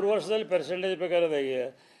 ಅಲ್ಲ 3 ವರ್ಷದಲ್ಲಿ ಪರ್ಸೆಂಟೇಜ್ ಬೇಕಾಗಿದೆ.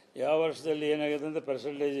 ಯಾವ ವರ್ಷದಲ್ಲಿ ಏನಾಗಿದೆ ಅಂತ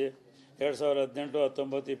ಪರ್ಸೆಂಟೇಜ್ 2018,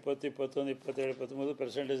 19, 20, 21, 22, 23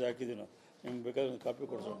 ಪರ್ಸೆಂಟೇಜ್ ಹಾಕಿದ್ದೀವಿ ನಾವು. ನಿಮ್ಗೆ ಬೇಕಾದ್ರೆ ಒಂದು ಕಾಪಿ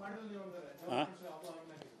ಕೊಡ್ಸೋಣ. ಹಾಂ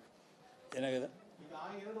ಏನಾಗಿದೆ? ಈಗ ಆ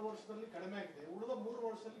 2 ವರ್ಷದಲ್ಲಿ ಕಡಿಮೆ ಆಗಿದೆ, ಉಳಿದ 3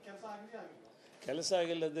 ವರ್ಷದಲ್ಲಿ ಕೆಲಸ ಆಗಿಲ್ಲ. ಕೆಲಸ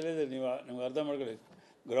ಆಗಿಲ್ಲ ಅಂದರೆ ನಿಮ್ಗೆ ಅರ್ಥ ಮಾಡ್ಕೊಳ್ಳಿ.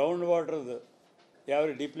 ಗ್ರೌಂಡ್ ವಾಟ್ರದ್ದು ಯಾವ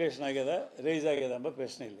ಡಿಪ್ಲೇಷನ್ ಆಗ್ಯದ, ರೈಸ್ ಆಗ್ಯದ ಎಂಬ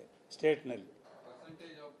ಪ್ರಶ್ನೆ ಇಲ್ಲಿ ಸ್ಟೇಟ್ನಲ್ಲಿ.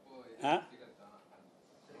 ಹಾಂ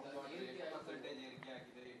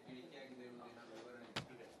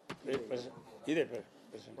ಇದೆ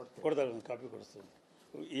ಪರ್ಸೆಂಟ್ ಕೊಡ್ತಾರೆ, ಒಂದು ಕಾಪಿ ಕೊಡಿಸ್ತೀನಿ.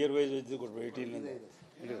 ಇಯರ್ ವೈಸ್ ಇದು ಕೊಡ್ಬೋದು. 18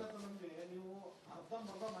 ನಮಗೆ ನೀವು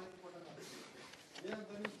ಅರ್ಧಂಬರ್ಧ ಮಾಹಿತಿ ಕೊಟ್ಟಂಗೆ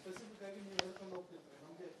ಏನಂತ ನೀವು ಸ್ಪೆಸಿಫಿಕ್ ಆಗಿ ನೀವು ಹೇಳ್ಕೊಂಡು ಹೋಗ್ತಿರ್ತೀರಿ.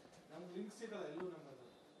 ನಮ್ಗೆ ಲಿಂಕ್ ಸಿಗಲ್ಲ ಎಲ್ಲೂ. ನಮ್ಮದು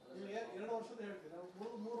ನೀವು 2 ವರ್ಷದ ಹೇಳ್ತೀರಾ,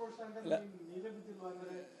 3 ವರ್ಷ ಅಂದರೆ ನೀವೇ ಬಿದ್ದಿಲ್ವಾ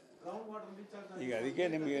ಅಂದರೆ ಗ್ರೌಂಡ್ ವಾಟರ್ ರೀಚ್ ಆಗ್ತದೆ. ಈಗ ಅದಕ್ಕೆ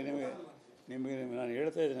ನಿಮಗೆ ನಾನು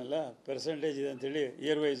ಹೇಳ್ತಾ ಇದ್ದೀನಲ್ಲ, ಪರ್ಸೆಂಟೇಜ್ ಇದೆ ಅಂತೇಳಿ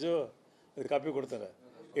ಇಯರ್ ವೈಸು ಅದು ಕಾಪಿ ಕೊಡ್ತಾರೆ.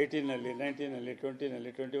 18ನಲ್ಲಿ, 19ನಲ್ಲಿ, 20ನಲ್ಲಿ,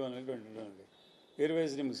 21ನಲ್ಲಿ, 22ನಲ್ಲಿ ಇಯರ್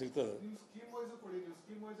ವೈಸ್ ನಿಮ್ಗೆ ಸಿಗ್ತದೆ. ನಿಮ್ಮ ಸ್ಕೀಮ್ ವೈಸ್ ಕೊಡಿ. ನೀವು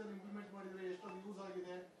ಸ್ಕೀಮ್ ವೈಸ್ ಇಂಪ್ಲಿಮೆಂಟ್ ಮಾಡಿದರೆ ಎಷ್ಟು ಯೂಸ್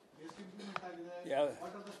ಆಗಿದೆ, ಎಷ್ಟು ಇಂಪ್ಲಿಮೆಂಟ್ ಆಗಿದೆ, ಯಾವ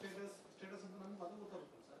ವಾಟ್ ಆರ್ ದ ಸ್ಟೇಟಸ್ ಅಂತ ನಮ್ಗೆ ಅದು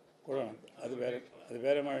ಗೊತ್ತಾಗುತ್ತೆ ಸರ್. ಕೊಡೋಣ, ಅದು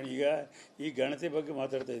ಬೇರೆ ಮಾಡೋಣ. ಈ ಗಣತಿ ಬಗ್ಗೆ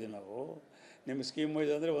ಮಾತಾಡ್ತಾ ಇದ್ದೀವಿ ನಾವು. ನಿಮ್ಮ ಸ್ಕೀಮ್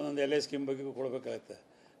ವೈಸ್ ಅಂದರೆ ಒಂದೊಂದು LI ಸ್ಕೀಮ್ ಬಗ್ಗೆ ಕೊಡಬೇಕಾಗತ್ತೆ.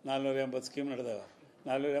 480 ಸ್ಕೀಮ್ ನಡೆದಾವೆ,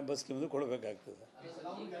 480 ಸ್ಕೀಮ್ದು ಕೊಡಬೇಕಾಗ್ತದೆ.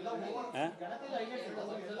 ಹಾಂ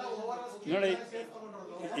ನೋಡಿ,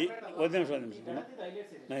 ಒಂದು ನಿಮಿಷ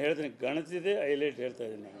ನಾನು ಹೇಳ್ತೀನಿ. ಗಣತಿದೆ ಹೈಲೈಟ್ ಹೇಳ್ತಾ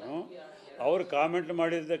ಇದ್ದೀನಿ ನಾನು. ಅವರು ಕಾಮೆಂಟ್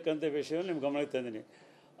ಮಾಡಿರ್ತಕ್ಕಂಥ ವಿಷಯವನ್ನು ನಿಮ್ಗೆ ಗಮನಕ್ಕೆ ತಂದೀನಿ.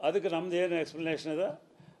 ಅದಕ್ಕೆ ನಮ್ಮದು ಏನು ಎಕ್ಸ್ಪ್ಲನೇಷನ್ ಇದೆ,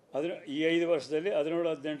 ಅದನ್ನು ಈ 5 ವರ್ಷದಲ್ಲಿ 17,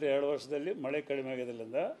 18, 2 ವರ್ಷದಲ್ಲಿ ಮಳೆ ಕಡಿಮೆ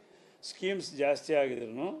ಆಗಿದ್ದರಿಂದ ಸ್ಕೀಮ್ಸ್ ಜಾಸ್ತಿ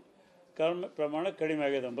ಆಗಿದ್ರು ಕರ್ಮ ಪ್ರಮಾಣ ಕಡಿಮೆ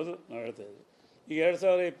ಆಗಿದೆ ಎಂಬುದು ನಾವು ಹೇಳ್ತಾ ಇದ್ದೀವಿ. ಈಗ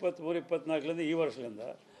 2023, 24ರಿಂದ ಈ ವರ್ಷದಿಂದ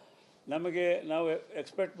ನಮಗೆ ನಾವು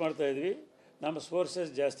ಎಕ್ಸ್ಪೆಕ್ಟ್ ಮಾಡ್ತಾಯಿದ್ವಿ, ನಮ್ಮ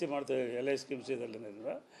ಸೋರ್ಸಸ್ ಜಾಸ್ತಿ ಮಾಡ್ತಾಯಿದ್ವಿ LI ಸ್ಕೀಮ್ಸ್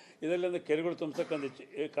ಇದರಿಂದ ಕೆರೆಗಳು ತುಂಬತಕ್ಕಂಥ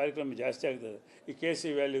ಕಾರ್ಯಕ್ರಮ ಜಾಸ್ತಿ ಆಗ್ತದೆ. ಈ KC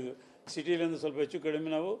ವ್ಯಾಲಿದು ಸಿಟಿಲಿಂದ ಸ್ವಲ್ಪ ಹೆಚ್ಚು ಕಡಿಮೆ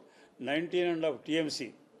ನಾವು 19.5 TMC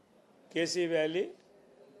KC valley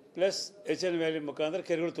plus HN valley ಮುಖಾಂತರ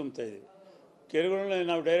ಕೆರೆಗಳು ತುಂಬ್ತಾಯಿದ್ದೀವಿ. ಕೆರೆಗಳನ್ನ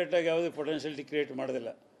ನಾವು ಡೈರೆಕ್ಟಾಗಿ ಯಾವುದೇ ಪೊಟೆನ್ಷಿಯಲಿಟಿ ಕ್ರಿಯೇಟ್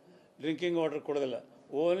ಮಾಡೋದಿಲ್ಲ, ಡ್ರಿಂಕಿಂಗ್ ವಾಟರ್ ಕೊಡೋದಿಲ್ಲ,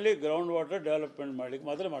 ಓನ್ಲಿ ಗ್ರೌಂಡ್ ವಾಟರ್ ಡೆವಲಪ್ಮೆಂಟ್ ಮಾಡಲಿಕ್ಕೆ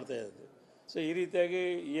ಮಾತ್ರ ಮಾಡ್ತಾಯಿದ್ದೀವಿ. ಸೊ ಈ ರೀತಿಯಾಗಿ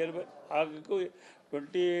ಆಗಕ್ಕೂ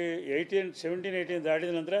 17, 18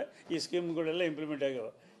 ದಾಟಿದ ನಂತರ ಈ ಸ್ಕೀಮ್ಗಳೆಲ್ಲ ಇಂಪ್ಲಿಮೆಂಟ್ ಆಗ್ಯಾವ.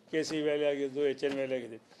 KC ವ್ಯಾಲಿ ಆಗಿದ್ದು, HN ವ್ಯಾಲಿ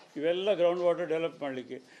ಆಗಿದೆ, ಇವೆಲ್ಲ ಗ್ರೌಂಡ್ ವಾಟರ್ ಡೆವಲಪ್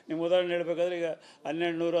ಮಾಡಲಿಕ್ಕೆ. ನಿಮ್ಮ ಉದಾಹರಣೆ ಹೇಳ್ಬೇಕಾದ್ರೆ ಈಗ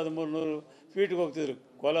 1200, 1300 ಫೀಟ್ಗೆ ಹೋಗ್ತಿದ್ರು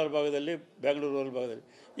ಕೋಲಾರ ಭಾಗದಲ್ಲಿ, ಬೆಂಗಳೂರು ರೂರಲ್ ಭಾಗದಲ್ಲಿ.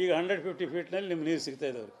 ಈಗ 150 ಫೀಟ್ನಲ್ಲಿ ನಿಮ್ಗೆ ನೀರು ಸಿಗ್ತಾ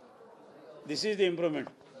ಇದ್ದಾವೆ. This is the improvement.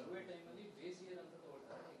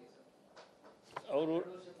 ಅವರು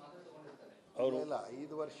ಇಲ್ಲ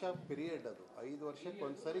 5 ವರ್ಷ ಪೀರಿಯಡ್, ಅದು 5 ವರ್ಷಕ್ಕೆ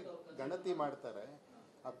ಒಂದು ಸರಿ ಗಣತಿ ಮಾಡ್ತಾರೆ.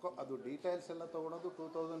 ಅದು ಡೀಟೇಲ್ಸ್ ಎಲ್ಲ ತೊಗೊಳೋದು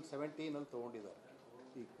 2017ನಲ್ಲಿ ತೊಗೊಂಡಿದ್ದಾರೆ.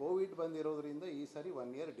 ಈ ಕೋವಿಡ್ ಬಂದಿರೋದ್ರಿಂದ ಈ ಸರಿ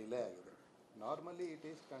 1 ಇಯರ್ ಡಿಲೇ ಆಗಿದೆ. Normally it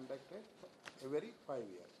is conducted every 5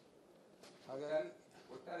 years. ಹಾಗಾಗಿ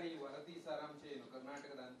ಒಟ್ಟಾರೆ ಈ ವರದಿ ಸಾರಾಂಶ ಏನು?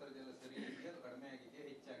 ಕರ್ನಾಟಕದ ಅಂತರ್ಜಲ ಸರಿ ಇದೆಯಾ, ಕಡಿಮೆ ಆಗಿದೆಯಾ,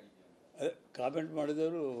 ಹೆಚ್ಚಾಗಿದೆಯಾ? ಅದೇ ಕಾಮೆಂಟ್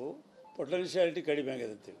ಮಾಡಿದವರು ಪೊಟೆನ್ಷಿಯಾಲಿಟಿ ಕಡಿಮೆ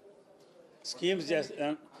ಆಗಿದೆ ಅಂತೇಳಿ. ಸ್ಕೀಮ್ಸ್ ಜಾಸ್ತಿ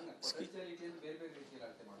ಪೊಟೆನ್ಷಿಯಾಲಿಟಿ ಅಂತ ಬೇರೆ ಬೇರೆ ರೀತಿಯಲ್ಲಿ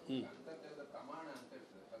ಅರ್ಥ ಮಾಡ್ತೀವಿ. ಅಂತರ್ಜಲದ ಪ್ರಮಾಣ ಅಂತ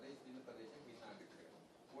ಹೇಳ್ತದೆ, ಪ್ರದೇಶದಿಂದ ಪ್ರದೇಶಕ್ಕೆ ಭಿನ್ನ ಆಗಿರ್ತದೆ.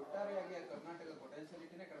 ಒಟ್ಟಾರೆಯಾಗಿ ಕರ್ನಾಟಕದ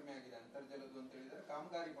ಪೊಟೆನ್ಷಿಯಾಲಿಟಿನೇ ಕಡಿಮೆ ಆಗಿದೆ. ಅಂತರ್ಜಲದ್ದು ಅಂತ ಹೇಳಿದರೆ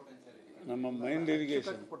ಕಾಮಗಾರಿ ಪೊಟೆನ್ಷಿಯಾಲಿಟಿ, ನಮ್ಮ ಮೈಂಡ್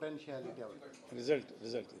ಇರಿಗೇಷನ್ ಪೊಟೆನ್ಷಿಯಾಲಿಟಿ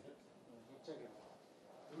ರಿಸಲ್ಟ್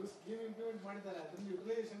ಇವರು ಸ್ಕೀಮ್ ಇಂಪ್ಲಿಮೆಂಟ್ ಮಾಡಿದ್ದಾರೆ, ಅದರಿಂದ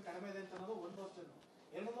ಯುಟಿಲೈಸೇಷನ್ ಕಡಿಮೆ ಇದೆ ಅಂತ ಅನ್ನೋದು ಒಂದು ವರ್ಷ.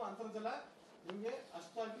 ಎರಡನೇದು ಅಂತರ್ಜಲ ನಿಮಗೆ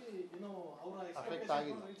ಅಷ್ಟಾಗಿ ಏನು ಅವರ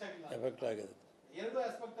ಎಕ್ಸ್ಪೆಕ್ಟೇಷನ್ ರೀಚ್ ಆಗಿಲ್ಲ, ಎಫೆಕ್ಟ್ ಆಗಿದೆ. 2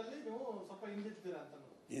 ಆಸ್ಪೆಕ್ಟ್ ಅಲ್ಲಿ ನೀವು ಸ್ವಲ್ಪ ಹಿಂದಿದ್ದೀರಾ ಅಂತ.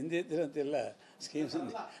 ಹಿಂದಿದ್ದೀರಂತೆಲ್ಲ ಸ್ಕೀಮ್ಸ್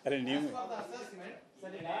ಅರೆ ನೀವು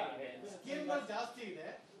ಸ್ಕೀಮ್ಗಳು ಜಾಸ್ತಿ ಇದೆ,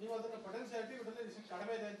 ನೀವು ಅದನ್ನ ಪೊಟೆನ್ಷಿಯಾಲಿಟಿ ಯುಟಿಲೈಸೇಷನ್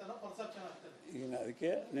ಕಡಿಮೆ ಇದೆ ಅಂತ ಪರ್ಸೆಪ್ಷನ್ ಆಗ್ತದೆ. ಈಗ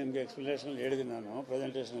ಅದಕ್ಕೆ ನಿಮಗೆ ಎಕ್ಸ್ಪ್ಲನೇಷನಲ್ಲಿ ಹೇಳಿದ್ದೀನಿ ನಾನು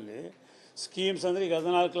ಪ್ರೆಸೆಂಟೇಷನಲ್ಲಿ. ಸ್ಕೀಮ್ಸ್ ಅಂದರೆ ಈಗ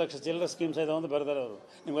 14 ಲಕ್ಷ ಚಿಲ್ಲರೆ ಸ್ಕೀಮ್ಸ್ ಇದಾವೆ ಅಂತ ಬರ್ತಾರೆ ಅವರು.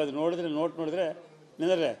 ನಿಮ್ಗೆ ಅದು ನೋಡಿದ್ರೆ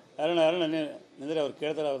ನಿಂದ್ರೆ ಅರಣ ನಿಂದ್ರೆ ಅವ್ರು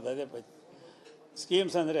ಕೇಳ್ತಾರೆ ಅವ್ರದ್ದು ಅದೇ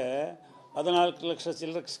ಸ್ಕೀಮ್ಸ್ ಅಂದರೆ 14 ಲಕ್ಷ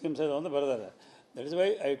ಚಿಲ್ಲರೆ ಸ್ಕೀಮ್ಸ್ ಇದಾವೆ ಅಂತ ಬರ್ತಾರೆ. That is why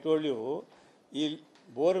I told you, ಈ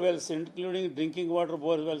ಬೋರ್ವೆಲ್ಸ್ ಇನ್ಕ್ಲೂಡಿಂಗ್ ಡ್ರಿಂಕಿಂಗ್ ವಾಟರ್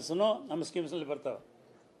ಬೋರ್ವೆಲ್ಸ್ನು ನಮ್ಮ ಸ್ಕೀಮ್ಸ್ನಲ್ಲಿ ಬರ್ತಾವೆ.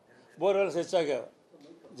 ಬೋರ್ವೆಲ್ಸ್ ಹೆಚ್ಚಾಗ್ಯಾವ,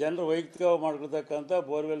 ಜನರು ವೈಯಕ್ತಿಕವಾಗಿ ಮಾಡ್ಕೊಳ್ತಕ್ಕಂಥ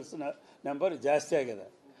ಬೋರ್ವೆಲ್ಸ್ ನಂಬರ್ ಜಾಸ್ತಿ ಆಗಿದೆ.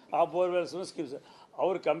 ಆ ಬೋರ್ವೆಲ್ಸ್ನು ಸ್ಕೀಮ್ಸ್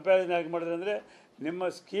ಅವ್ರು ಕಂಪ್ಯಾರಿಸನ್ ಆಗಿ ಮಾಡಿದ್ರೆ ಅಂದರೆ ನಿಮ್ಮ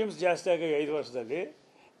ಸ್ಕೀಮ್ಸ್ ಜಾಸ್ತಿ ಆಗಿ 5 ವರ್ಷದಲ್ಲಿ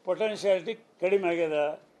ಪೊಟೆನ್ಷಿಯಾಲಿಟಿ ಕಡಿಮೆ ಆಗ್ಯದ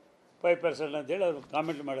 5% ಅಂತೇಳಿ ಅವ್ರು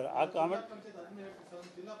ಕಾಮೆಂಟ್ ಮಾಡಿದ್ರು. ಆ ಕಾಮೆಂಟ್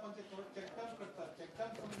ಜಿಲ್ಲಾ ಪಂಚಾಯತ್ ಚೆಕ್ ಡ್ಯಾಮ್ ಕಟ್ತಾರೆ. ಚೆಕ್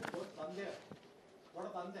ಡ್ಯಾಮ್ ತಂದೆ ದೊಡ್ಡ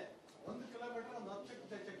ತಂದೆ 1 ಕಿಲೋಮೀಟರ್ 10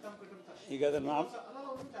 ಚೆಕ್ ಡ್ಯಾಮ್ ಕಟ್ಟಿರ್ತಾರೆ. ಈಗ ಅದನ್ನು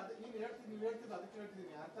ನೀವು ಹೇಳ್ತಿದ್ದು ಅದಕ್ಕೆ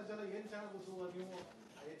ಹೇಳ್ತಿದ್ದೀನಿ. ಅಂತರ್ಜಲ ಏನು ಚೆನ್ನಾಗಿ ಗೊತ್ತು, ನೀವು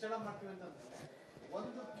ಹೆಚ್ಚಳ ಮಾಡ್ತೀವಿ ಅಂತಂದ್ರೆ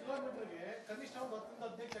 1 ಕಿಲೋಮೀಟರ್ಗೆ ಕನಿಷ್ಠ 10 ರಿಂದ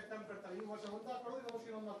 15 ಚೆಕ್ ಡ್ಯಾಮ್ ಕಟ್ತಾರೆ. ಈ ವರ್ಷ ಒಂದು ಹಾಕೊಳ್ಳೋದು, ಇನ್ನೊಂದು ವರ್ಷ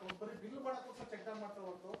ಇನ್ನೊಂದು ಹಾಕೊಳ್ಳೋದು. ಬರೀ ಬಿಲ್ ಮಾಡೋಕ್ಕೋಸ್ಕರ ಚೆಕ್ ಡ್ಯಾಮ್ ಮಾಡ್ತಾರೆ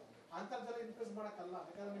ಹೊರತು ಅಂತರ್ಜಲ ಇನ್ಕ್ರೀಸ್ ಮಾಡೋಕ್ಕಲ್ಲ.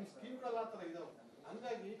 ಯಾಕಂದ್ರೆ ನಿಮ್ಮ ಸ್ಕೀಮ್ಗಳೆಲ್ಲ ಆ ಥರ ಇದಾವೆ.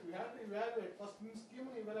 ಹಂಗಾಗಿ ಇವ್ಯಾಲ್ಯೂಯೇಟ್ ಫಸ್ಟ್ ನಿಮ್ಮ ಸ್ಕೀಮ್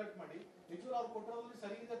ಇವ್ಯಾಲ್ಯೂಯೇಟ್ ಮಾಡಿ ನಿಜವಾಗ್ಲೂ ಅವ್ರು ಕೊಟ್ಟಿರೋದ್ರಲ್ಲಿ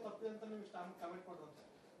ಸರಿ ಇದೆ ತಪ್ಪಿದೆ ಅಂತ ನೀವು ಕಮೆಂಟ್ ಕೊಡುವಂತೆ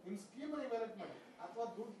ನಿಮ್ಮ ಸ್ಕೀಮ್ ಇವ್ಯಾಲ್ಯೂಯೇಟ್ ಮಾಡಿ ಅಥವಾ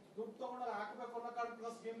ದುಡ್ಡು ತಗೊಂಡಾಗ ಹಾಕಬೇಕು ಅನ್ನೋ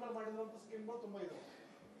ಕಾರಣಕ್ಕೆ ಸ್ಕೀಮ್ಗಳು ಮಾಡಿರುವಂಥ ಸ್ಕೀಮ್ಗಳು ತುಂಬ ಇದೆ.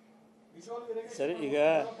 ಸರಿ, ಈಗ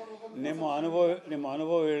ನಿಮ್ಮ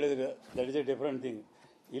ಅನುಭವ ಹೇಳಿದ್ರೆ that is A different thing.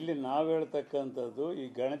 ಇಲ್ಲಿ ನಾವು ಹೇಳ್ತಕ್ಕಂಥದ್ದು ಈ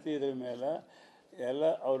ಗಣತಿ ಇದ್ರ ಮೇಲೆ ಎಲ್ಲ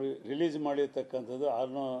ಅವರು ರಿಲೀಸ್ ಮಾಡಿರ್ತಕ್ಕಂಥದ್ದು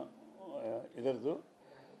ಇದರದ್ದು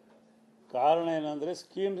ಕಾರಣ ಏನಂದರೆ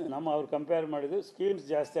ಸ್ಕೀಮ್ಸ್ ಅವ್ರು ಕಂಪೇರ್ ಮಾಡಿದ್ದು ಸ್ಕೀಮ್ಸ್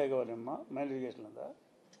ಜಾಸ್ತಿ ಆಗವ ನಿಮ್ಮ ಮೈನ್ ಇರಿಗೇಷನಿಂದ,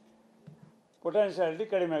 ಪೊಟೆನ್ಷಿಯಾಲಿಟಿ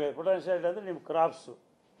ಕಡಿಮೆ ಆಗಿದೆ. ಪೊಟೆನ್ಷಿಯಾಲಿಟಿ ಅಂದರೆ ನಿಮ್ಮ ಕ್ರಾಪ್ಸು.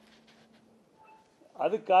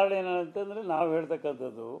 ಅದಕ್ಕೆ ಕಾರಣ ಏನಂತಂದರೆ ನಾವು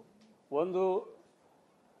ಹೇಳ್ತಕ್ಕಂಥದ್ದು ಒಂದು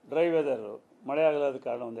ಡ್ರೈ ವೆದರು, ಮಳೆ ಆಗಲಾದ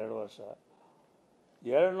ಕಾರಣ ಒಂದು 2 ವರ್ಷ.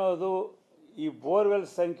 ಎರಡನೇದು ಈ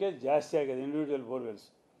ಬೋರ್ವೆಲ್ಸ್ ಸಂಖ್ಯೆ ಜಾಸ್ತಿ ಆಗಿದೆ, individual borewells.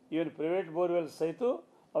 Even private borewells ಸಹಿತ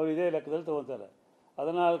ಅವ್ರು ಇದೇ ಲೆಕ್ಕದಲ್ಲಿ ತೊಗೊತಾರೆ.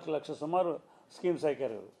 14 ಲಕ್ಷ ಸುಮಾರು ಸ್ಕೀಮ್ಸ್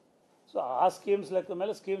ಹಾಕ್ಯಾರ ಇವರು. ಸೊ ಆ ಸ್ಕೀಮ್ಸ್ ಲೆಕ್ಕ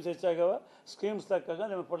ಮೇಲೆ ಸ್ಕೀಮ್ಸ್ ಹೆಚ್ಚಾಗವ, ಸ್ಕೀಮ್ಸ್ ಲೆಕ್ಕಾಗ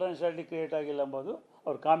ನಿಮಗೆ ಪೊಟೆನ್ಷಿಯಾಲಿಟಿ ಕ್ರಿಯೇಟ್ ಆಗಿಲ್ಲ ಎಂಬುದು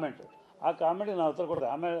ಅವ್ರ ಕಾಮೆಂಟ್. ಆ ಕಾಮೆಂಟಿಗೆ ನಾವು ಉತ್ತರ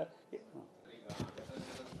ಕೊಡ್ತೇವೆ. ಆಮೇಲೆ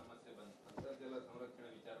ಅಂತರ್ಜಲ ಸಂರಕ್ಷಣೆ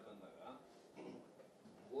ವಿಚಾರ ಬಂದಾಗ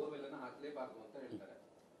ಬೋರ್ವೆಲ್ ಅನ್ನು ಹಾಕಲೇಬಾರ್ದು ಅಂತ ಹೇಳ್ತಾರೆ.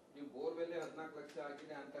 ನೀವು ಬೋರ್ವೆಲ್ 14 ಲಕ್ಷ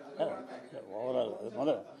ಹಾಕಿದೆ ಅಂತರ್ಜಲ ಓವರಾಲ್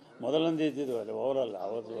ಮೊದಲೊಂದು ಇದ್ದಿದ್ದು ಅಲ್ಲಿ ಓವರಾಲ್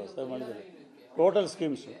ಅವತ್ತು ಹೊಸ ಮಾಡಿದ್ದಾರೆ. ಟೋಟಲ್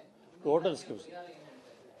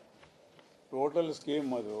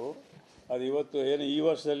ಸ್ಕೀಮ್ ಅದು ಇವತ್ತು ಏನು ಈ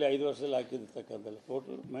ವರ್ಷದಲ್ಲಿ 5 ವರ್ಷದಲ್ಲಿ ಹಾಕಿರ್ತಕ್ಕಂಥಲ್ಲ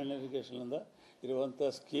ಟೋಟಲ್ ಮೈನ್ ಇರಿಗೇಷನಿಂದ ಇರುವಂಥ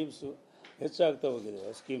ಸ್ಕೀಮ್ಸು ಹೆಚ್ಚಾಗ್ತಾ ಹೋಗಿದೆ.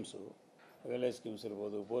 ಸ್ಕೀಮ್ಸು VLI ಸ್ಕೀಮ್ಸ್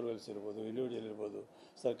ಇರ್ಬೋದು, ಬೋರ್ವೆಲ್ಸ್ ಇರ್ಬೋದು, ಇಂಡಿವಿಜುವಲ್ ಇರ್ಬೋದು,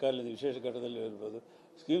 ಸರ್ಕಾರದಿಂದ ವಿಶೇಷ ಘಟಕದಲ್ಲಿ ಇರ್ಬೋದು,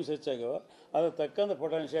 ಸ್ಕೀಮ್ಸ್ ಹೆಚ್ಚಾಗ್ಯಾವ. ಅದ್ರ ತಕ್ಕಂಥ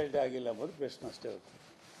ಪೊಟೆನ್ಷಿಯಾಲಿಟಿ ಆಗಿಲ್ಲ ಅಂಬೋದು ಪ್ರಶ್ನೆ ಅಷ್ಟೇ.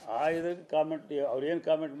 ಅವ್ರು ಇದಕ್ಕೆ ಕಾಮೆಂಟ್ ಅವ್ರು ಏನು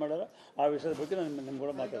ಕಾಮೆಂಟ್ ಮಾಡ್ಯಾರ ಆ ವಿಷಯದ ಬಗ್ಗೆ ನಾನು ನಿಮ್ಮ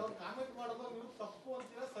ಕೂಡ ಮಾತಾಡ್ತೀನಿ.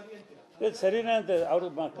 ಇದು ಸರಿನಾ ಅಂತ ಅವರು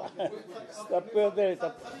ತಪ್ಪು ಅಂತ ಹೇಳಿ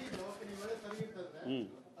ತಪ್ಪು.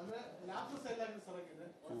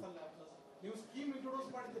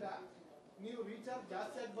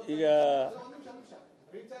 ಈಗ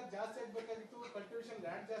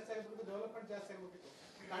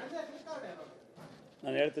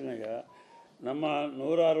ನಾನು ಹೇಳ್ತೀನಿ, ಈಗ ನಮ್ಮ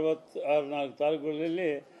 164 ತಾಲೂಕುಗಳಲ್ಲಿ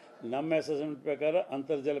ನಮ್ಮ ಅಸೆಸ್ಮೆಂಟ್ ಪ್ರಕಾರ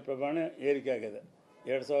ಅಂತರ್ಜಲ ಪ್ರಮಾಣ ಏರಿಕೆ ಆಗಿದೆ.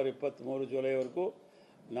 2023 ಜುಲೈವರೆಗೂ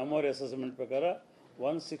ನಮ್ಮವ್ರ ಅಸೆಸ್ಮೆಂಟ್ ಪ್ರಕಾರ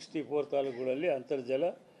 164 ತಾಲೂಕುಗಳಲ್ಲಿ ಅಂತರ್ಜಲ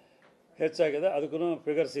ಹೆಚ್ಚಾಗಿದೆ. ಅದಕ್ಕೂ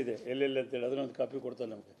ಫಿಗರ್ಸ್ ಇದೆ ಎಲ್ಲೆಲ್ಲಿ ಅಂತೇಳಿ, ಅದನ್ನೊಂದು ಕಾಪಿ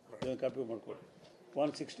ಕೊಡ್ತಾರೆ ನಮಗೆ. ಇದೊಂದು ಕಾಪಿ ಮಾಡಿಕೊಡಿ.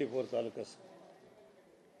 164 ತಾಲೂಕಸ್.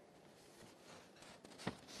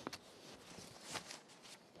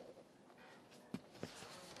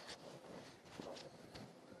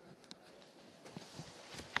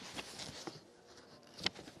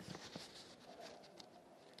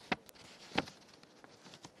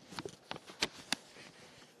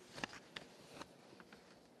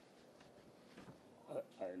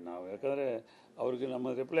 ನಾವು ಯಾಕಂದರೆ ಅವ್ರಿಗೆ ನಮ್ಮ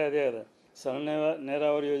ರಿಪ್ಲೈ ಅದೇ ಇದೆ. ಸಣ್ಣ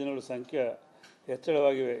ನೀರಾವರಿ ಯೋಜನೆಗಳ ಸಂಖ್ಯೆ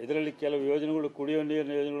ಹೆಚ್ಚಳವಾಗಿವೆ. ಇದರಲ್ಲಿ ಕೆಲವು ಯೋಜನೆಗಳು ಕುಡಿಯುವ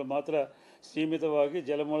ನೀರಿನ ಯೋಜನೆಗಳು ಮಾತ್ರ ಸೀಮಿತವಾಗಿ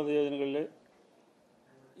ಜಲಮೂಲದ ಯೋಜನೆಗಳಲ್ಲಿ,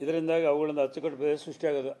 ಇದರಿಂದಾಗಿ ಅವುಗಳಿಂದ ಅಚ್ಚುಕಟ್ಟು ಪ್ರದೇಶ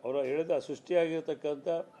ಸೃಷ್ಟಿಯಾಗೋದು. ಅವರು ಹೇಳಿದ ಸೃಷ್ಟಿಯಾಗಿರ್ತಕ್ಕಂಥ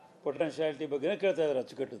ಪೊಟೆನ್ಷಿಯಾಲಿಟಿ ಬಗ್ಗೆನೇ ಕೇಳ್ತಾ ಇದ್ದಾರೆ,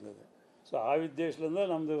 ಅಚ್ಚುಕಟ್ಟಿಂದ. ಸೊ ಆ ಉದ್ದೇಶದಿಂದ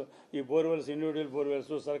ನಮ್ಮದು ಈ ಬೋರ್ವೆಲ್ಸ್, ಇಂಡಿವಿಜುವಲ್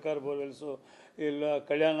ಬೋರ್ವೆಲ್ಸು, ಸರ್ಕಾರ ಬೋರ್ವೆಲ್ಸು, ಇಲ್ಲ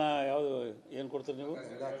ಕಲ್ಯಾಣ ಯಾವುದು ಏನು ಕೊಡ್ತೀರಿ ನೀವು,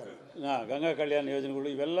 ಗಂಗಾ ಕಲ್ಯಾಣ ಯೋಜನೆಗಳು,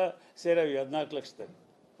 ಇವೆಲ್ಲ ಸೇರಿವೆ 14 ಲಕ್ಷದಲ್ಲಿ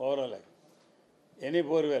ಓವರಾಲ್ ಆಗಿ. Any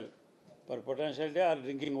borewell for potentiality R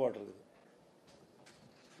drinking water.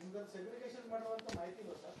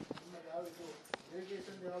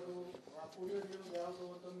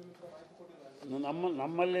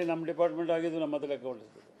 ನಮ್ಮಲ್ಲಿ ನಮ್ಮ ಡಿಪಾರ್ಟ್ಮೆಂಟ್ ಆಗಿದ್ದು ನಮ್ಮ ಹತ್ರ ಲೆಕ್ಕ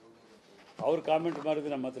ಹೊಂದಿರ್ತದೆ. ಅವ್ರು ಕಾಮೆಂಟ್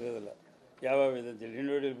ಮಾಡಿದ್ದು ನಮ್ಮ ಹತ್ರ ಇರೋದಿಲ್ಲ ಯಾವ್ಯಾವ ಇದೆ ಅಂತೇಳಿ,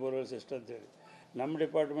 ಇಂಡಿವಿಜುವಲ್ ಬೋರ್ವೆಲ್ಸ್ ಎಷ್ಟು ಅಂತೇಳಿ. ನಮ್ಮ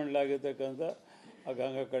ಡಿಪಾರ್ಟ್ಮೆಂಟ್ಲಾಗಿರ್ತಕ್ಕಂಥ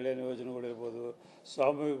ಗಂಗಾ ಕಲ್ಯಾಣ ಯೋಜನೆಗಳಿರ್ಬೋದು,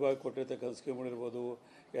 ಸಾಮೂಹಿಕವಾಗಿ ಕೊಟ್ಟಿರ್ತಕ್ಕಂಥ ಸ್ಕೀಮ್ಗಳಿರ್ಬೋದು,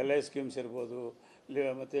 LI ಸ್ಕೀಮ್ಸ್ ಇರ್ಬೋದು,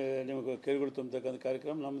 ಮತ್ತು ನಿಮಗೆ ಕೆರೆಗಳು ತುಂಬತಕ್ಕಂಥ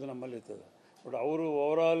ಕಾರ್ಯಕ್ರಮ ನಮ್ಮಲ್ಲಿ ಇರ್ತದೆ. ಬಟ್ ಅವರು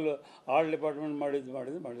ಓವರಾಲ್ ಆಲ್ ಡಿಪಾರ್ಟ್ಮೆಂಟ್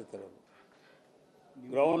ಮಾಡಿರ್ತಾರೆ ಅವರು.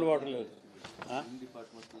 ಗ್ರೌಂಡ್ ವಾಟರ್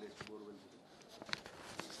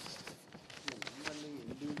ನಮ್ಮಲ್ಲಿ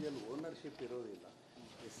ಇಂಡಿವಿಜುವಲ್ ಓನರ್ಶಿಪ್ ಇರೋದಿಲ್ಲ.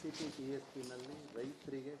 SCP TSPನಲ್ಲಿ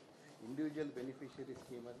ರೈತರಿಗೆ ಇಂಡಿವಿಜುವಲ್ ಬೆನಿಫಿಷರಿ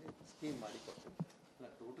ಸ್ಕೀಮ್ ಮಾಡಿಕೊಡ್ತೀವಿ. ಅಲ್ಲ,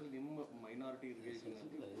 ಟೋಟಲ್ ನಿಮ್ಮ ಮೈನಾರಿಟಿ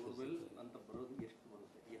ಇರಿಗೇಷನಲ್ಲಿ ಬೋರ್ವೆಲ್ ಅಂತ ಬರೋದು ಎಷ್ಟು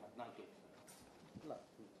ಬರುತ್ತೆ ಈ 14 ಲಕ್ಷ? ಅಲ್ಲ,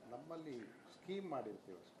 ನಮ್ಮಲ್ಲಿ ಸ್ಕೀಮ್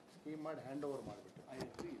ಮಾಡಿರ್ತೀವಿ. ಸ್ಕೀಮ್ ಮಾಡಿ ಹ್ಯಾಂಡ್ ಓವರ್ ಮಾಡಿಬಿಟ್ಟು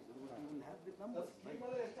you will have the numbers.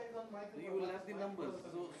 You will have the numbers.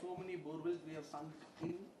 So many borewells we have sunk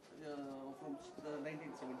in from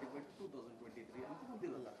 1975 to 2023 ಅಂತ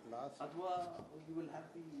ಬಂದಿರಲ್ಲ. ಅಥವಾ you will have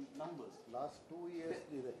the numbers. Last 2 years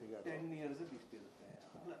ಇದೆ ಫಿಗರ್. 10 years ಇಷ್ಟಿರುತ್ತೆ.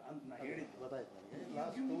 ನಾ ಹೇಳಿದ್ದು ಗೊತ್ತಾಯ್ತು ನನಗೆ.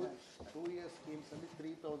 ಲಾಸ್ಟ್ 2 years ಸ್ಕೀಮ್ಸಲ್ಲಿ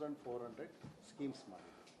 3400 ಸ್ಕೀಮ್ಸ್ ಮಾಡಿ.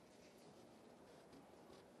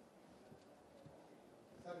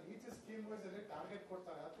 Sir, each scheme wise ಅಲ್ಲಿ ಟಾರ್ಗೆಟ್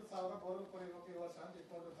ಕೊಡ್ತಾರೆ. 10,000 ಬೋರ್ವೆಲ್ ಕೊಡಬೇಕು ಈ ವರ್ಷ ಅಂತ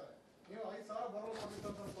ಇಟ್ಕೊಂಡಿರ್ತಾರೆ. ನೀವು 5,000 ಬೋರ್ವೆಲ್ ಕೊಡ್ಬೇಕು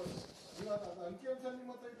ಅಂತ ಅನ್ಕೊಳ್ಳಿ. ನೀವು ಅದು ಅಂಕಿಅಂಶ ನಿಮ್ಮ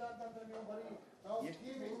ಹತ್ರ ಇಲ್ಲ ಅಂತಂದ್ರೆ ನೀವು ಬರೀ ನಾವು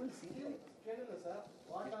ಸ್ಕೀಮ್ ಕೇಳಿಲ್ಲ sir.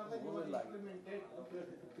 What are the implemented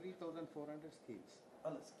 3400 schemes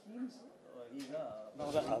ಅಲ್ಲ ಸ್ಕೀಮ್ಸ್ ಈಗ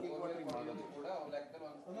ಕೂಡ ಅವ್ರ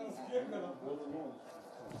ಲೆಕ್ಕದಲ್ಲಿ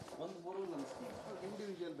ಒಂದು ಬೋರ್ವೆಲ್ ಒಂದು ಸ್ಕೀಮ್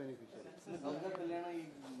ಇಂಡಿವಿಜುವಲ್ ಬೆನಿಫಿಷರಿ. ಗಂಗಾ ಕಲ್ಯಾಣ ಈಗ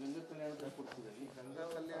ಗಂಗಾ ಕಲ್ಯಾಣದ ಕೊಡ್ತಿದೆ. ಈ ಗಂಗಾ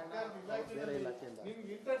ಕಲ್ಯಾಣ ಬೇರೆ ಇಲಾಖೆಯಿಂದ ನಿಮ್ಗೆ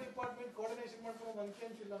ಇಂಟರ್ ಡಿಪಾರ್ಟ್ಮೆಂಟ್ ಕೋಆರ್ಡಿನೇಷನ್ ಮಾಡ್ಕೊಂಡು ಒಂದು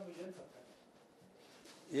ಅಂಕಿಅಂಶ ಇಲ್ಲ ಅಂದ್ರೆ ಏನು ಸರ್?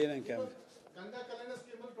 ಏನು ಅಂಕೆ ಗಂಗಾ ಕಲ್ಯಾಣ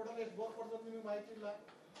ಸ್ಕೀಮ್ ಅಲ್ಲಿ ಟೋಟಲ್ ಎಷ್ಟು ಬೋರ್ ಕೊಡ್ಬೋದು ನಿಮ್ಗೆ ಮಾಹಿತಿ ಇಲ್ಲ,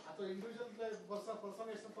 ಅಥವಾ ಇಂಡಿವಿಜುವಲ್ ಪರ್ಸನ್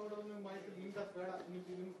ಎಷ್ಟು ತಗೊಳ್ಳೋದು ನಿಮ್ಗೆ ಮಾಹಿತಿ ಇಲ್ಲ. ನಿಮ್ಗೆ ಅದು ಬೇಡ, ನಿಮ್ಮ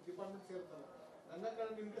ಡಿಪಾರ್ಟ್ಮೆಂಟ್ ಸೇರ್ತಲ್ಲ. ಗಂಗಾ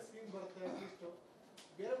ಕಲ್ಯಾಣ ನಿಮ್ಗೆ ಸ್ಕೀಮ್ ಬರುತ್ತೆ ಅಟ್ಲೀಸ್ಟ್.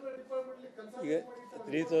 ಬೇರೆ ಬೇರೆ ಡಿಪಾರ್ಟ್ಮೆಂಟ್ ಈಗ ಕನ್ಸಲ್ಟ್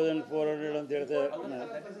 3400 ಅಂತ ಹೇಳ್ತಾರೆ.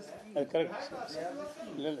 ಅದು ಕರೆಕ್ಟ್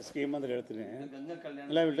ಇಲ್ಲ ಸ್ಕೀಮ್ ಅಂದ್ರೆ ಹೇಳ್ತೀನಿ. ಗಂಗಾ ಕಲ್ಯಾಣ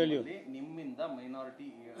ಅಲ್ಲ ವಿಟಲ್ ಯು ನಿಮ್ಮಿಂದ ಮೈನಾರಿಟಿ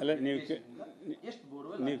ಅಲ್ಲ ನೀವು ಎಷ್ಟು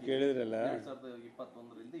ಬೋರ್ವೆಲ್ ನೀವು ಕೇಳಿದ್ರಲ್ಲ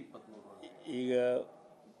 2021ರಿಂದ 23 ಈಗ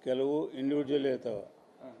ಕೆಲವು ಇಂಡಿವಿಜುವಲ್ ಇರ್ತಾವೆ,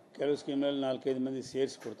 ಕೆಲವು ಸ್ಕೀಮ್ನಲ್ಲಿ 4-5 ಮಂದಿ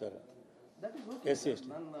ಸೇರಿಸ್ಕೊಡ್ತಾರೆ. ಎಸ್ ಎಷ್ಟು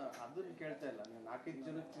ನಾನು ಅದನ್ನು ಕೇಳ್ತಾ ಇಲ್ಲ. ನೀವು 4-5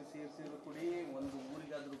 ಜನಕ್ಕೆ ಸೇರಿಸಿದ್ರು ಕೊಡಿ, ಒಂದು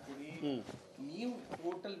ಊರಿಗಾದ್ರೂ ಕೊಡಿ. ನೀವು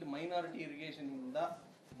ಟೋಟಲ್ ಮೈನಾರಿಟಿ ಇರಿಗೇಷನ್ ಇಂದ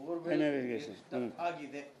ಬೋರ್ವೆಲ್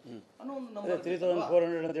ಆಗಿದೆ ಅನ್ನೋ ಒಂದು ನಂಬರ್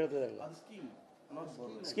 3400 ಅಂತ ಹೇಳ್ತದಲ್ಲ. ಅದು ಸ್ಕೀಮ್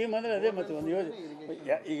ಸ್ಕೀಮ್ ಅಂದರೆ ಅದೇ ಮತ್ತೆ ಒಂದು ಯೋಜನೆ.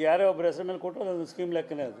 ಈಗ ಯಾರೋ ಒಬ್ಬರ ಹೆಸರು ಮೇಲೆ ಕೊಟ್ಟರು ಅದೊಂದು ಸ್ಕೀಮ್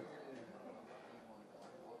ಲೆಕ್ಕನೇ ಅದು.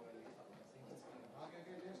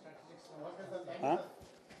 ಹಾಂ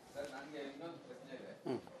ಸರ್, ನನಗೆ ಇನ್ನೊಂದು ಪ್ರಶ್ನೆ ಇದೆ.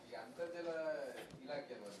 ಈ ಅಂತರ್ಜಲ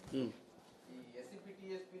ಇಲಾಖೆ ಈ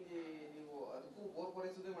SCPTSP ನೀವು ಅದಕ್ಕೂ ಬೋರ್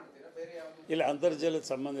ಕೊರೆಸೋದೇ ಮಾಡ್ತೀರಾ, ಬೇರೆ ಯಾವುದು? ಇಲ್ಲ, ಅಂತರ್ಜಲದ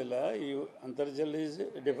ಸಂಬಂಧ ಇಲ್ಲ. ಈ ಅಂತರ್ಜಲ ಈಸ್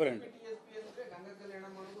ಡಿಫರೆಂಟ್. SCPTSP ಅಂದ್ರೆ ಗಂಗಾ ಕಲ್ಯಾಣ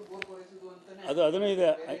ಮಾಡೋದು, ಬೋರ್ ಕೊರೆಸೋದು ಅಂತಾನೆ. ಅದನ್ನು ಇದೆ.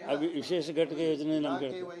 ವಿಶೇಷ ಘಟಕ ಯೋಜನೆ ನಮಗೆ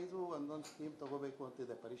ಇಲಾಖೆ ವೈಸು ಒಂದೊಂದು ಸ್ಕೀಮ್ ತಗೋಬೇಕು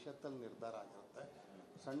ಅಂತಿದೆ, ಪರಿಷತ್ತಲ್ಲಿ ನಿರ್ಧಾರ ಆಗಿರುತ್ತೆ.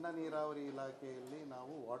 ಸಣ್ಣ ನೀರಾವರಿ ಇಲಾಖೆಯಲ್ಲಿ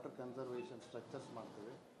ನಾವು ವಾಟರ್ ಕನ್ಸರ್ವೇಷನ್ ಸ್ಟ್ರಕ್ಚರ್ಸ್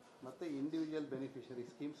ಮಾಡ್ತೇವೆ ಮತ್ತು ಇಂಡಿವಿಜುವಲ್ ಬೆನಿಫಿಷರಿ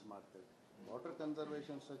ಸ್ಕೀಮ್ಸ್ ಮಾಡ್ತೇವೆ. ವಾಟರ್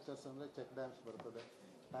ಕನ್ಸರ್ವೇಷನ್ ಸ್ಟ್ರಕ್ಚರ್ಸ್ ಅಂದರೆ ಚೆಕ್ ಡ್ಯಾಮ್ಸ್ ಬರ್ತದೆ,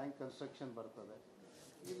 ಟ್ಯಾಂಕ್ ಕನ್ಸ್ಟ್ರಕ್ಷನ್ ಬರ್ತದೆ,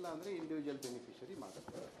 ಇಲ್ಲ ಅಂದರೆ ಇಂಡಿವಿಜುವಲ್ ಬೆನಿಫಿಷರಿ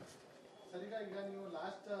ಮಾಡುತ್ತೆ. ಸರ್, ಈಗ ನೀವು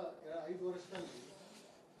ಲಾಸ್ಟ್ 5 ವರ್ಷದಲ್ಲಿ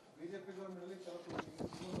ಬಿಜೆಪಿ ಗೌರ್ಮೆಂಟಲ್ಲಿ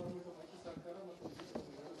ಗೌರ್ಮೆಂಟ್ ಮೈತ್ರಿ ಸರ್ಕಾರ ಮತ್ತು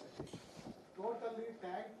totally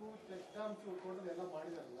tank check dams total ಎಲ್ಲ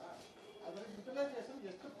ಮಾಡಿದಾರಲ್ಲ, ಅದರ ಯುಟಿಲೈಸೇಷನ್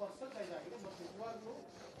ಎಷ್ಟು ಪರ್ಸೆಂಟೇಜ್ ಆಗಿದೆ ಮತ್ತು ನಿಜವಾಗ್ಲೂ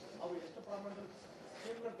ಅವು ಎಷ್ಟು ಪ್ರಮಾಣದಲ್ಲಿ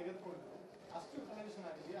ಸ್ಕೀಮ್ಗಳು ತೆಗೆದುಕೊಂಡು ಅಷ್ಟು ಯುಟಿಲೈಸೇಷನ್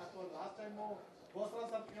ಆಗಿದೆ, ಅಥವಾ ಲಾಸ್ಟ್ ಟೈಮು ಬೋಸರಾಜ್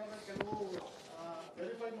ಸರ್ ಕೇಳಿದ್ರೆ ಕೆಲವು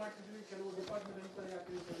ವೆರಿಫೈ ಮಾಡ್ತಿದ್ವಿ, ಕೆಲವು ಡಿಪಾರ್ಟ್ಮೆಂಟ್ ಎನ್ಕ್ವೈರಿ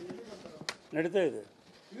ಆಗ್ತಿದ್ವಿ, ಎಲ್ಲಿ ಬರ್ತಾರೆ ನಡೀತಾ ಇದೆ.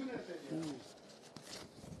 ನೀವು ನಡೀತಾ ಇದೆಯಾ?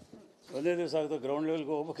 ಒಂದೇ ದಿವಸ ಆಗ್ತದೆ. ಗ್ರೌಂಡ್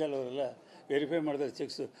ಲೆವೆಲ್ಗೆ ಹೋಗ್ಬೇಕು. ಅವರೆಲ್ಲ ವೆರಿಫೈ ಮಾಡ್ತಾರೆ,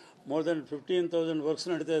 ಚೆಕ್ಸ್. ಮೋರ್ ದೆನ್ 15,000 ವರ್ಕ್ಸ್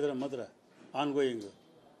ನಡೀತಾ ಇದ್ದಾರೆ ನಮ್ಮ ಹತ್ರ ಆನ್ಗೋಯಿಂಗು.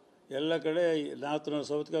 ಎಲ್ಲ ಕಡೆ ನಾರ್ತ್ನಲ್ಲಿ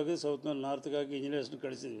ಸೌತ್ಗಾಗಿ, ಸೌತ್ನಲ್ಲಿ ನಾರ್ತ್ಗಾಗಿ ಇಂಜಿನಿಯರ್ಸ್ನ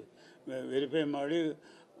ಕಳಿಸಿದ್ವಿ. ವೆರಿಫೈ ಮಾಡಿ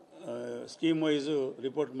ಸ್ಕೀಮ್ ವೈಸು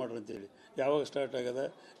ರಿಪೋರ್ಟ್ ಮಾಡ್ರಿ ಅಂತೇಳಿ. ಯಾವಾಗ ಸ್ಟಾರ್ಟ್ ಆಗ್ಯದ,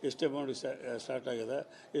 ಎಷ್ಟು ಅಮೌಂಟ್ ಸ್ಟಾರ್ಟ್ ಆಗ್ಯದ,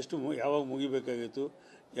 ಎಷ್ಟು ಯಾವಾಗ ಮುಗಿಬೇಕಾಗಿತ್ತು,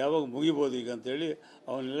 ಯಾವಾಗ ಮುಗಿಬೋದು ಈಗ ಅಂತೇಳಿ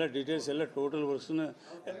ಅವನ್ನೆಲ್ಲ ಡೀಟೇಲ್ಸ್ ಎಲ್ಲ ಟೋಟಲ್ ವರ್ಕ್ಸನ್ನ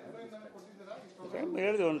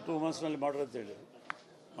ಹೇಳಿದೆ. ಒಂದು 2 ಮಂತ್ಸ್ನಲ್ಲಿ ಮಾಡ್ರಿ ಅಂತೇಳಿ.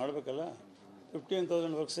 ಮಾಡಬೇಕಲ್ಲ.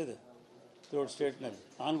 15,000 ವರ್ಕ್ಸ್ ಇದೆ ಥ್ರೂಔಟ್ ಸ್ಟೇಟ್ನಲ್ಲಿ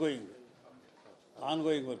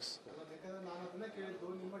ಆನ್ಗೋಯಿಂಗ್ ವರ್ಕ್ಸ್.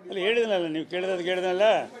 ಅಲ್ಲಿ ಹೇಳಿದ್ನಲ್ಲ, ನೀವು ಕೇಳಿದದು ಕೇಳಿದ್ನಲ್ಲ.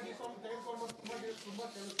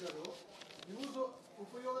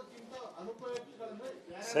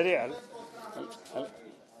 ಸರಿ ಅಲ್ಲ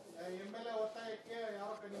MLA ಒತ್ತಾಯಕ್ಕೆ ಯಾವ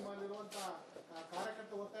ನಿಮ್ಮಲ್ಲಿರುವಂಥ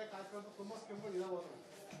ಕಾರ್ಯಕರ್ತ ಒತ್ತಾಯ ಕಾರ್ಯಕ್ರಮ ತುಂಬ ಸ್ಕೀಮ್ಗಳು ಇದಾವೆ.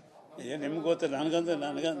 ಏನು ನಿಮ್ಗೆ ಗೊತ್ತಿಲ್ಲ,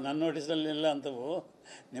 ನನ್ನ ನೋಟಿಸ್ನಲ್ಲಿಲ್ಲ ಅಂತವು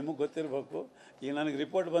ನಿಮಗೆ ಗೊತ್ತಿರಬೇಕು. ಈಗ ನನಗೆ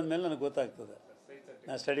ರಿಪೋರ್ಟ್ ಬಂದ ಮೇಲೆ ನನಗೆ ಗೊತ್ತಾಗ್ತದೆ,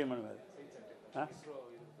 ನಾನು ಸ್ಟಡಿ ಮಾಡಿದ್ಮೇಲೆ. ಹಾಂ,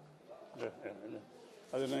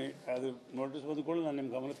 ಅದು ನೋಟಿಸ್ ಬಂದು ಕೂಡ ನಾನು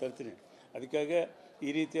ನಿಮ್ಮ ಗಮನ ತರ್ತೀನಿ. ಅದಕ್ಕಾಗಿ ಈ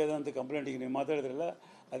ರೀತಿಯಾದಂಥ ಕಂಪ್ಲೇಂಟ್ ಈಗ ನೀವು ಮಾತಾಡಿದ್ರಲ್ಲ,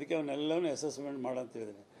 ಅದಕ್ಕೆ ಅವನ್ನೆಲ್ಲವೂ ಅಸೆಸ್ಮೆಂಟ್ ಮಾಡಂತ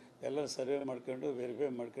ಹೇಳಿದ್ದೀನಿ. ಎಲ್ಲ ಸರ್ವೆ ಮಾಡ್ಕೊಂಡು ವೆರಿಫೈ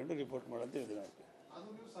ಮಾಡ್ಕೊಂಡು ರಿಪೋರ್ಟ್ ಮಾಡಂತ ಹೇಳಿದ್ದೀನಿ. ಅದು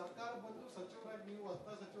ನೀವು ಸರ್ಕಾರ ಬಂದು ಸಚಿವರಾಗಿ ನೀವು ಹೊಸ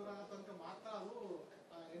ಸಚಿವರಾಗ ತನಕ ಮಾತ್ರ ಅದು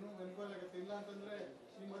ಏನೋ ಎನ್ಕ್ವೈರಿ ಆಗುತ್ತೆ. ಇಲ್ಲ ಅಂತಂದ್ರೆ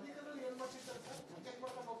ನಿಮ್ಮ ಅಧಿಕಾರಿಗಳು ಏನು ಮಾಡ್ತಿರ್ತಾರೆ ಸರ್, ಚೆಕ್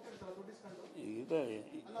ಮಾಡ್ಕೊಂಡು ಹೋಗ್ತಿರ್ತಾರೆ ದುಡ್ಡು ಇಸ್ಕೊಂಡು. ಈಗ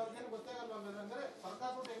ಅಲ್ಲ, ಅವ್ರಿಗೇನು ಗೊತ್ತಾಗಲ್ವ ಅಂದ್ರೆ ಸರ್ಕಾರ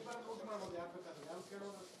ದುಡ್ಡು ಎಂಕ್ವೈರಿ ಲೂಟಿ ಮಾಡ್ಬೋದು. ಯಾರು ಬೇಕಾದ್ರೆ ಯಾರು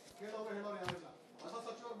ಕೇಳೋರು ಹೇಳೋರು ಯಾರಿಲ್ಲ. ಹೊಸ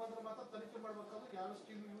ಸಚಿವರು ಬಂದ್ರೆ ಮಾತ್ರ ತನಿಖೆ ಮಾಡ್ಬೇಕಾದ್ರೆ ಯಾವ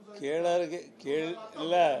ಸ್ಕೀಮ್ ಯೂಸ್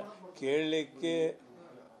ಕೇಳಲಿಕ್ಕೆ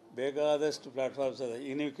ಬೇಕಾದಷ್ಟು ಪ್ಲ್ಯಾಟ್ಫಾರ್ಮ್ಸ್ ಅದ.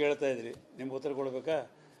 ಈಗ ನೀವು ಕೇಳ್ತಾ ಇದ್ರಿ, ನಿಮ್ಗೆ ಉತ್ತರ ಕೊಡಬೇಕಾ?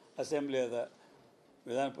 ಅಸೆಂಬ್ಲಿ ಅದ,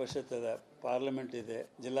 ವಿಧಾನ ಪರಿಷತ್ ಅದ, ಪಾರ್ಲಿಮೆಂಟ್ ಇದೆ,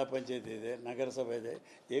 ಜಿಲ್ಲಾ ಪಂಚಾಯತಿ ಇದೆ, ನಗರಸಭೆ ಇದೆ.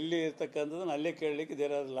 ಎಲ್ಲಿ ಇರ್ತಕ್ಕಂಥದ್ದನ್ನು ಅಲ್ಲೇ ಕೇಳಲಿಕ್ಕೆ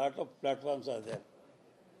there are lot of platforms ಅದೇ.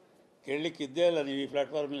 ಕೇಳಲಿಕ್ಕೆ ಇದ್ದೇ ಅಲ್ಲ, ನೀವು ಈ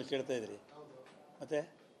ಪ್ಲ್ಯಾಟ್ಫಾರ್ಮಲ್ಲಿ ಕೇಳ್ತಾ ಇದ್ರಿ. ಮತ್ತು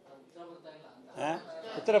ಹಾಂ,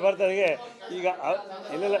 ಉತ್ತರ ಬರ್ತಾರೆ. ಈಗ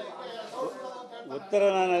ಇಲ್ಲ ಉತ್ತರ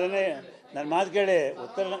ನಾನು ಅದನ್ನೇ ನನ್ನ ಮಾತು ಕೇಳಿ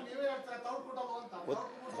ಉತ್ತರ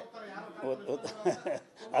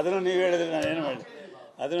ಅದನ್ನು ನೀವು ಹೇಳಿದ್ರೆ ನಾನು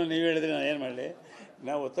ಏನು ಮಾಡಲಿ?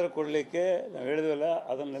 ನಾವು ಉತ್ತರ ಕೊಡಲಿಕ್ಕೆ ನಾವು ಹೇಳಿದ್ವಲ್ಲ,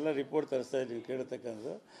 ಅದನ್ನೆಲ್ಲ ರಿಪೋರ್ಟ್ ತರಿಸ್ತಾ ಇದ್ದೀವಿ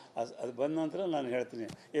ಕೇಳತಕ್ಕಂಥದ್ದು. ಅದು ಬಂದ ನಂತರ ನಾನು ಹೇಳ್ತೀನಿ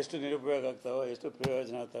ಎಷ್ಟು ನಿರುಪಯೋಗ ಆಗ್ತಾವೆ, ಎಷ್ಟು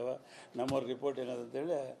ಪ್ರಯೋಜನ ಆಗ್ತಾವೆ, ನಮ್ಮವ್ರ ರಿಪೋರ್ಟ್ ಏನದು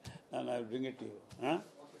ಅಂತೇಳಿ ನಾನು ಅಲ್ಲಿ ಬ್ರಿಂಗ್ ಇಟ್ ಯು. ಹಾಂ,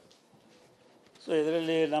 ಸೊ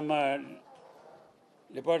ಇದರಲ್ಲಿ ನಮ್ಮ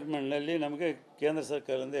ಡಿಪಾರ್ಟ್ಮೆಂಟ್ನಲ್ಲಿ ನಮಗೆ ಕೇಂದ್ರ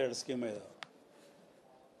ಸರ್ಕಾರದಿಂದ 2 ಸ್ಕೀಮ್ ಇದಾವೆ.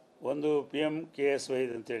 ಒಂದು PMKSY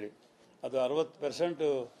ಅಂತೇಳಿ, ಅದು 60%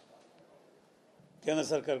 ಕೇಂದ್ರ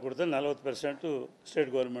ಸರ್ಕಾರ ಕೊಡ್ತಾರೆ, 40%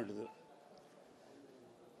 ಸ್ಟೇಟ್ ಗೌರ್ಮೆಂಟ್ದು.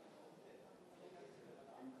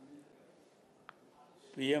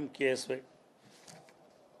 PMKSY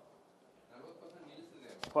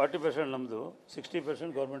 40% ನಮ್ಮದು,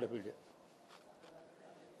 60% ಗೌರ್ಮೆಂಟ್ ಆಫ್ ಇಂಡಿಯಾ.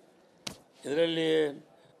 ಇದರಲ್ಲಿ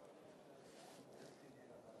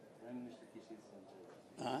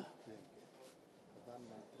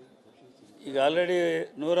ಈಗ ಆಲ್ರೆಡಿ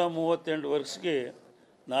 138 ವರ್ಕ್ಸ್ಗೆ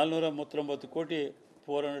 439 ಕೋಟಿ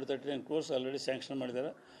 439 ಕ್ರೋರ್ಸ್ ಆಲ್ರೆಡಿ ಸ್ಯಾಂಕ್ಷನ್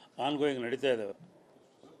ಮಾಡಿದ್ದಾರೆ, ಆನ್ಗೋಯಿಂಗ್ ನಡೀತಾ ಇದ್ದಾವೆ.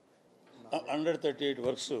 138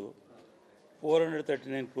 ವರ್ಕ್ಸು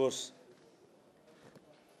 439 ಕ್ರೋರ್ಸ್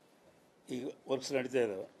ಈಗ ವರ್ಕ್ಸ್ ನಡೀತಾ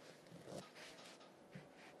ಇದ್ದಾವೆ.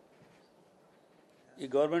 ಈ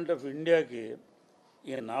ಗೌರ್ಮೆಂಟ್ ಆಫ್ ಇಂಡಿಯಾಗೆ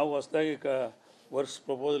ಈಗ ನಾವು ಹೊಸದಾಗಿ ವರ್ಕ್ಸ್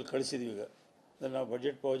ಪ್ರಪೋಸಲ್ ಕಳಿಸಿದ್ವಿ. ಈಗ ಅದನ್ನು ನಾವು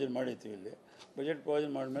ಬಜೆಟ್ ಪ್ರಾವಿಷನ್ ಮಾಡಿರ್ತೀವಿ. ಇಲ್ಲಿ ಬಜೆಟ್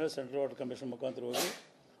ಪ್ರಾವಿಷನ್ ಮಾಡಿದ್ಮೇಲೆ ಸೆಂಟ್ರಲ್ ವಾಟರ್ ಕಮಿಷನ್ ಮುಖಾಂತರ ಹೋಗಿ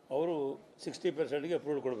ಅವರು 60%ಗೆ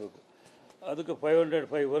ಅಪ್ರೂವಲ್ ಕೊಡಬೇಕು. ಅದಕ್ಕೆ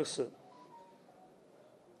 505 ವರ್ಕ್ಸ್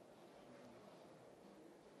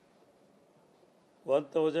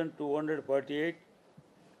 1,248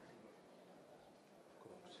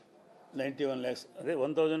 91 lakhs, ಅದೇ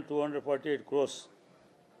 1,248 crores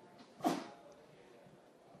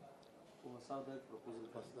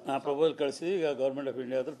ಪ್ರಪೋಸಲ್ ಕಳಿಸಿದ್ವಿ. ಈಗ ಗೌರ್ಮೆಂಟ್ ಆಫ್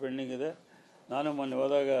ಇಂಡಿಯಾ ಹತ್ರ ಪೆಂಡಿಂಗ್ ಇದೆ. ನಾನು ಮೊನ್ನೆ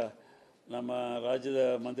ಹೋದಾಗ ನಮ್ಮ ರಾಜ್ಯದ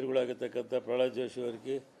ಮಂತ್ರಿಗಳಾಗಿರ್ತಕ್ಕಂಥ ಪ್ರಹ್ಲಾದ್ ಜೋಶಿ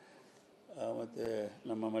ಅವರಿಗೆ ಮತ್ತು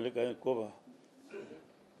ನಮ್ಮ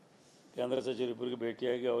ಕೇಂದ್ರ ಸಚಿವರಿಬ್ಬರಿಗೆ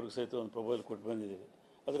ಭೇಟಿಯಾಗಿ ಅವ್ರಿಗೆ ಸಹಿತ ಒಂದು ಪ್ರಪೋಸಲ್ ಕೊಟ್ಟು ಬಂದಿದ್ದೀವಿ.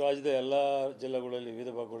 ಅದು ರಾಜ್ಯದ ಎಲ್ಲ ಜಿಲ್ಲೆಗಳಲ್ಲಿ ವಿವಿಧ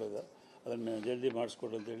ಭಾಗಗಳಿದೆ, ಅದನ್ನು ಜಲ್ದಿ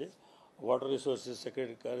ಮಾಡಿಸ್ಕೊಡು ಅಂತೇಳಿ ವಾಟರ್ ರಿಸೋರ್ಸಸ್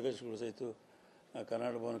ಸೆಕ್ರೆಟರಿ ಕಾರ್ಯದರ್ಶಿಗಳು ಸಹಿತ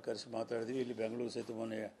ಕರ್ನಾಟಕ ಭವನ ಕರೆಸಿ ಮಾತಾಡಿದ್ವಿ. ಇಲ್ಲಿ ಬೆಂಗಳೂರು ಸಹಿತ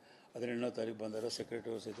ಮೊನ್ನೆ 17ನೇ ತಾರೀಕು ಬಂದಾರೆ, ಸೆಕ್ರೆಟರಿ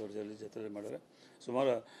ಅವರು ಸಹಿತ ಅವ್ರ ಜೊತೆ ಮಾಡಿದ್ದಾರೆ.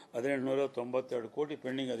 ಸುಮಾರು 1892 ಕೋಟಿ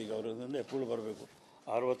ಪೆಂಡಿಂಗ್ ಅದೀಗ ಅವರಿಂದ ಅಪ್ರೂವಲ್ ಬರಬೇಕು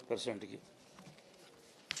 60%ಗೆ.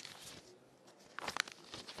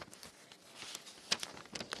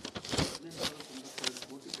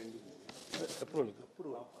 ಅಪ್ರೂವಲ್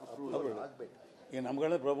ಈಗ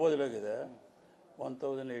ನಮ್ಗಳ ಪ್ರಪೋಸಲ್ ಆಗಿದೆ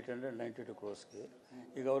 1,892 ಕ್ರೋರ್ಸ್ಗೆ.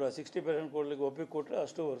 ಈಗ ಅವರು 60% ಕೊಡಲಿಕ್ಕೆ ಒಪ್ಪಿಗೆ ಕೊಟ್ಟರೆ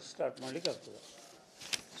ಅಷ್ಟು ವರ್ಕ್ ಸ್ಟಾರ್ಟ್ ಮಾಡಲಿಕ್ಕೆ ಆಗ್ತದೆ.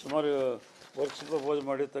 ಸುಮಾರು ವರ್ಕ್ಸ್ ಪ್ರಪೋಸ್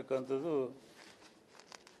ಮಾಡಿರ್ತಕ್ಕಂಥದ್ದು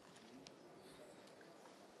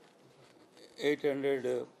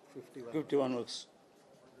 851 ವರ್ಕ್ಸ್,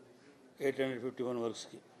 851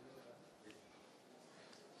 ವರ್ಕ್ಸ್ಗೆ.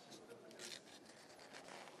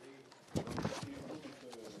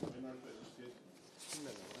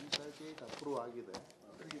 ಅಪ್ರೂವ್ ಆಗಿದೆ.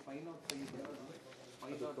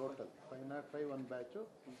 ಟೋಟಲ್ 505 ಒಂದು ಬ್ಯಾಚು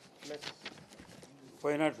ಪ್ಲಸ್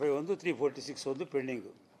 505 ಒಂದು 346 ಒಂದು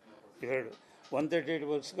ಪೆಂಡಿಂಗು. ಎರಡು 138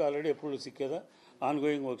 ವರ್ಕ್ಸ್ಗೆ ಆಲ್ರೆಡಿ ಅಪ್ರೂವಲ್ ಸಿಕ್ಕಿದೆ,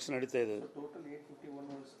 ಆನ್ಗೋಯಿಂಗ್ ವರ್ಕ್ಸ್ ನಡೀತಾ ಇದೆ. ಟೋಟಲ್ 851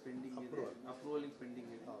 ವರ್ಕ್ಸ್ ಪೆಂಡಿಂಗ್ ಇದೆ, ಅಪ್ರೂವಲಿಂಗ್ ಪೆಂಡಿಂಗ್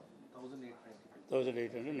ಇದೆ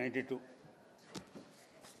 1892.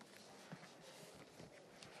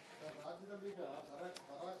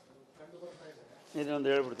 ಇದನ್ನೊಂದು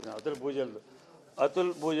ಹೇಳ್ಬಿಡ್ತೀನಿ.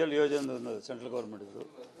 ಅತುಲ್ ಭೂಜಲ್ ಯೋಜನೆ ಒಂದು ಸೆಂಟ್ರಲ್ ಗೌರ್ಮೆಂಟ್ದು,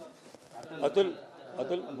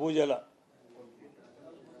 ಅತುಲ್ ಭೂಜಲ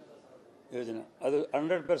ಯೋಜನೆ, ಅದು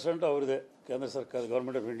 100% ಅವ್ರದ್ದೇ, ಕೇಂದ್ರ ಸರ್ಕಾರ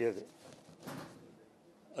ಗೌರ್ಮೆಂಟ್ ಆಫ್ ಇಂಡಿಯಾದೆ.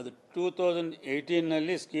 ಅದು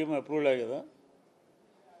 2018ನಲ್ಲಿ ಸ್ಕೀಮ್ ಅಪ್ರೂವಲ್ ಆಗಿದೆ.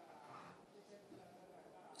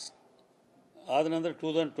 ಆದ ನಂತರ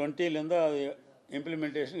 2020ಲಿಂದ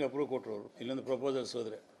ಇಂಪ್ಲಿಮೆಂಟೇಷನ್ಗೆ ಅಪ್ರೂವ್ ಕೊಟ್ಟರು ಅವರು. ಇಲ್ಲೊಂದು ಪ್ರಪೋಸಲ್ಸ್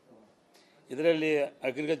ಹೋದರೆ ಇದರಲ್ಲಿ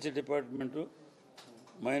agriculture department,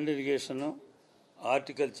 main irrigation,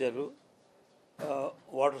 horticulture,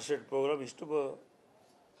 water shed program ಇಷ್ಟು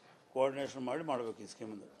ಕೋಆರ್ಡಿನೇಷನ್ ಮಾಡಬೇಕು ಈ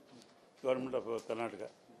ಸ್ಕೀಮಿಂದ ಗೌರ್ಮೆಂಟ್ ಆಫ್ ಕರ್ನಾಟಕ.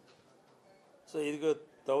 ಸೊ ಇದಕ್ಕೆ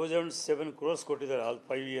 1,007 crores ಕೊಟ್ಟಿದ್ದಾರೆ ಆಲ್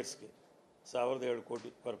 5 ಇಯರ್ಸ್ಗೆ, 1,007 ಕೋಟಿ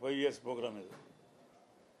ಫಾರ್ 5 years ಪ್ರೋಗ್ರಾಮ್ ಇದು.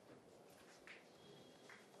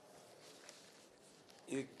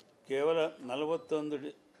 ಇದು ಕೇವಲ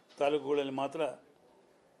 41 ತಾಲೂಕುಗಳಲ್ಲಿ ಮಾತ್ರ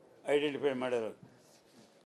ಐಡೆಂಟಿಫೈ ಮಾಡ್ಯಾರ.